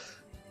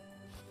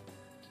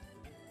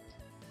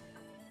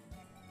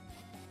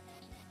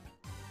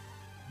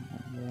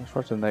 I was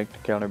watching the next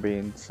encounter be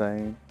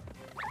insane.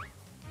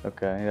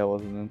 Okay, that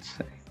wasn't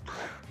insane.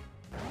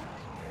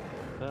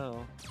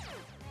 Oh.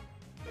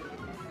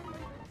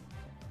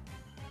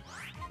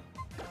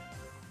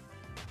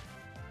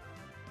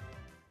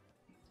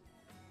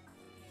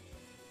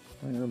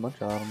 There's a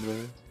bunch of items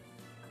there.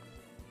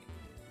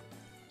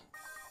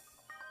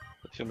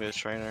 It's gonna be a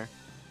trainer.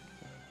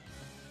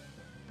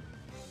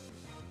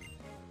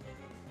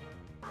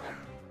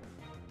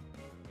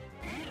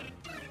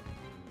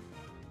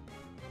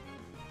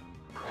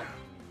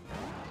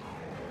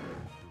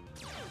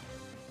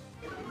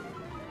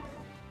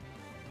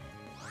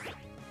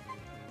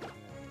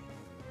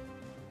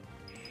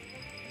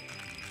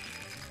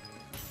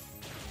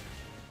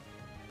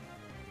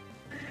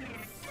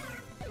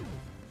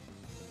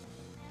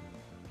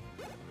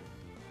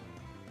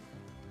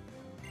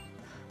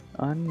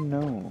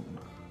 Unknown.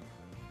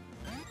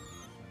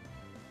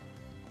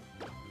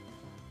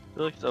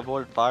 feel like it's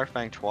avoided Fire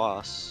Fang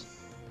twice.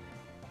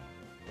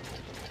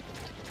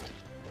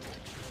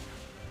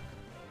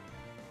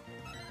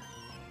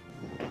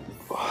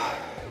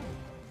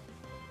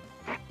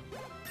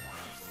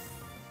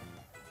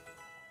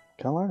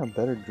 Can I learn a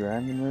better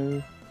dragon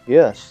move?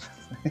 Yes.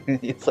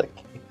 It's like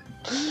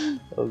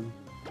that was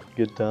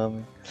good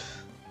timing.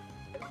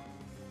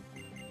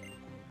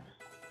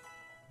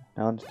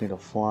 Now I just need a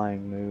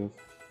flying move.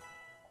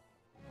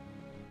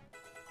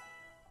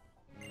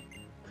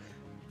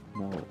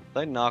 No, If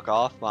they knock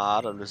off my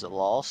item, is it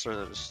lost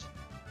or just?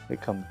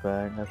 it comes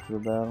back after the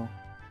battle.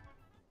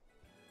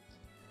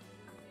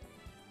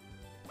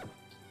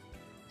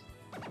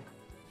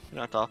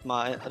 Knocked off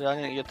my. I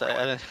didn't get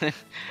the.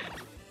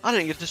 I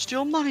didn't get to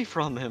steal money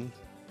from him.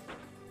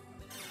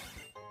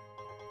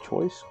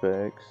 Choice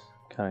specs,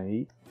 kind of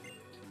heat.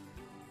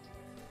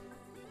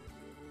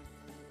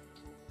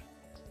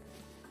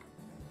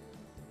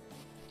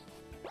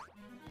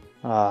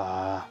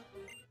 Ah.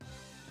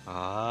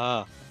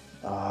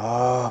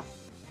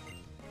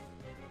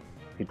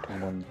 Hit the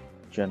one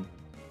gen.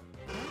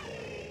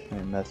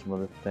 And messing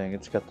with the thing.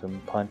 It's got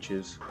them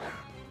punches.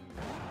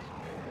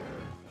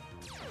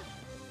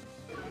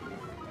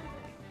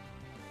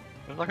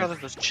 It's like how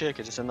there's this chick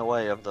is just in the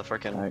way of the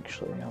freaking.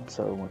 Actually, I'm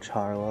so much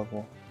higher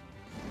level.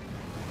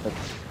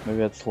 Maybe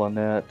that's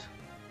Lynette.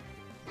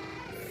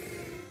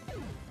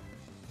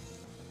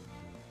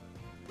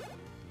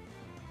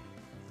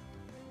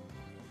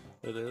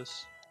 It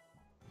is.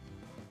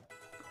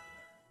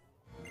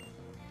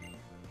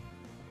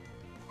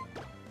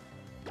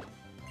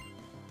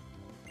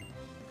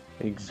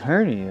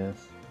 Xerneas.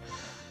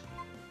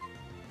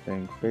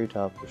 Dang, fairy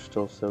tops are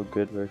still so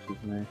good versus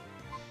me.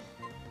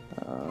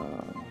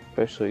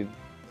 Especially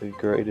the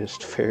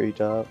greatest fairy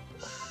top.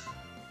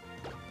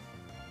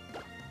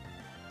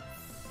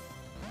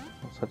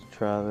 Let's have to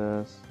try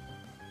this.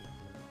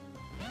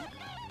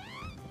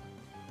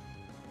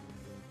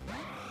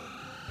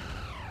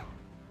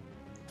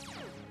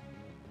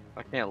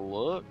 I can't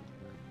look.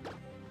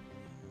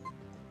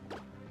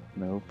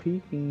 No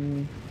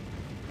peeking.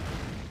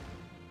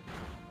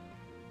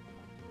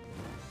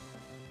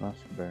 That's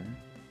burn.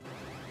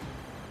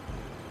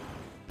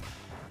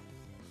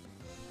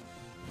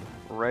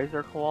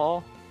 Razor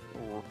Claw,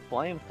 or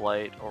Flame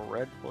Flate, or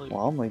Red Flute.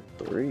 Well, I'm like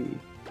 3.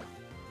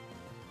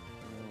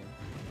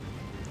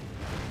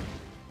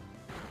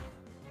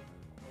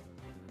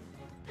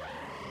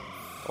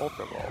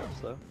 Ultra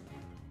Balls, though.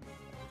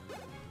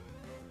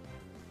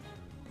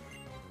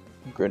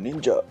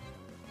 Greninja.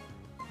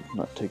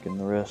 Not taking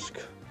the risk.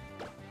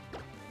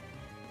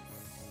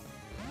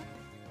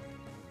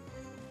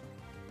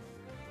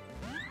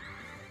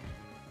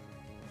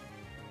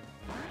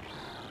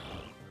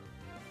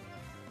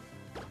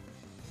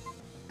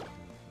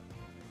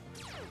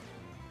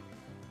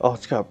 Oh,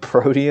 it's got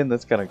Protean?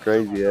 That's kind of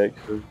crazy,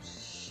 actually.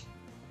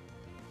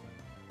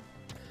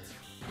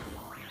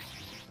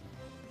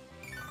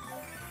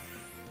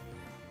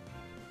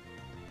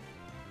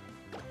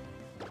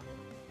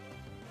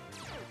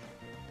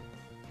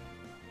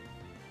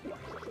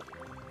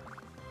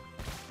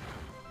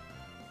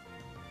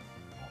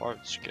 Heart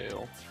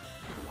Scale.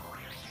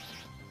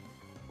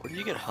 Where do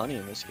you get honey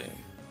in this game?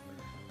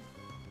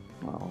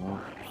 I don't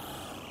know.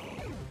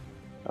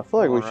 I feel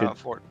like we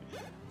should.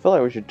 I feel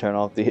like we should turn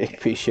off the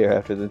AP share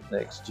after this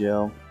next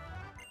gym.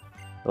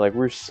 Like,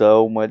 we're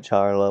so much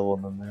higher level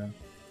than them.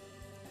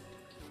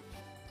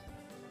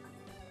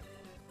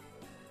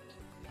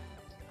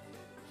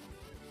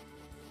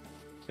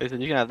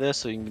 Ethan, you can have this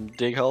so you can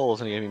dig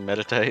holes and you can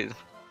meditate.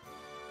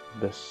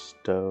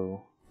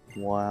 Bestow.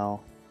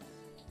 Wow.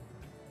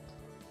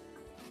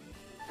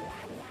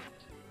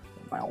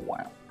 Wow,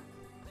 wow.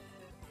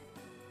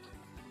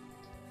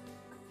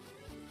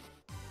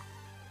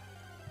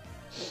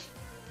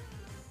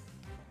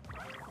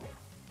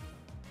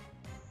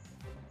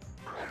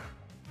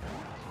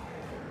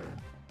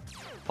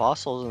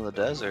 Fossils in the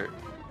desert.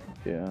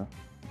 Yeah.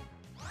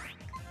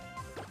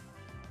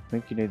 I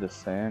think you need the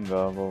sand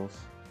goggles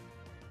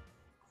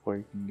before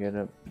you can get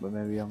it, but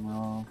maybe I'm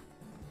wrong.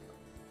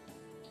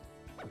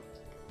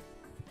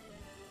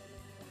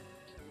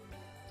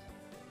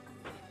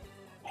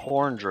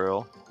 Horn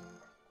Drill.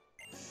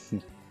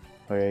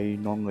 Oh yeah, he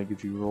normally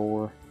gives you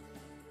roar.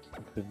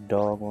 The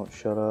dog won't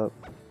shut up.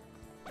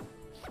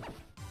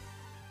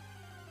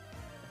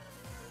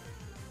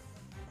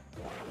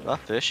 Is that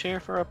fish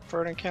here for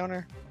an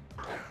encounter?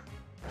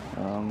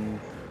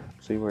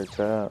 See where it's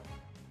at.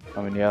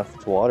 I mean, yeah, if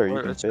it's water, you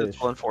can It's fish.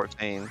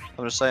 114.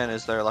 I'm just saying,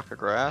 is there like a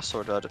grass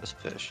or do I just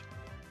fish?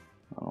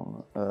 I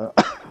don't know.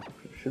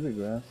 It should be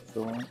grass.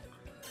 So long.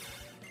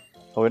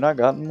 Oh, we not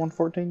gotten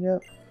 114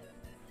 yet?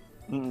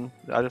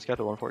 I just got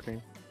to 114.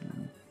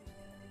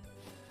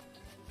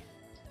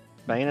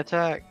 Bane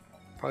attack?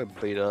 Probably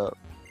beat up.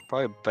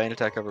 Probably Bane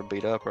attack over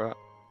beat up, right?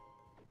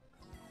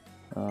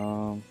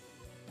 Well,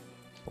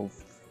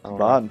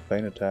 Bot and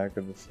Feint attack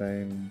are the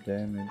same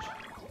damage.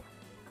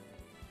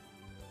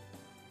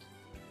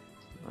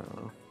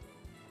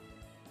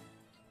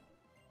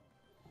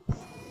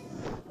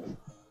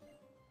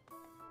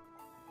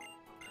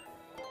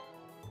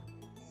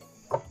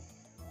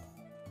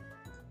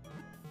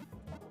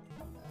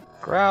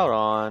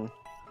 Groudon.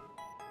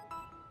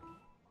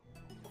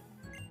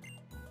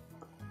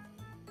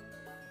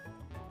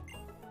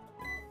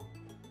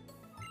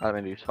 I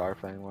didn't do Fire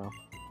Fang well.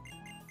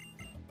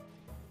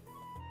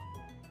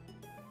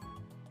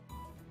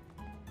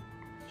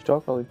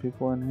 Stalk all the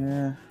people in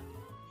here.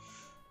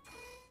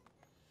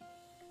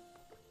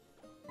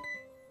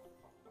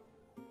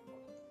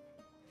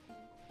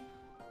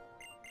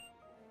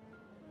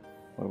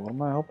 Wait, what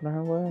am I helping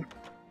her with?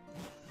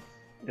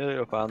 You gotta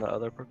go find the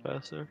other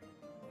professor.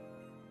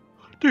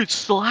 Dude,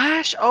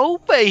 Slash! Oh,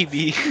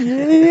 baby!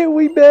 Yeah,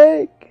 we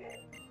back!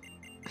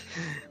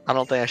 I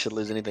don't think I should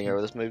lose anything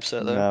over this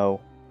moveset, though.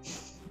 No.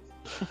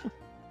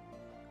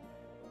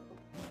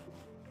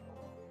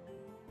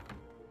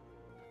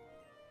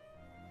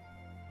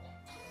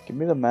 Give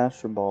me the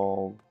Master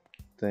Ball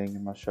thing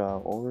in my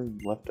shop, or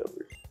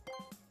leftovers.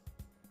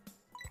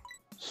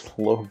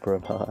 Slow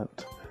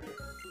Bravant.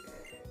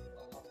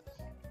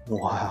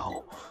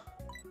 Wow.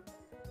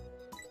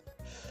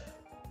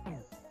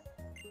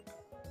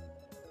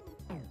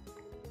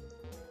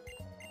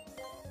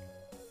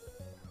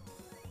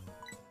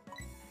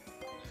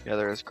 Yeah,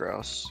 there is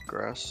grass.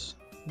 Grass.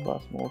 Buy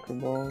some Ultra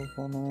Balls,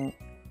 why not?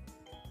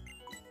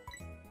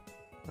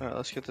 Alright,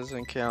 let's get this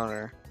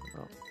encounter.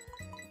 Oh.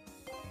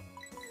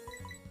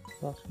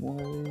 Buy some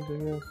more of these, I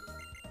guess.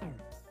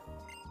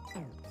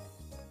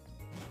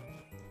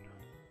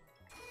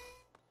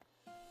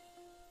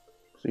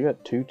 So you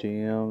got 2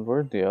 TMs.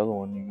 Where's the other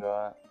one you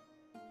got?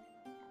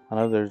 I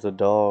know there's a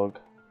dog.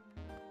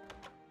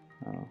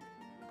 Oh.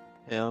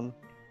 Him.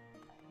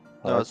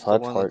 Oh, No, that's it's the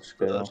one heart that's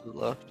scale. to the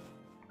left.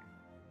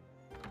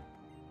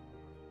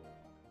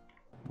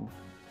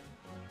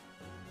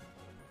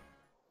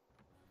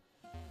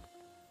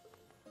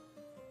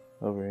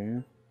 Over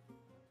here.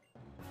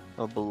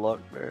 A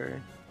Blackberry.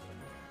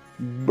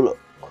 Bluck.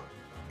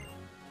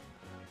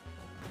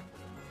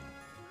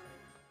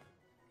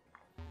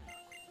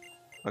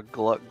 A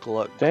Gluck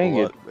Gluck Dang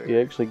it, Gluckberry. you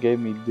actually gave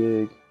me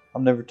dig.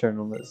 I'm never turning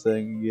on that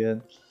thing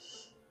again.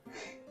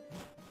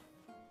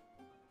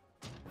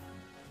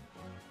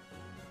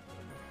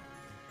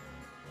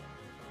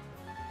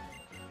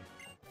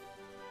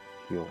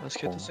 Let's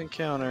get this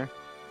encounter.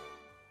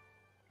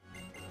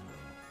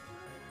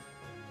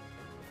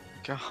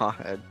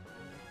 God.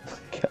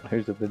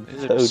 Counters have been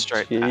These are so just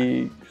straight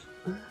cheap.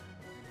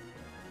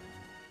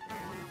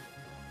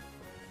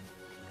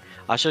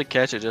 I should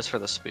catch it just for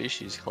the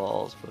species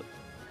claws, but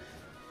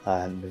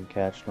I hadn't been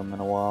catching them in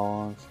a while,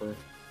 honestly.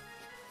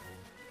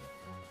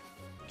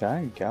 Can I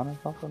encounter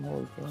something?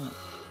 Holy crap.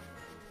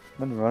 I've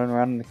been running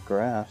around in the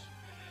grass.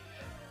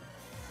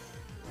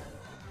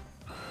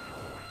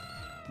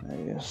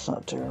 Yeah, it's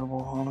not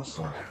terrible,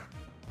 honestly.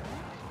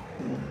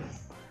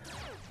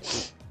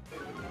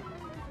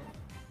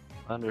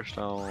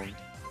 Thunderstone.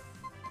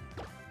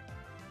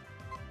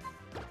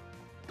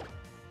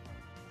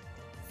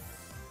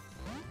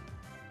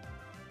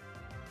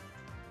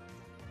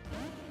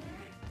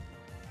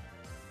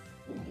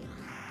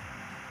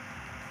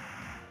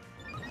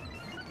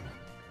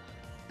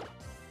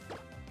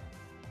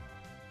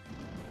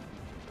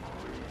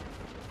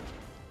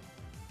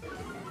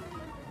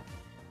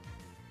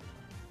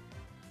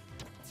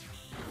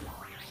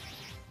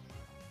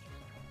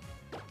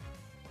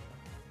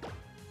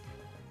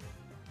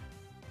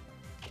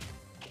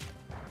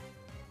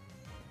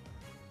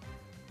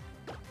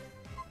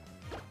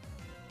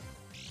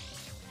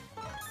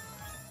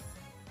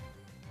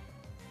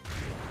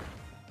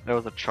 There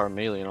was a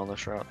Charmeleon on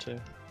this route too.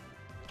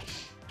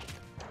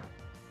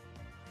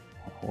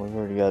 We've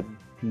already got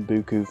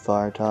Buku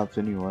fire tops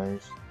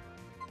anyways.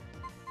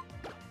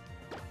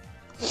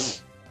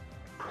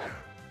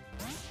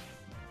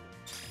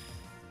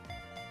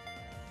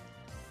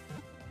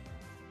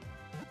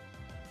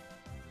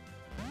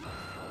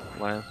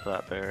 Lance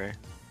that berry.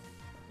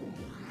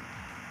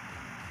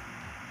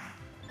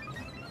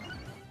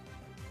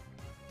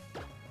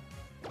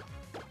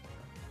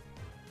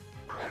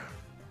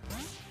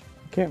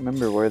 I can't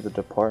remember where the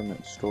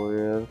department store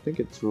is. I think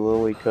it's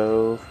Lily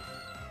Cove.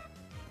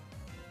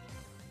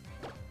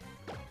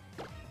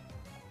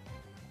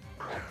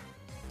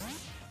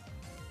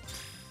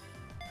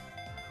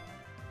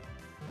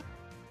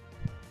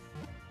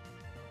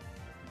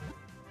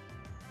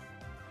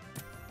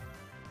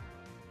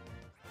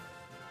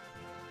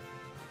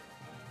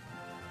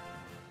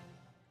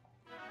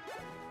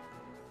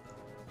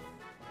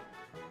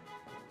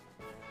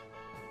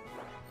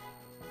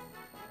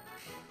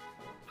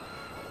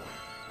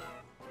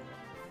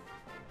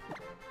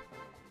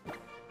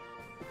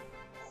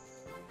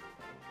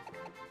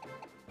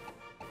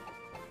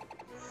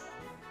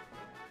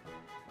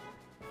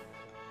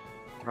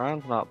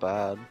 Ryan's not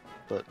bad,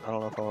 but I don't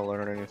know if I want to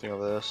learn anything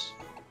of this.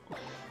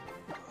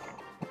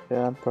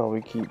 Yeah, I'd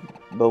probably keep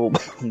Bubble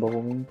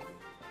Me.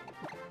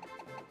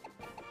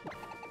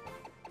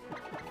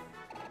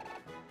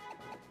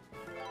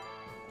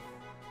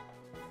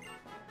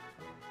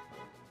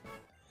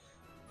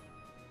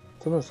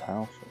 What's in this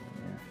house over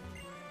here?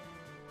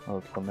 Oh,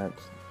 it's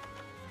Clement's.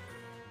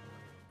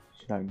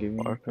 She's not giving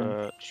me anything.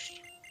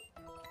 Far-fetched.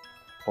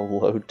 A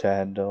low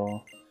tad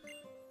doll.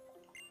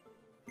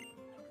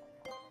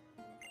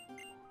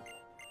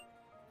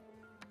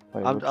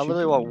 Wait, I what you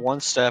literally want doing? one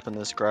step in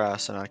this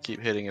grass and I keep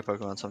hitting a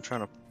Pokemon, so I'm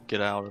trying to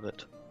get out of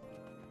it.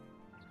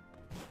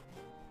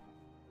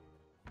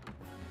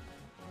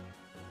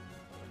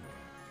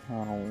 I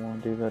don't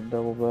want to do that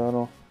double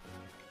battle.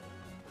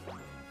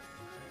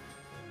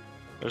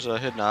 There's a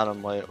hidden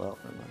item way. Well,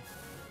 never mind.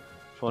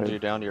 There's one to you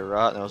down to your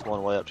right, and there was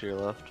one way up to your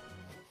left.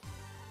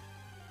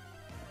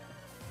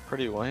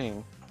 Pretty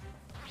wing.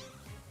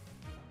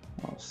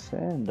 Oh,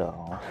 sand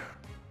doll.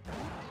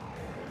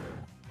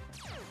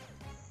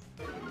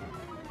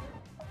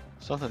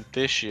 Something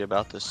fishy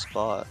about this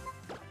spot.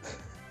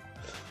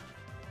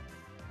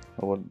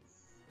 What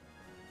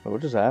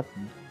just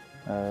happened?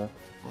 Huh.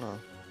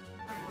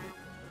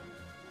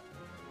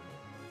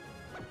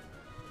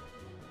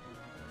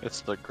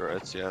 It's the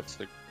it's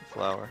the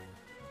flower.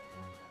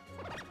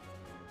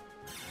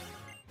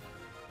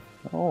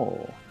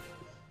 Oh.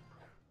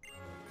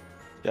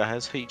 Yeah, it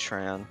has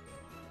Heatran.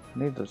 I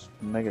need this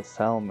Mega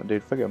Salamander.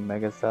 Dude, if I get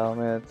Mega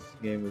Salamander, this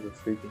game is a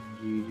freaking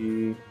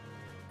GG.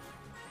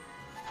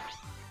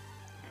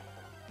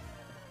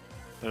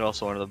 It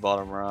also went to the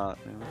bottom right.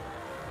 Yeah.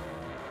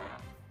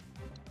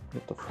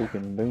 Get the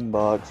freaking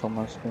boombox on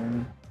my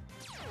screen.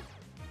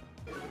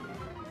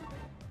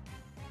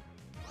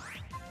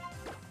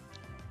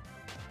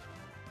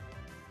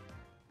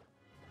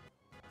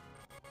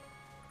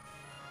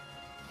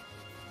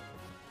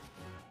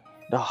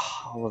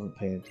 I wasn't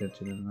paying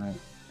attention to that.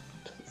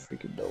 To the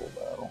freaking double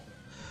battle.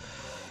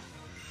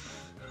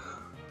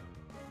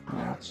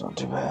 That's not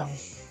too bad.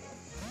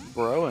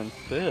 Bro and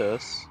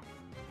Fizz.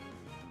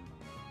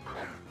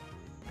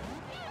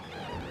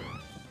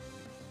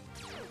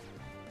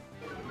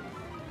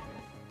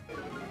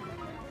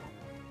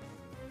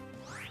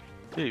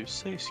 Dude,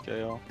 C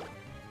scale.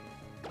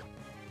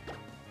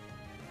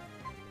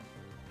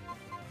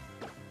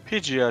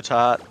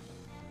 Pidgeotite.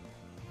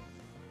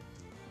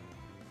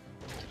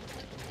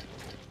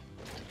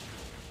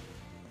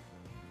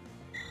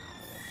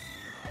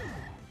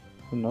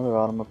 Another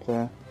item up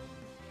there.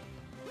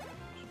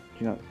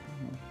 You know.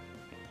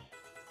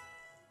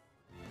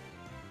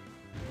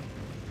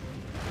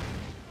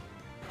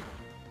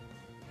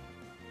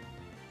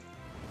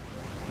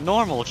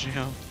 Normal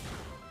gym.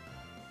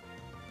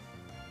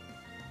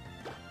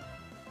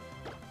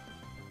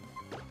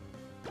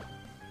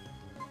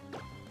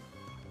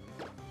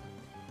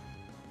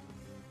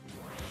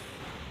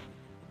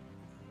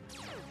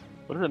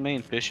 What does it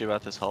mean fishy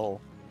about this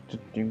hole?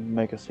 Just, you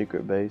make a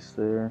secret base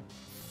there.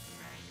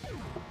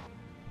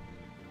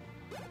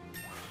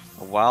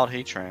 A wild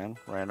Heatran,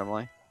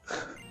 randomly.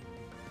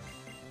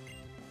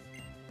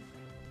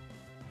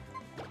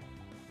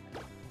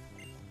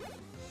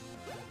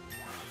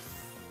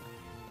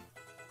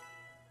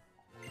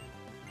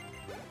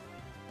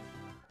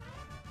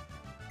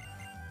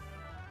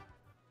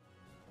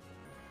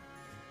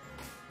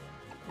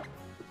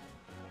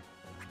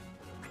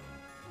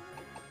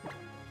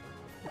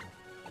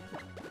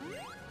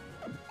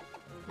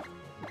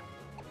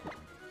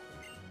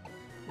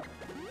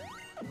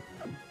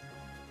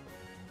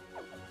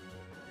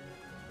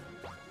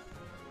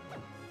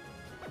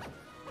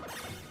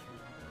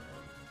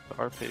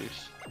 Our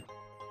piece.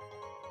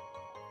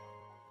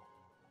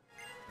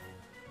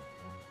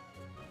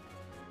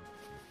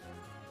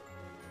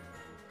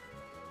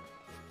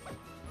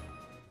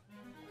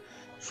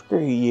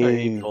 Screw you.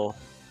 People.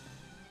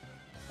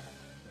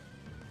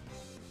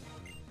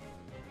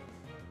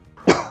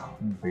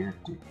 Bear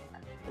dick.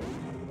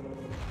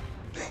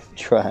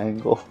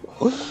 Triangle.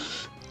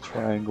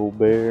 Triangle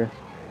bear.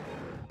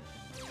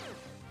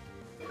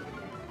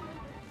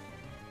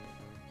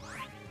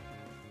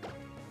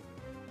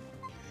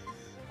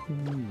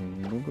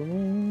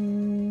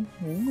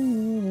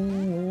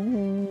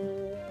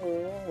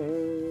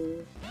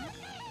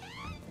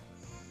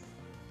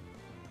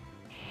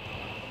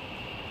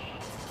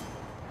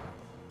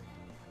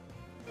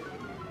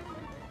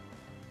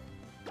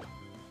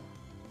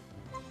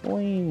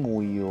 Flame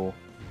wheel.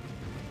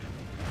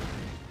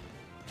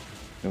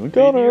 And we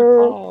got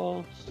her.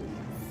 Balls.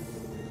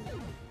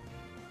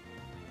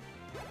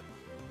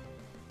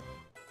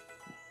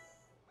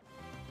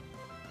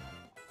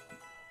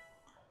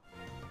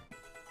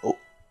 Oh.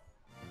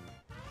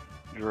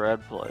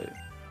 Dread plate.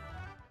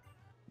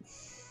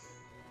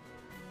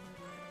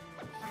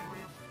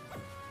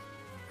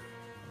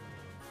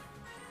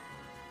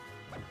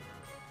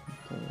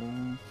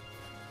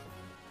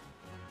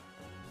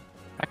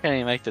 I can't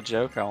even make the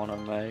joke I want to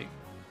make.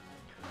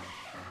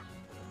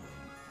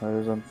 That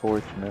is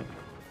unfortunate.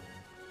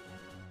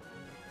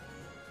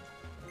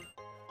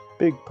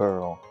 Big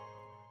Pearl.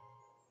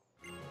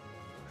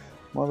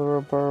 Mother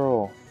of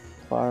Pearl.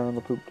 Fire on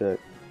the poop deck.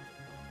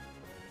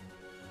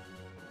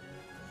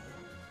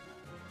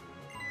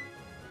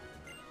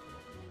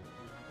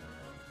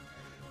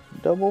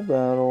 Double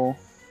battle.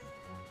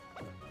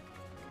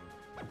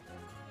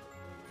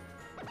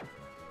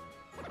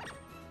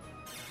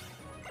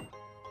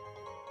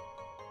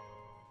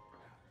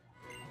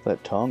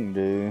 That tongue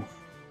do.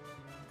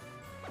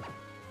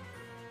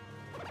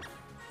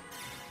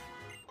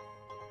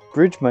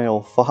 Bridge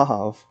Mail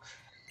 5.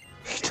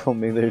 You told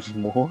me there's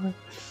more?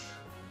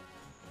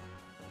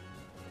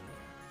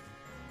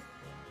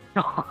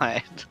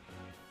 God.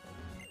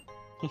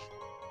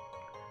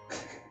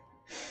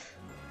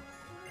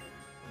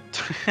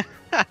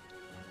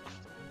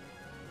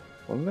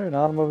 Wasn't there an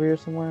item over here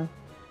somewhere?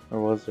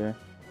 Or was there?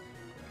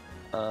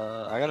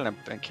 I got an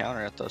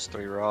encounter at those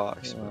 3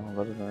 rocks. Well,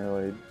 that doesn't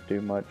really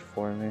do much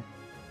for me.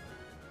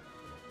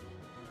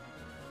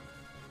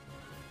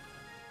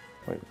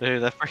 Wait.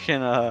 Dude, that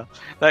freaking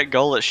that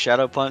goal at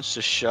Shadow Punch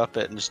just shoved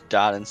it and just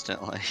died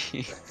instantly.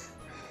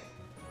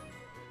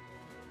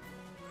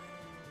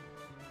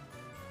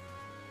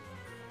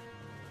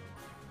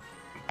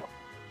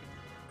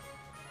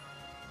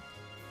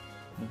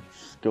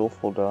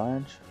 Skillful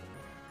dodge.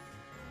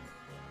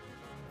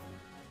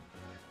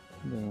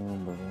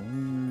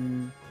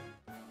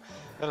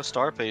 Got a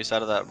star piece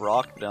out of that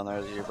rock down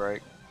there that you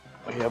break.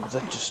 Yeah, but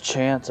that's just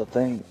chance, I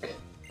think.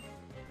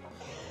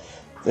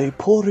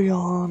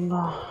 Vaporeon.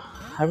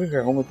 Having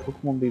your only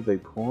Pokemon be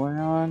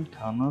Vaporeon?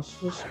 Kinda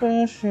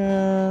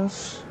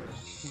suspicious.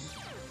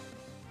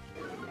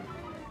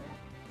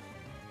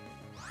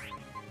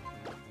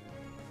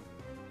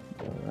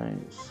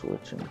 Alright,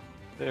 switching.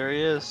 There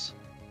he is.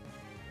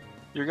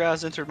 Your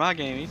guys entered my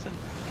game, Ethan.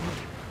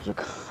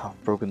 Look,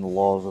 I've broken the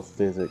laws of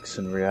physics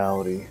and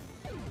reality.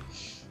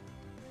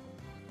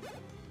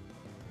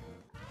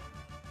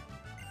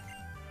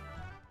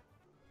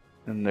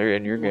 And they're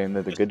in your game,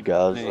 they're the good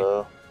guys,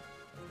 though.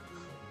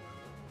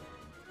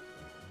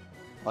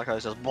 Like how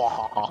he says,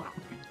 "Blah."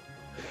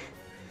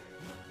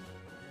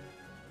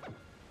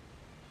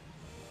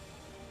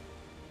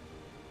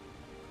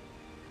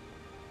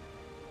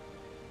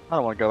 I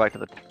don't want to go back to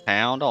the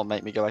town. Don't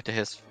make me go back to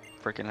his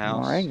freaking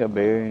house. Moringa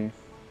berry.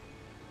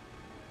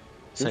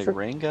 Say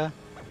Ringa?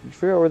 You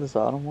figure out where this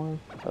item was?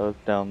 Oh,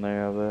 it's down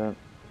there, I bet.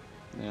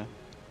 Yeah.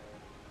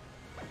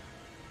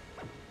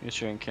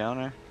 Get your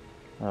encounter.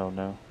 Oh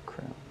no,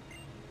 crap.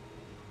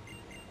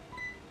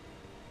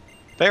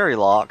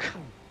 TypeLocke.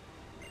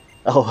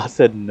 Oh, I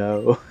said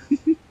no.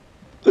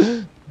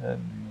 Here's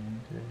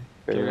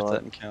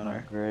that encounter.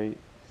 Not great.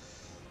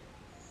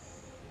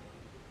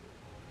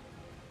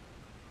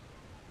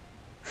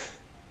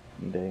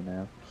 Day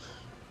now.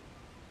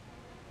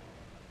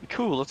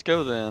 Cool, let's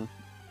go then.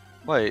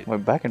 Wait. We're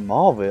back in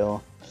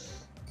Mauville.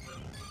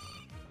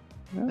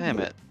 Damn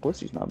it.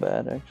 Blissy's not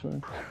bad,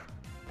 actually.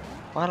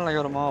 Why did I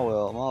go to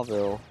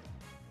Mauville?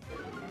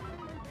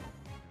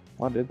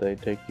 Why did they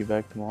take you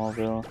back to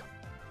Mauville?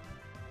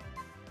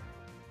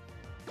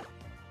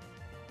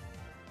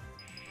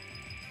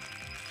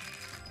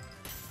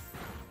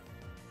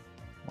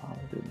 Wow,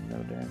 it did no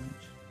damage.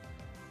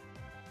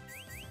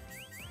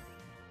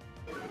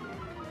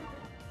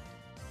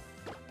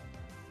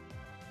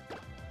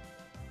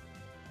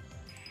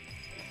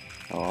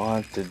 Oh, I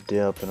have to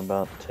dip in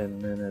about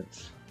 10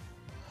 minutes.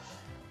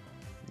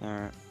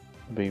 Alright.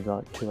 It'll be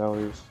about 2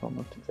 hours,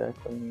 almost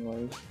exactly,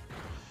 anyways.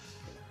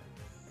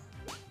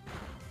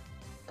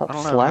 Stop I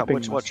don't know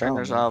slapping what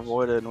trainers I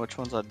avoided and which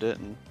ones I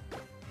didn't.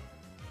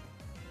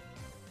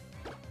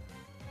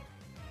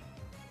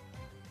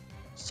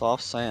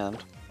 Soft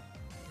sand.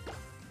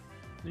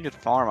 You could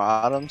farm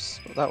items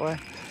that way?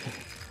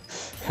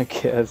 I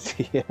guess,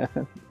 yeah.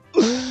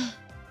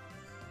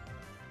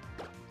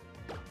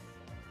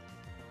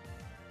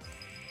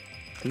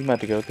 You might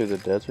have to go through the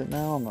desert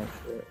now? I'm not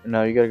sure.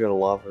 No, you gotta go to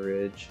Lava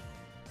Ridge.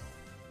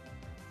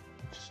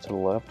 Just to the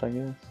left, I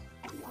guess.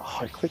 Oh,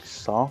 I clicked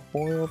soft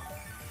boiled.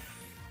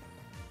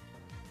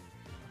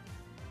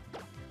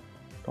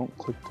 Don't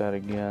click that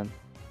again.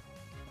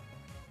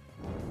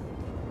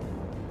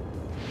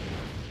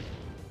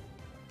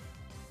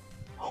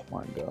 Oh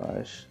my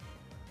gosh.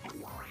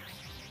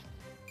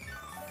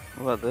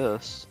 What about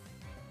this?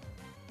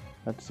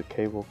 That's the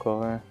cable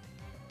car.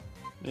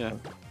 Yeah.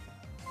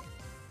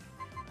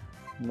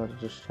 I'm about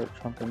to just start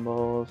chunking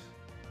balls.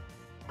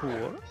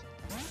 What?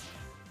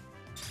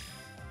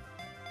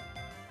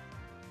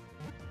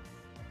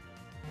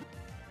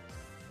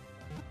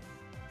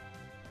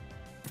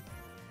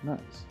 Nice.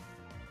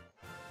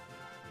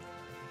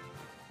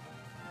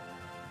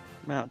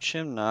 Mount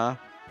Chimney. Why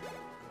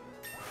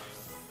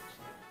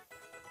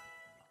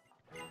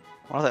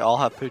do they all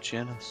have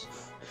Puchinas?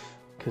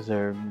 Because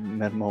they're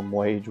minimum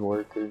wage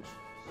workers.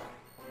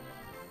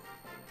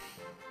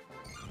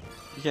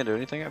 You can't do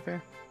anything up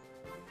here?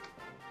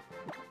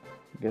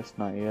 Guess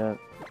not yet.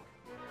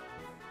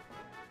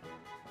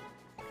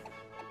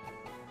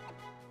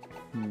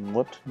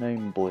 What to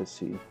name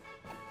Blissey?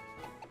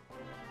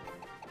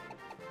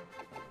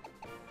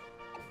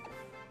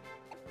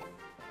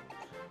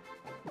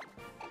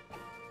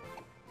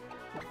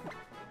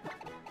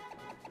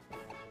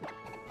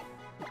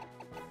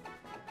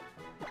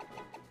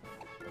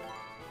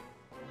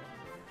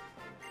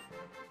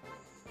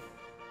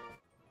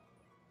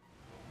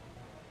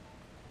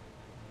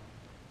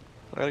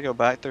 I gotta go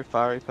back through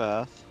Fiery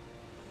Path.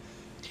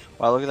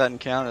 Wow, look at that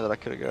encounter that I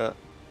could've got.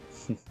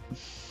 I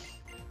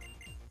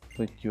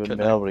think you wouldn't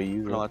be able to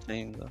use On my it.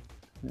 team, though.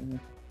 Yeah.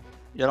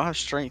 Yeah, I don't have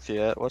strength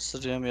yet. What's the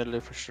gym you gotta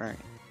do for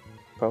strength?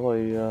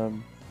 Probably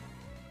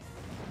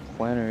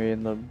Flannery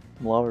in the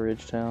Lava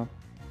Ridge town.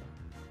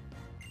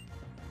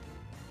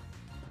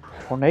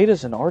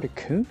 Tornadoes and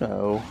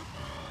Articuno.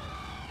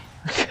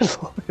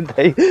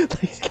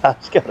 These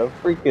guys got a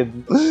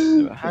freaking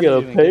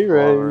pay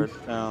raise.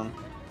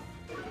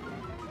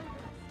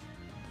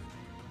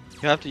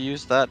 You have to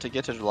use that to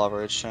get to the Lava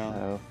Ridge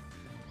town.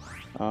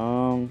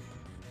 Oh.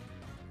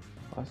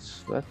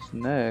 That's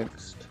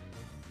next.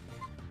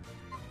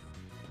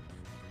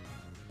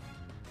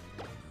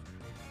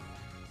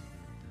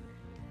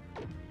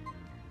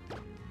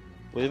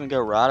 We didn't go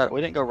right at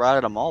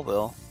a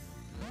Mallville.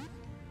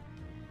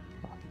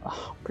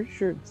 I'm pretty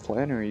sure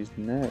Flannery's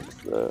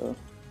next though.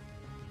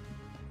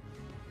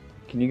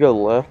 Can you go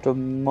left of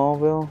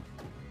Mallville?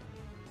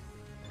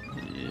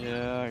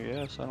 Yeah, I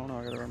guess. I don't know.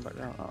 I gotta run back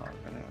down. Oh,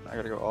 I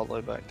gotta go all the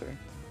way back there.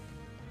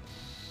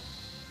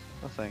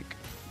 I think.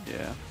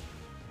 Yeah.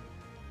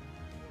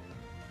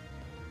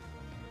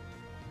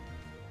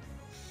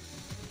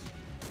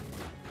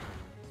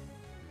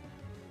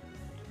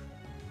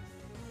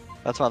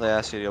 That's why they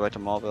asked you to go back to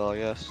Mallville, I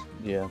guess.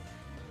 Yeah,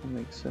 that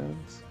makes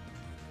sense.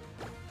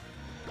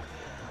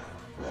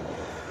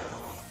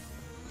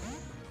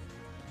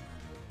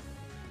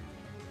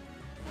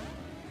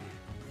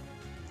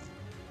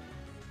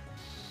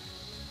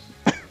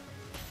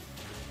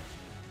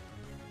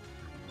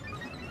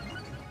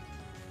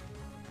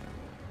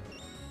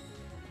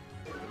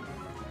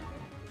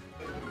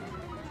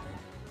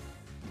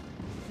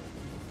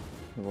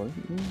 What?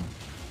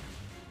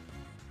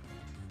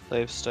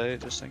 Save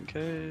state just in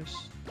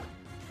case.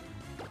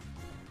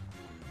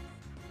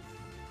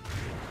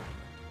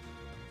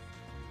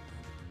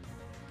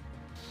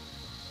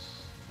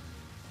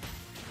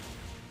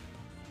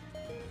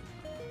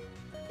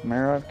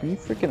 Marod, can you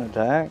freaking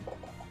attack?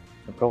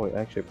 I probably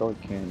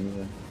can't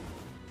either.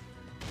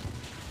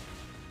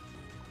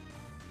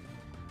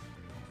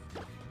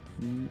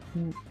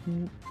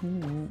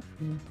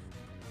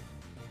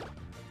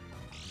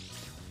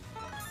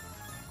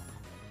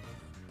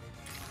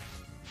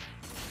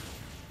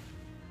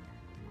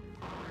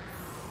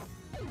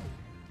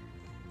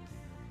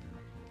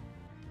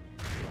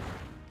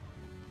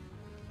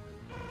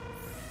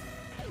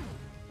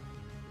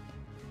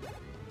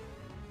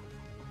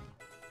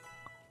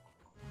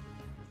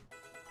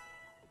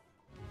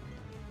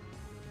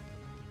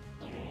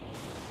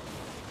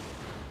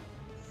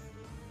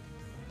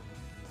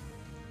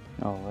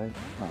 Oh wait,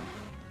 oh.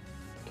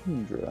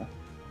 Kendra.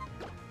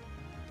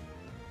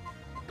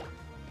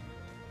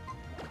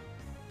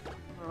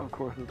 Of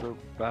course, it's a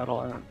battle.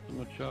 I don't do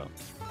much up.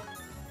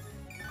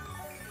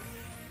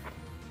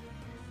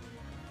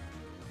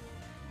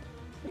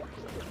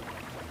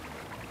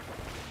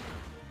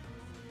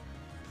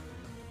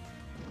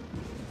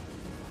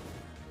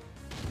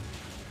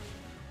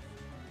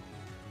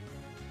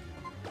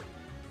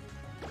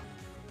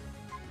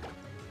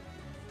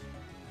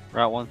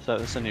 Route 1 set.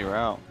 This is a new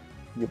route.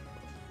 Yep.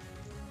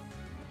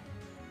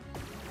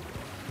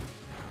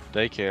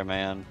 Daycare,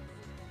 man.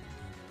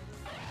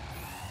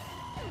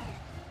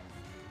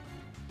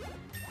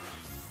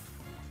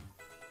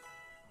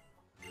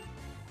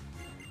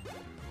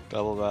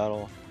 Double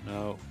battle.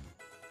 No.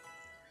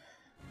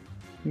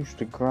 Used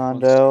to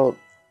grind out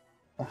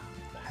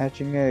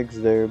hatching eggs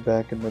there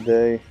back in the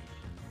day.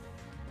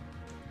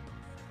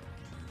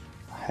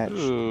 Hatched.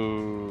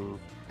 Ooh.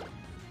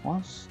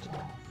 What's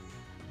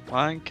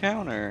My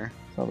encounter.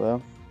 so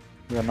though?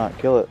 You gotta not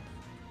kill it.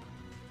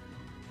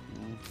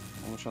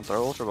 I'm just gonna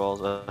throw Ultra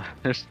Balls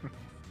at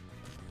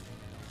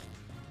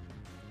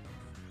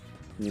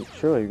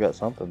Surely you got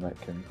something that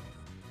can.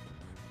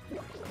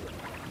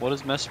 What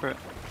is Mesprit?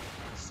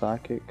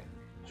 Psychic.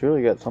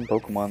 Surely you got some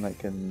Pokemon that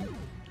can.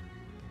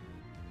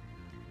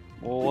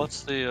 Well,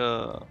 what's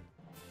the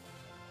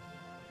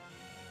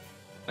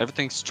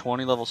everything's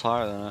 20 levels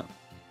higher than it.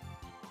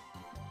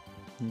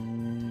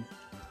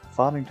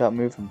 Fighting type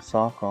move from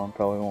Socon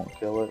probably won't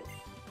kill it.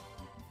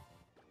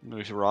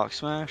 Maybe Rock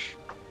Smash?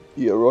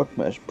 Yeah, Rock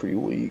Smash is pretty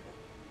weak.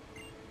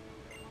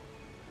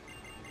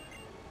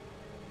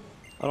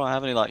 I don't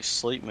have any like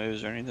sleep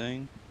moves or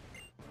anything.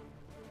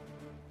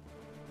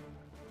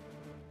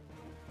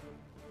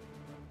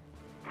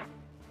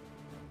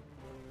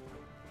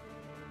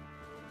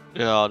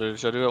 Yeah, dude,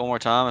 should I do it one more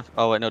time?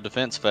 Oh wait, no,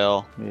 defense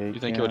fell. Yeah, you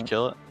think it would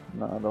kill it?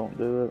 No, don't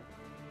do it.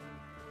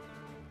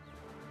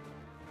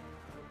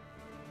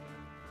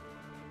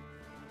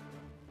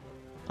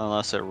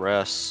 Unless it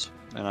rests,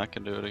 and I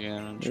can do it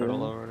again and try to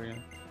lower it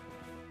again.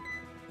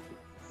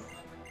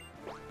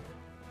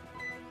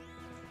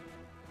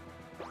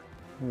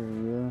 There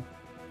we go.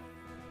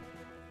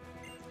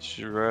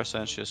 She rests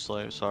and she's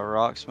asleep, so I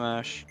Rock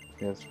Smash.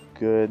 That's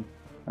good.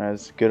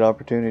 That's a good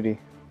opportunity.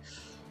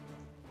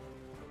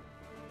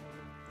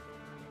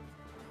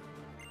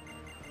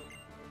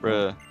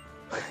 Bruh.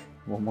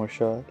 One more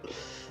shot.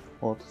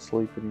 I'll have to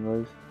sleep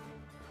anyways.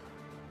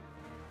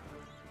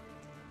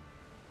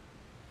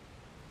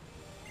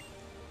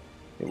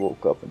 He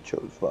woke up and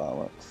chose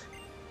violence.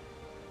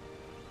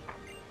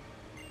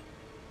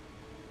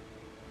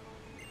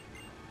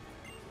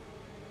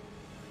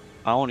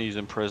 I want to use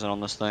Imprison on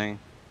this thing.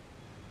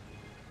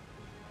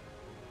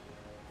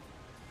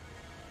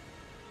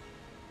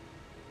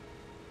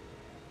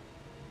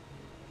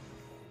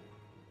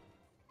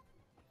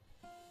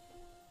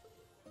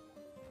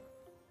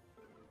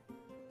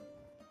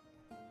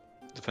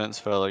 Defense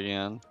fell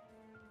again.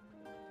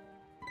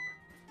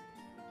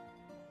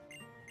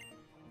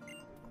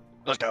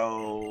 Let's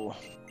go.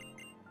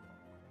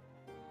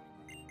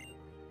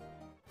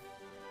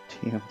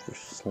 TM for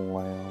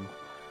slam.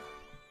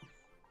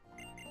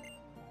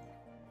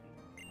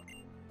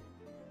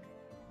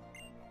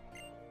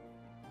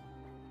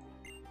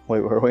 Wait,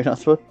 were we not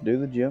supposed to do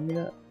the gym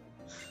yet?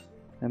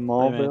 In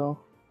Mallville?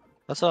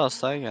 That's what I was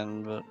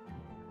thinking, but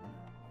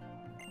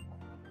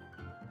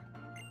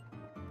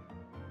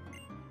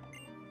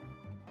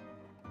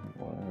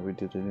well, we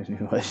did it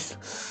anyways.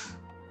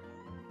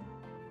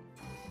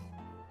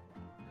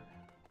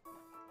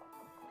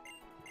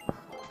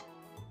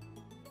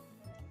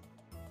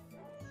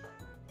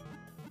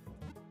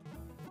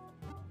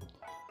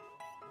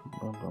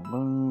 Boom, boom,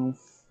 boom.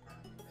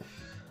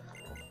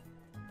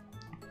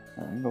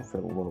 I'm gonna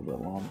fit a little bit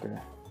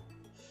longer.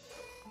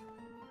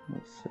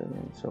 Let's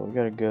see. So we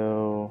gotta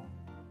go.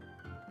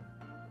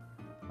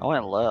 I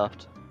went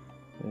left.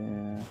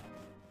 Yeah.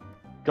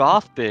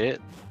 Goth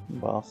bit.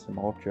 Boss some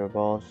ultra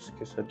balls just in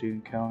case I do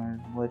encounter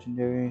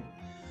legendary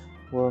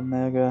or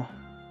mega.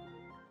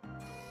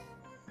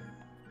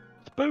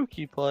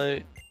 Spooky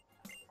plate.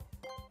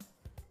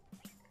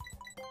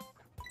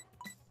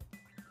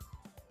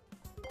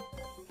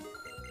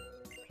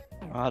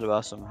 I had to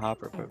buy some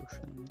hyper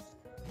potions.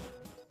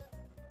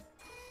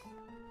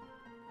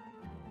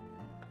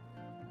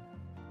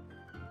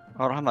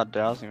 I don't have my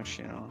dowsing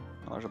machine on.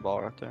 Oh, there's a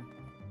ball right there.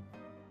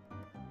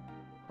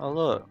 Oh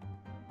look.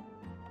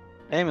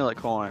 Amulet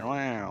coin,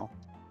 wow.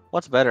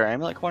 What's better,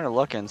 amulet coin or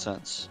luck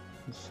incense?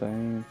 The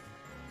same.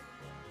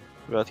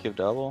 Do I have to give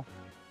double?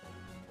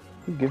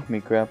 You give me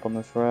crap on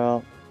this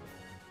route.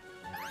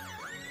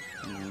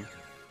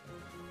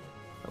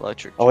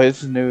 Electric. Oh wait, this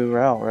is a new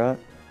route, right?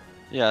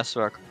 Yeah, that's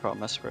what I could probably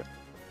mess with it.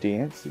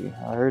 Dancy,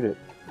 I heard it.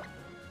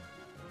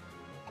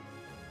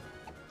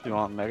 Do you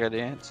want mega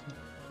dance?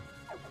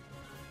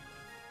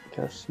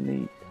 Gotta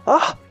sneak.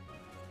 Ah!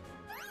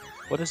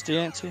 What is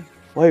Dancy?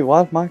 Wait,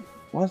 why's my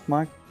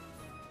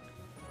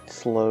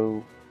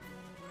slow?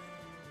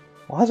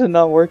 Why is it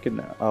not working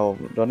now? Oh,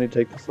 do I need to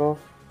take this off?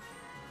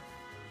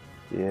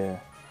 Yeah.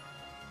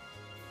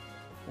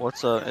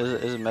 What's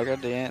is it mega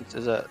dance?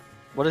 Is that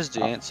what is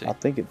Dancy? I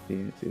think it's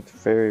Dancy. It's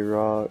Fairy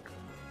Rock.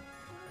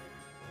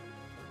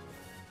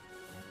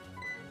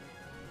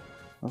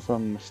 Unless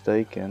I'm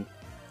mistaken.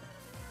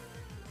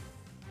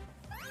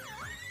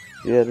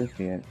 Yeah, it is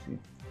Dancy.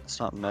 It's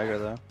not mega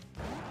though.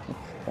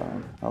 That's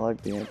fine. I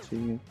like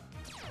Dancy.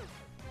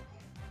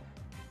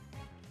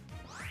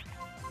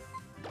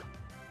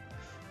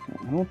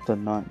 I want to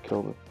not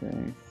kill the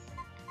thing.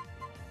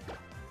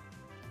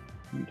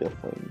 You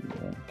definitely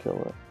won't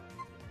kill it.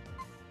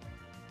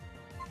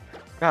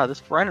 God,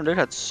 this random dude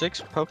had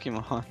 6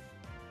 Pokemon.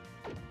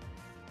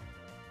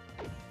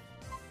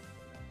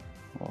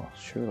 Well,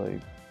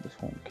 surely this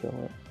won't kill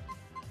it.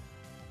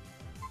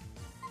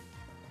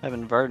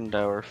 Having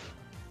Verdendorf.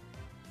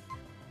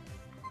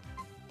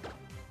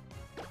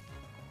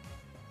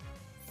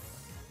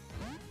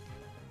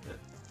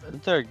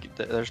 Isn't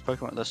there's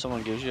Pokemon that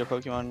someone gives you a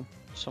Pokemon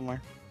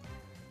somewhere?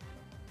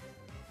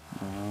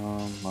 I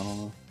don't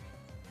know.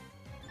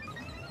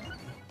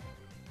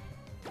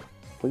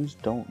 Please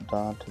don't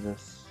die to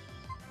this.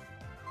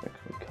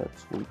 Actually,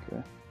 cuts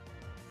weaker.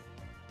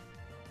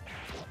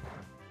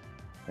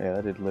 Yeah,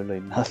 I did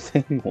literally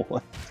nothing.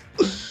 What?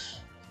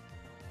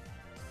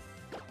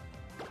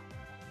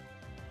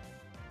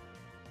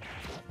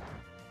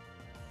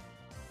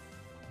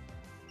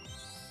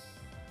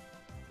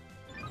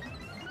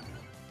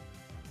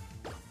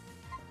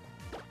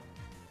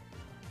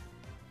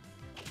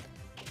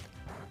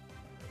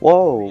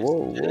 Whoa,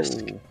 whoa,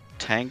 whoa.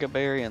 Tanga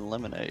Berry and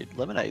Lemonade.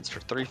 Lemonade's for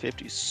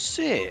 350.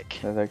 Sick!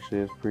 That actually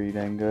is pretty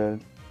dang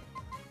good.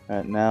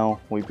 Alright, now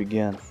we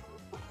begin.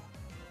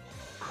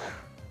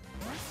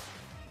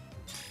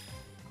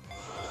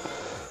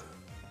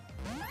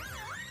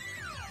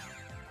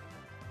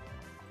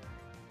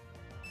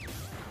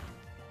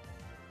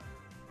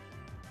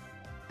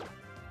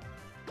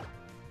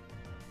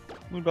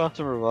 We bought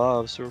some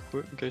revives real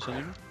quick in case I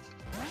need them.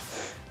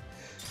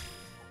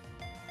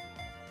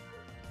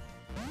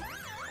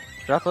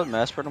 Should I put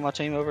Mesprit on my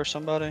team over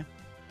somebody?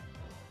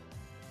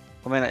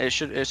 I mean,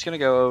 it's gonna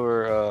go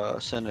over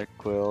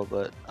Cyndaquil,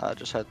 but I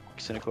just had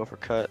Cyndaquil for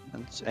cut,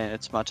 and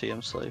it's my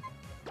TM sleeve.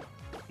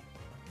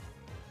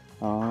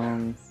 I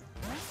mean,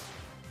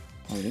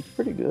 it's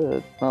pretty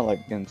good. It's not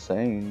like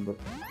insane, but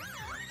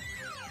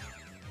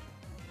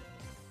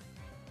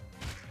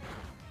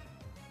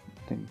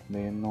I think it can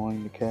be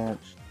annoying to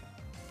catch.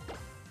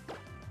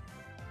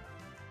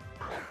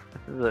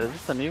 Is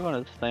this the new one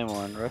or the same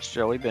one?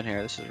 Restro, we've been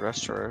here. This is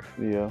Restro.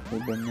 Yeah,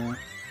 we've been there.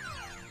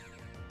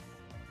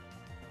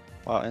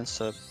 Wow,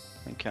 insta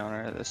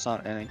encounter. It's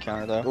not an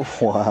encounter though.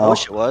 Wow. I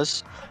wish it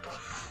was.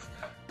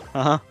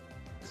 Uh huh.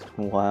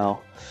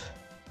 Wow.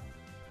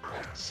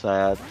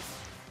 Sad.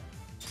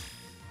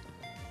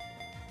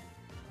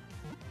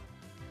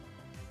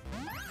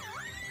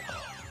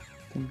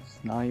 It's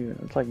not even,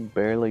 it's like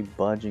barely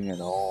budging at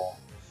all.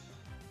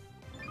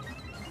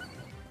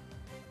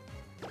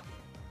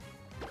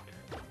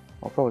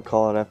 I'll probably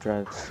call it after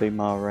I see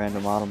my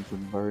random items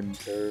in bird and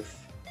turf.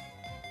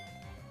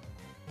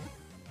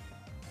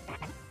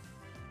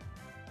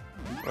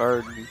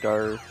 Bird and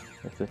turf.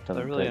 If this They're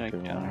doesn't really take too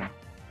gonna long.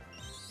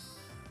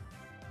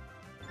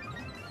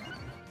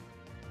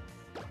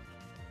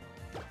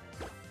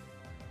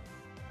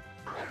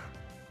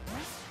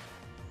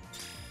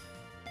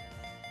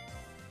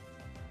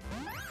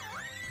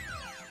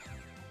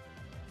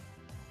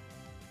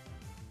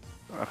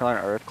 I can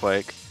learn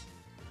earthquake.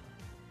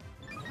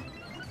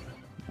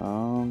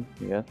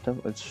 Yeah,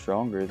 it's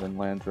stronger than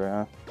Land's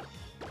Wrath.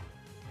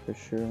 For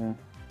sure.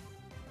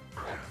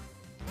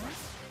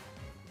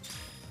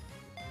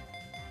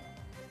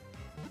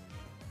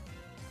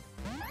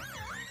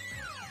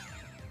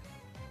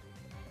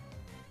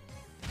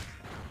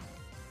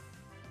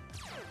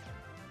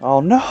 Oh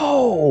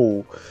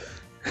no!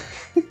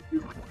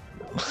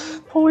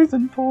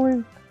 Poison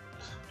point!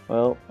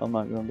 Well, I'm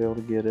not gonna be able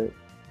to get it.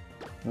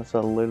 Unless I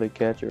literally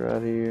catch it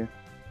right here.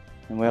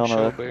 And we all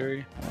know that.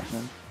 Showberry.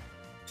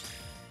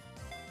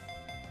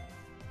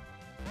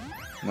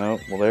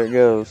 Nope, well there it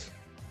goes.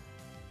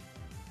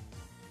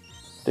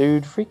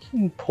 Dude,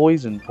 freaking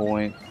poison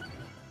point.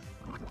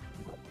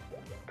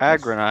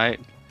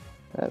 Agronite.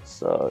 That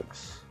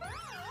sucks.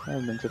 That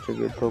would have been such a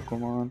good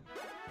Pokemon.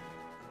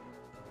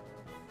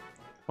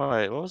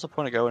 Wait, what was the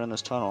point of going in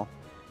this tunnel?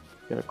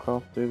 Gotta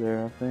cross through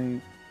there, I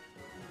think.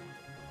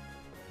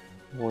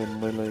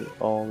 Avoiding literally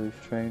all these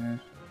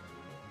trainers.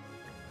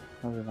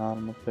 There's an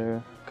item up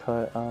there.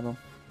 Cut item.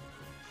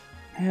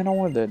 Man, I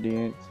wanted that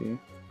DNC.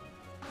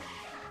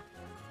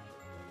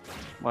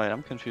 Wait,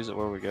 I'm confused at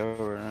where we go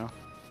right now.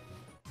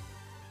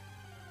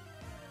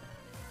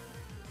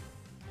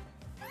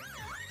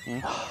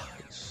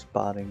 It's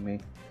spotting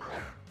me.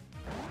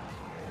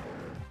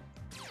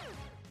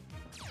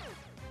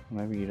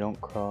 Maybe you don't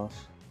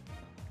cross.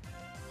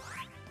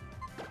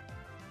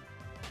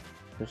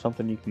 There's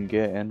something you can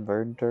get in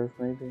Verdant Turf,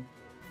 maybe?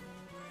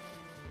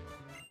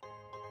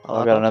 Oh,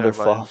 I got another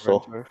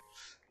fossil.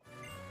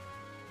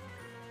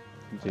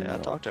 Yeah, I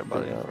talked to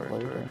everybody in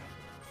Verdant Turf.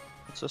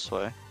 It's this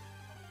way.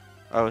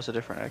 Oh, it's a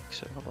different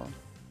exit. Hold on.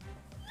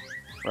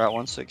 Route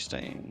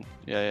 116.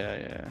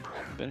 Yeah.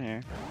 Been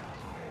here.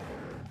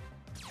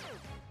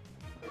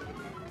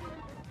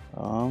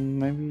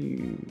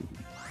 Maybe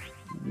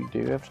you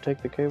do have to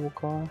take the cable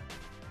car?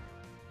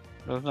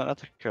 No, it's not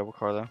the cable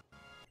car though.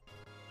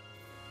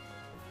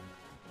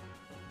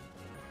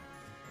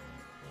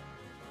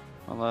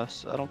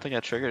 Unless, I don't think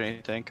I triggered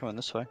anything coming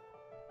this way.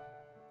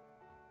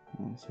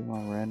 Let's see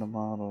my random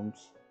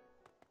items.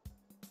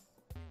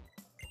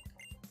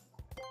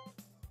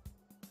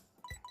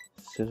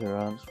 Scissor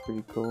rod's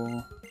pretty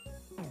cool.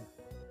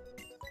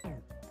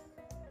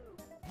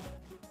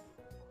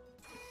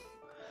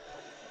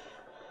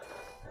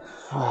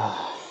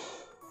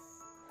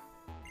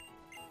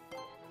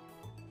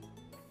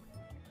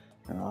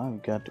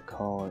 I've got to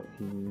call it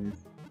here.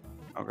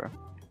 Okay.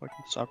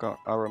 So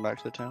I'll run back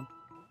to the town.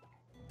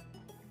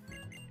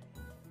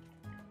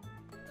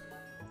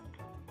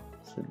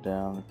 Sit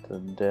down at the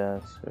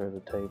desk or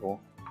the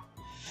table.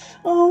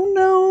 Oh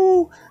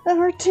no!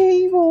 Our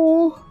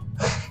table!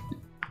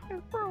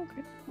 It's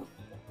broken.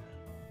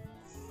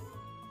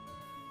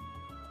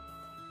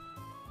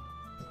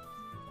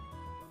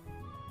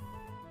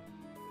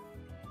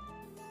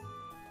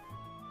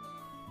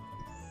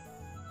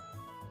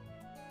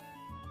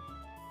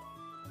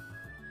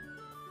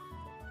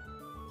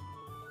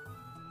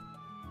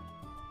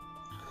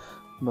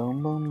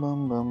 Boom, boom,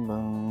 boom, boom,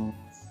 boom.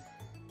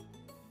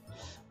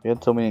 We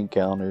had so many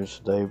encounters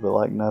today, but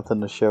like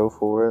nothing to show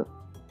for it.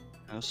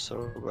 That's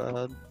so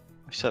bad.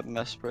 Except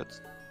Mesprit.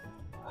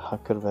 I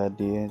could have had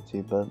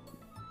DNC, but.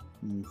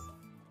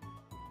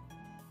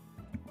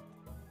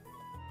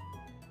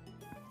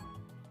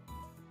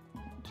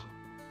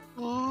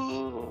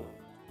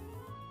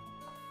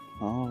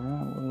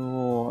 Alright, we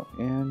will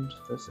end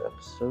this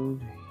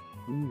episode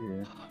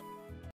here.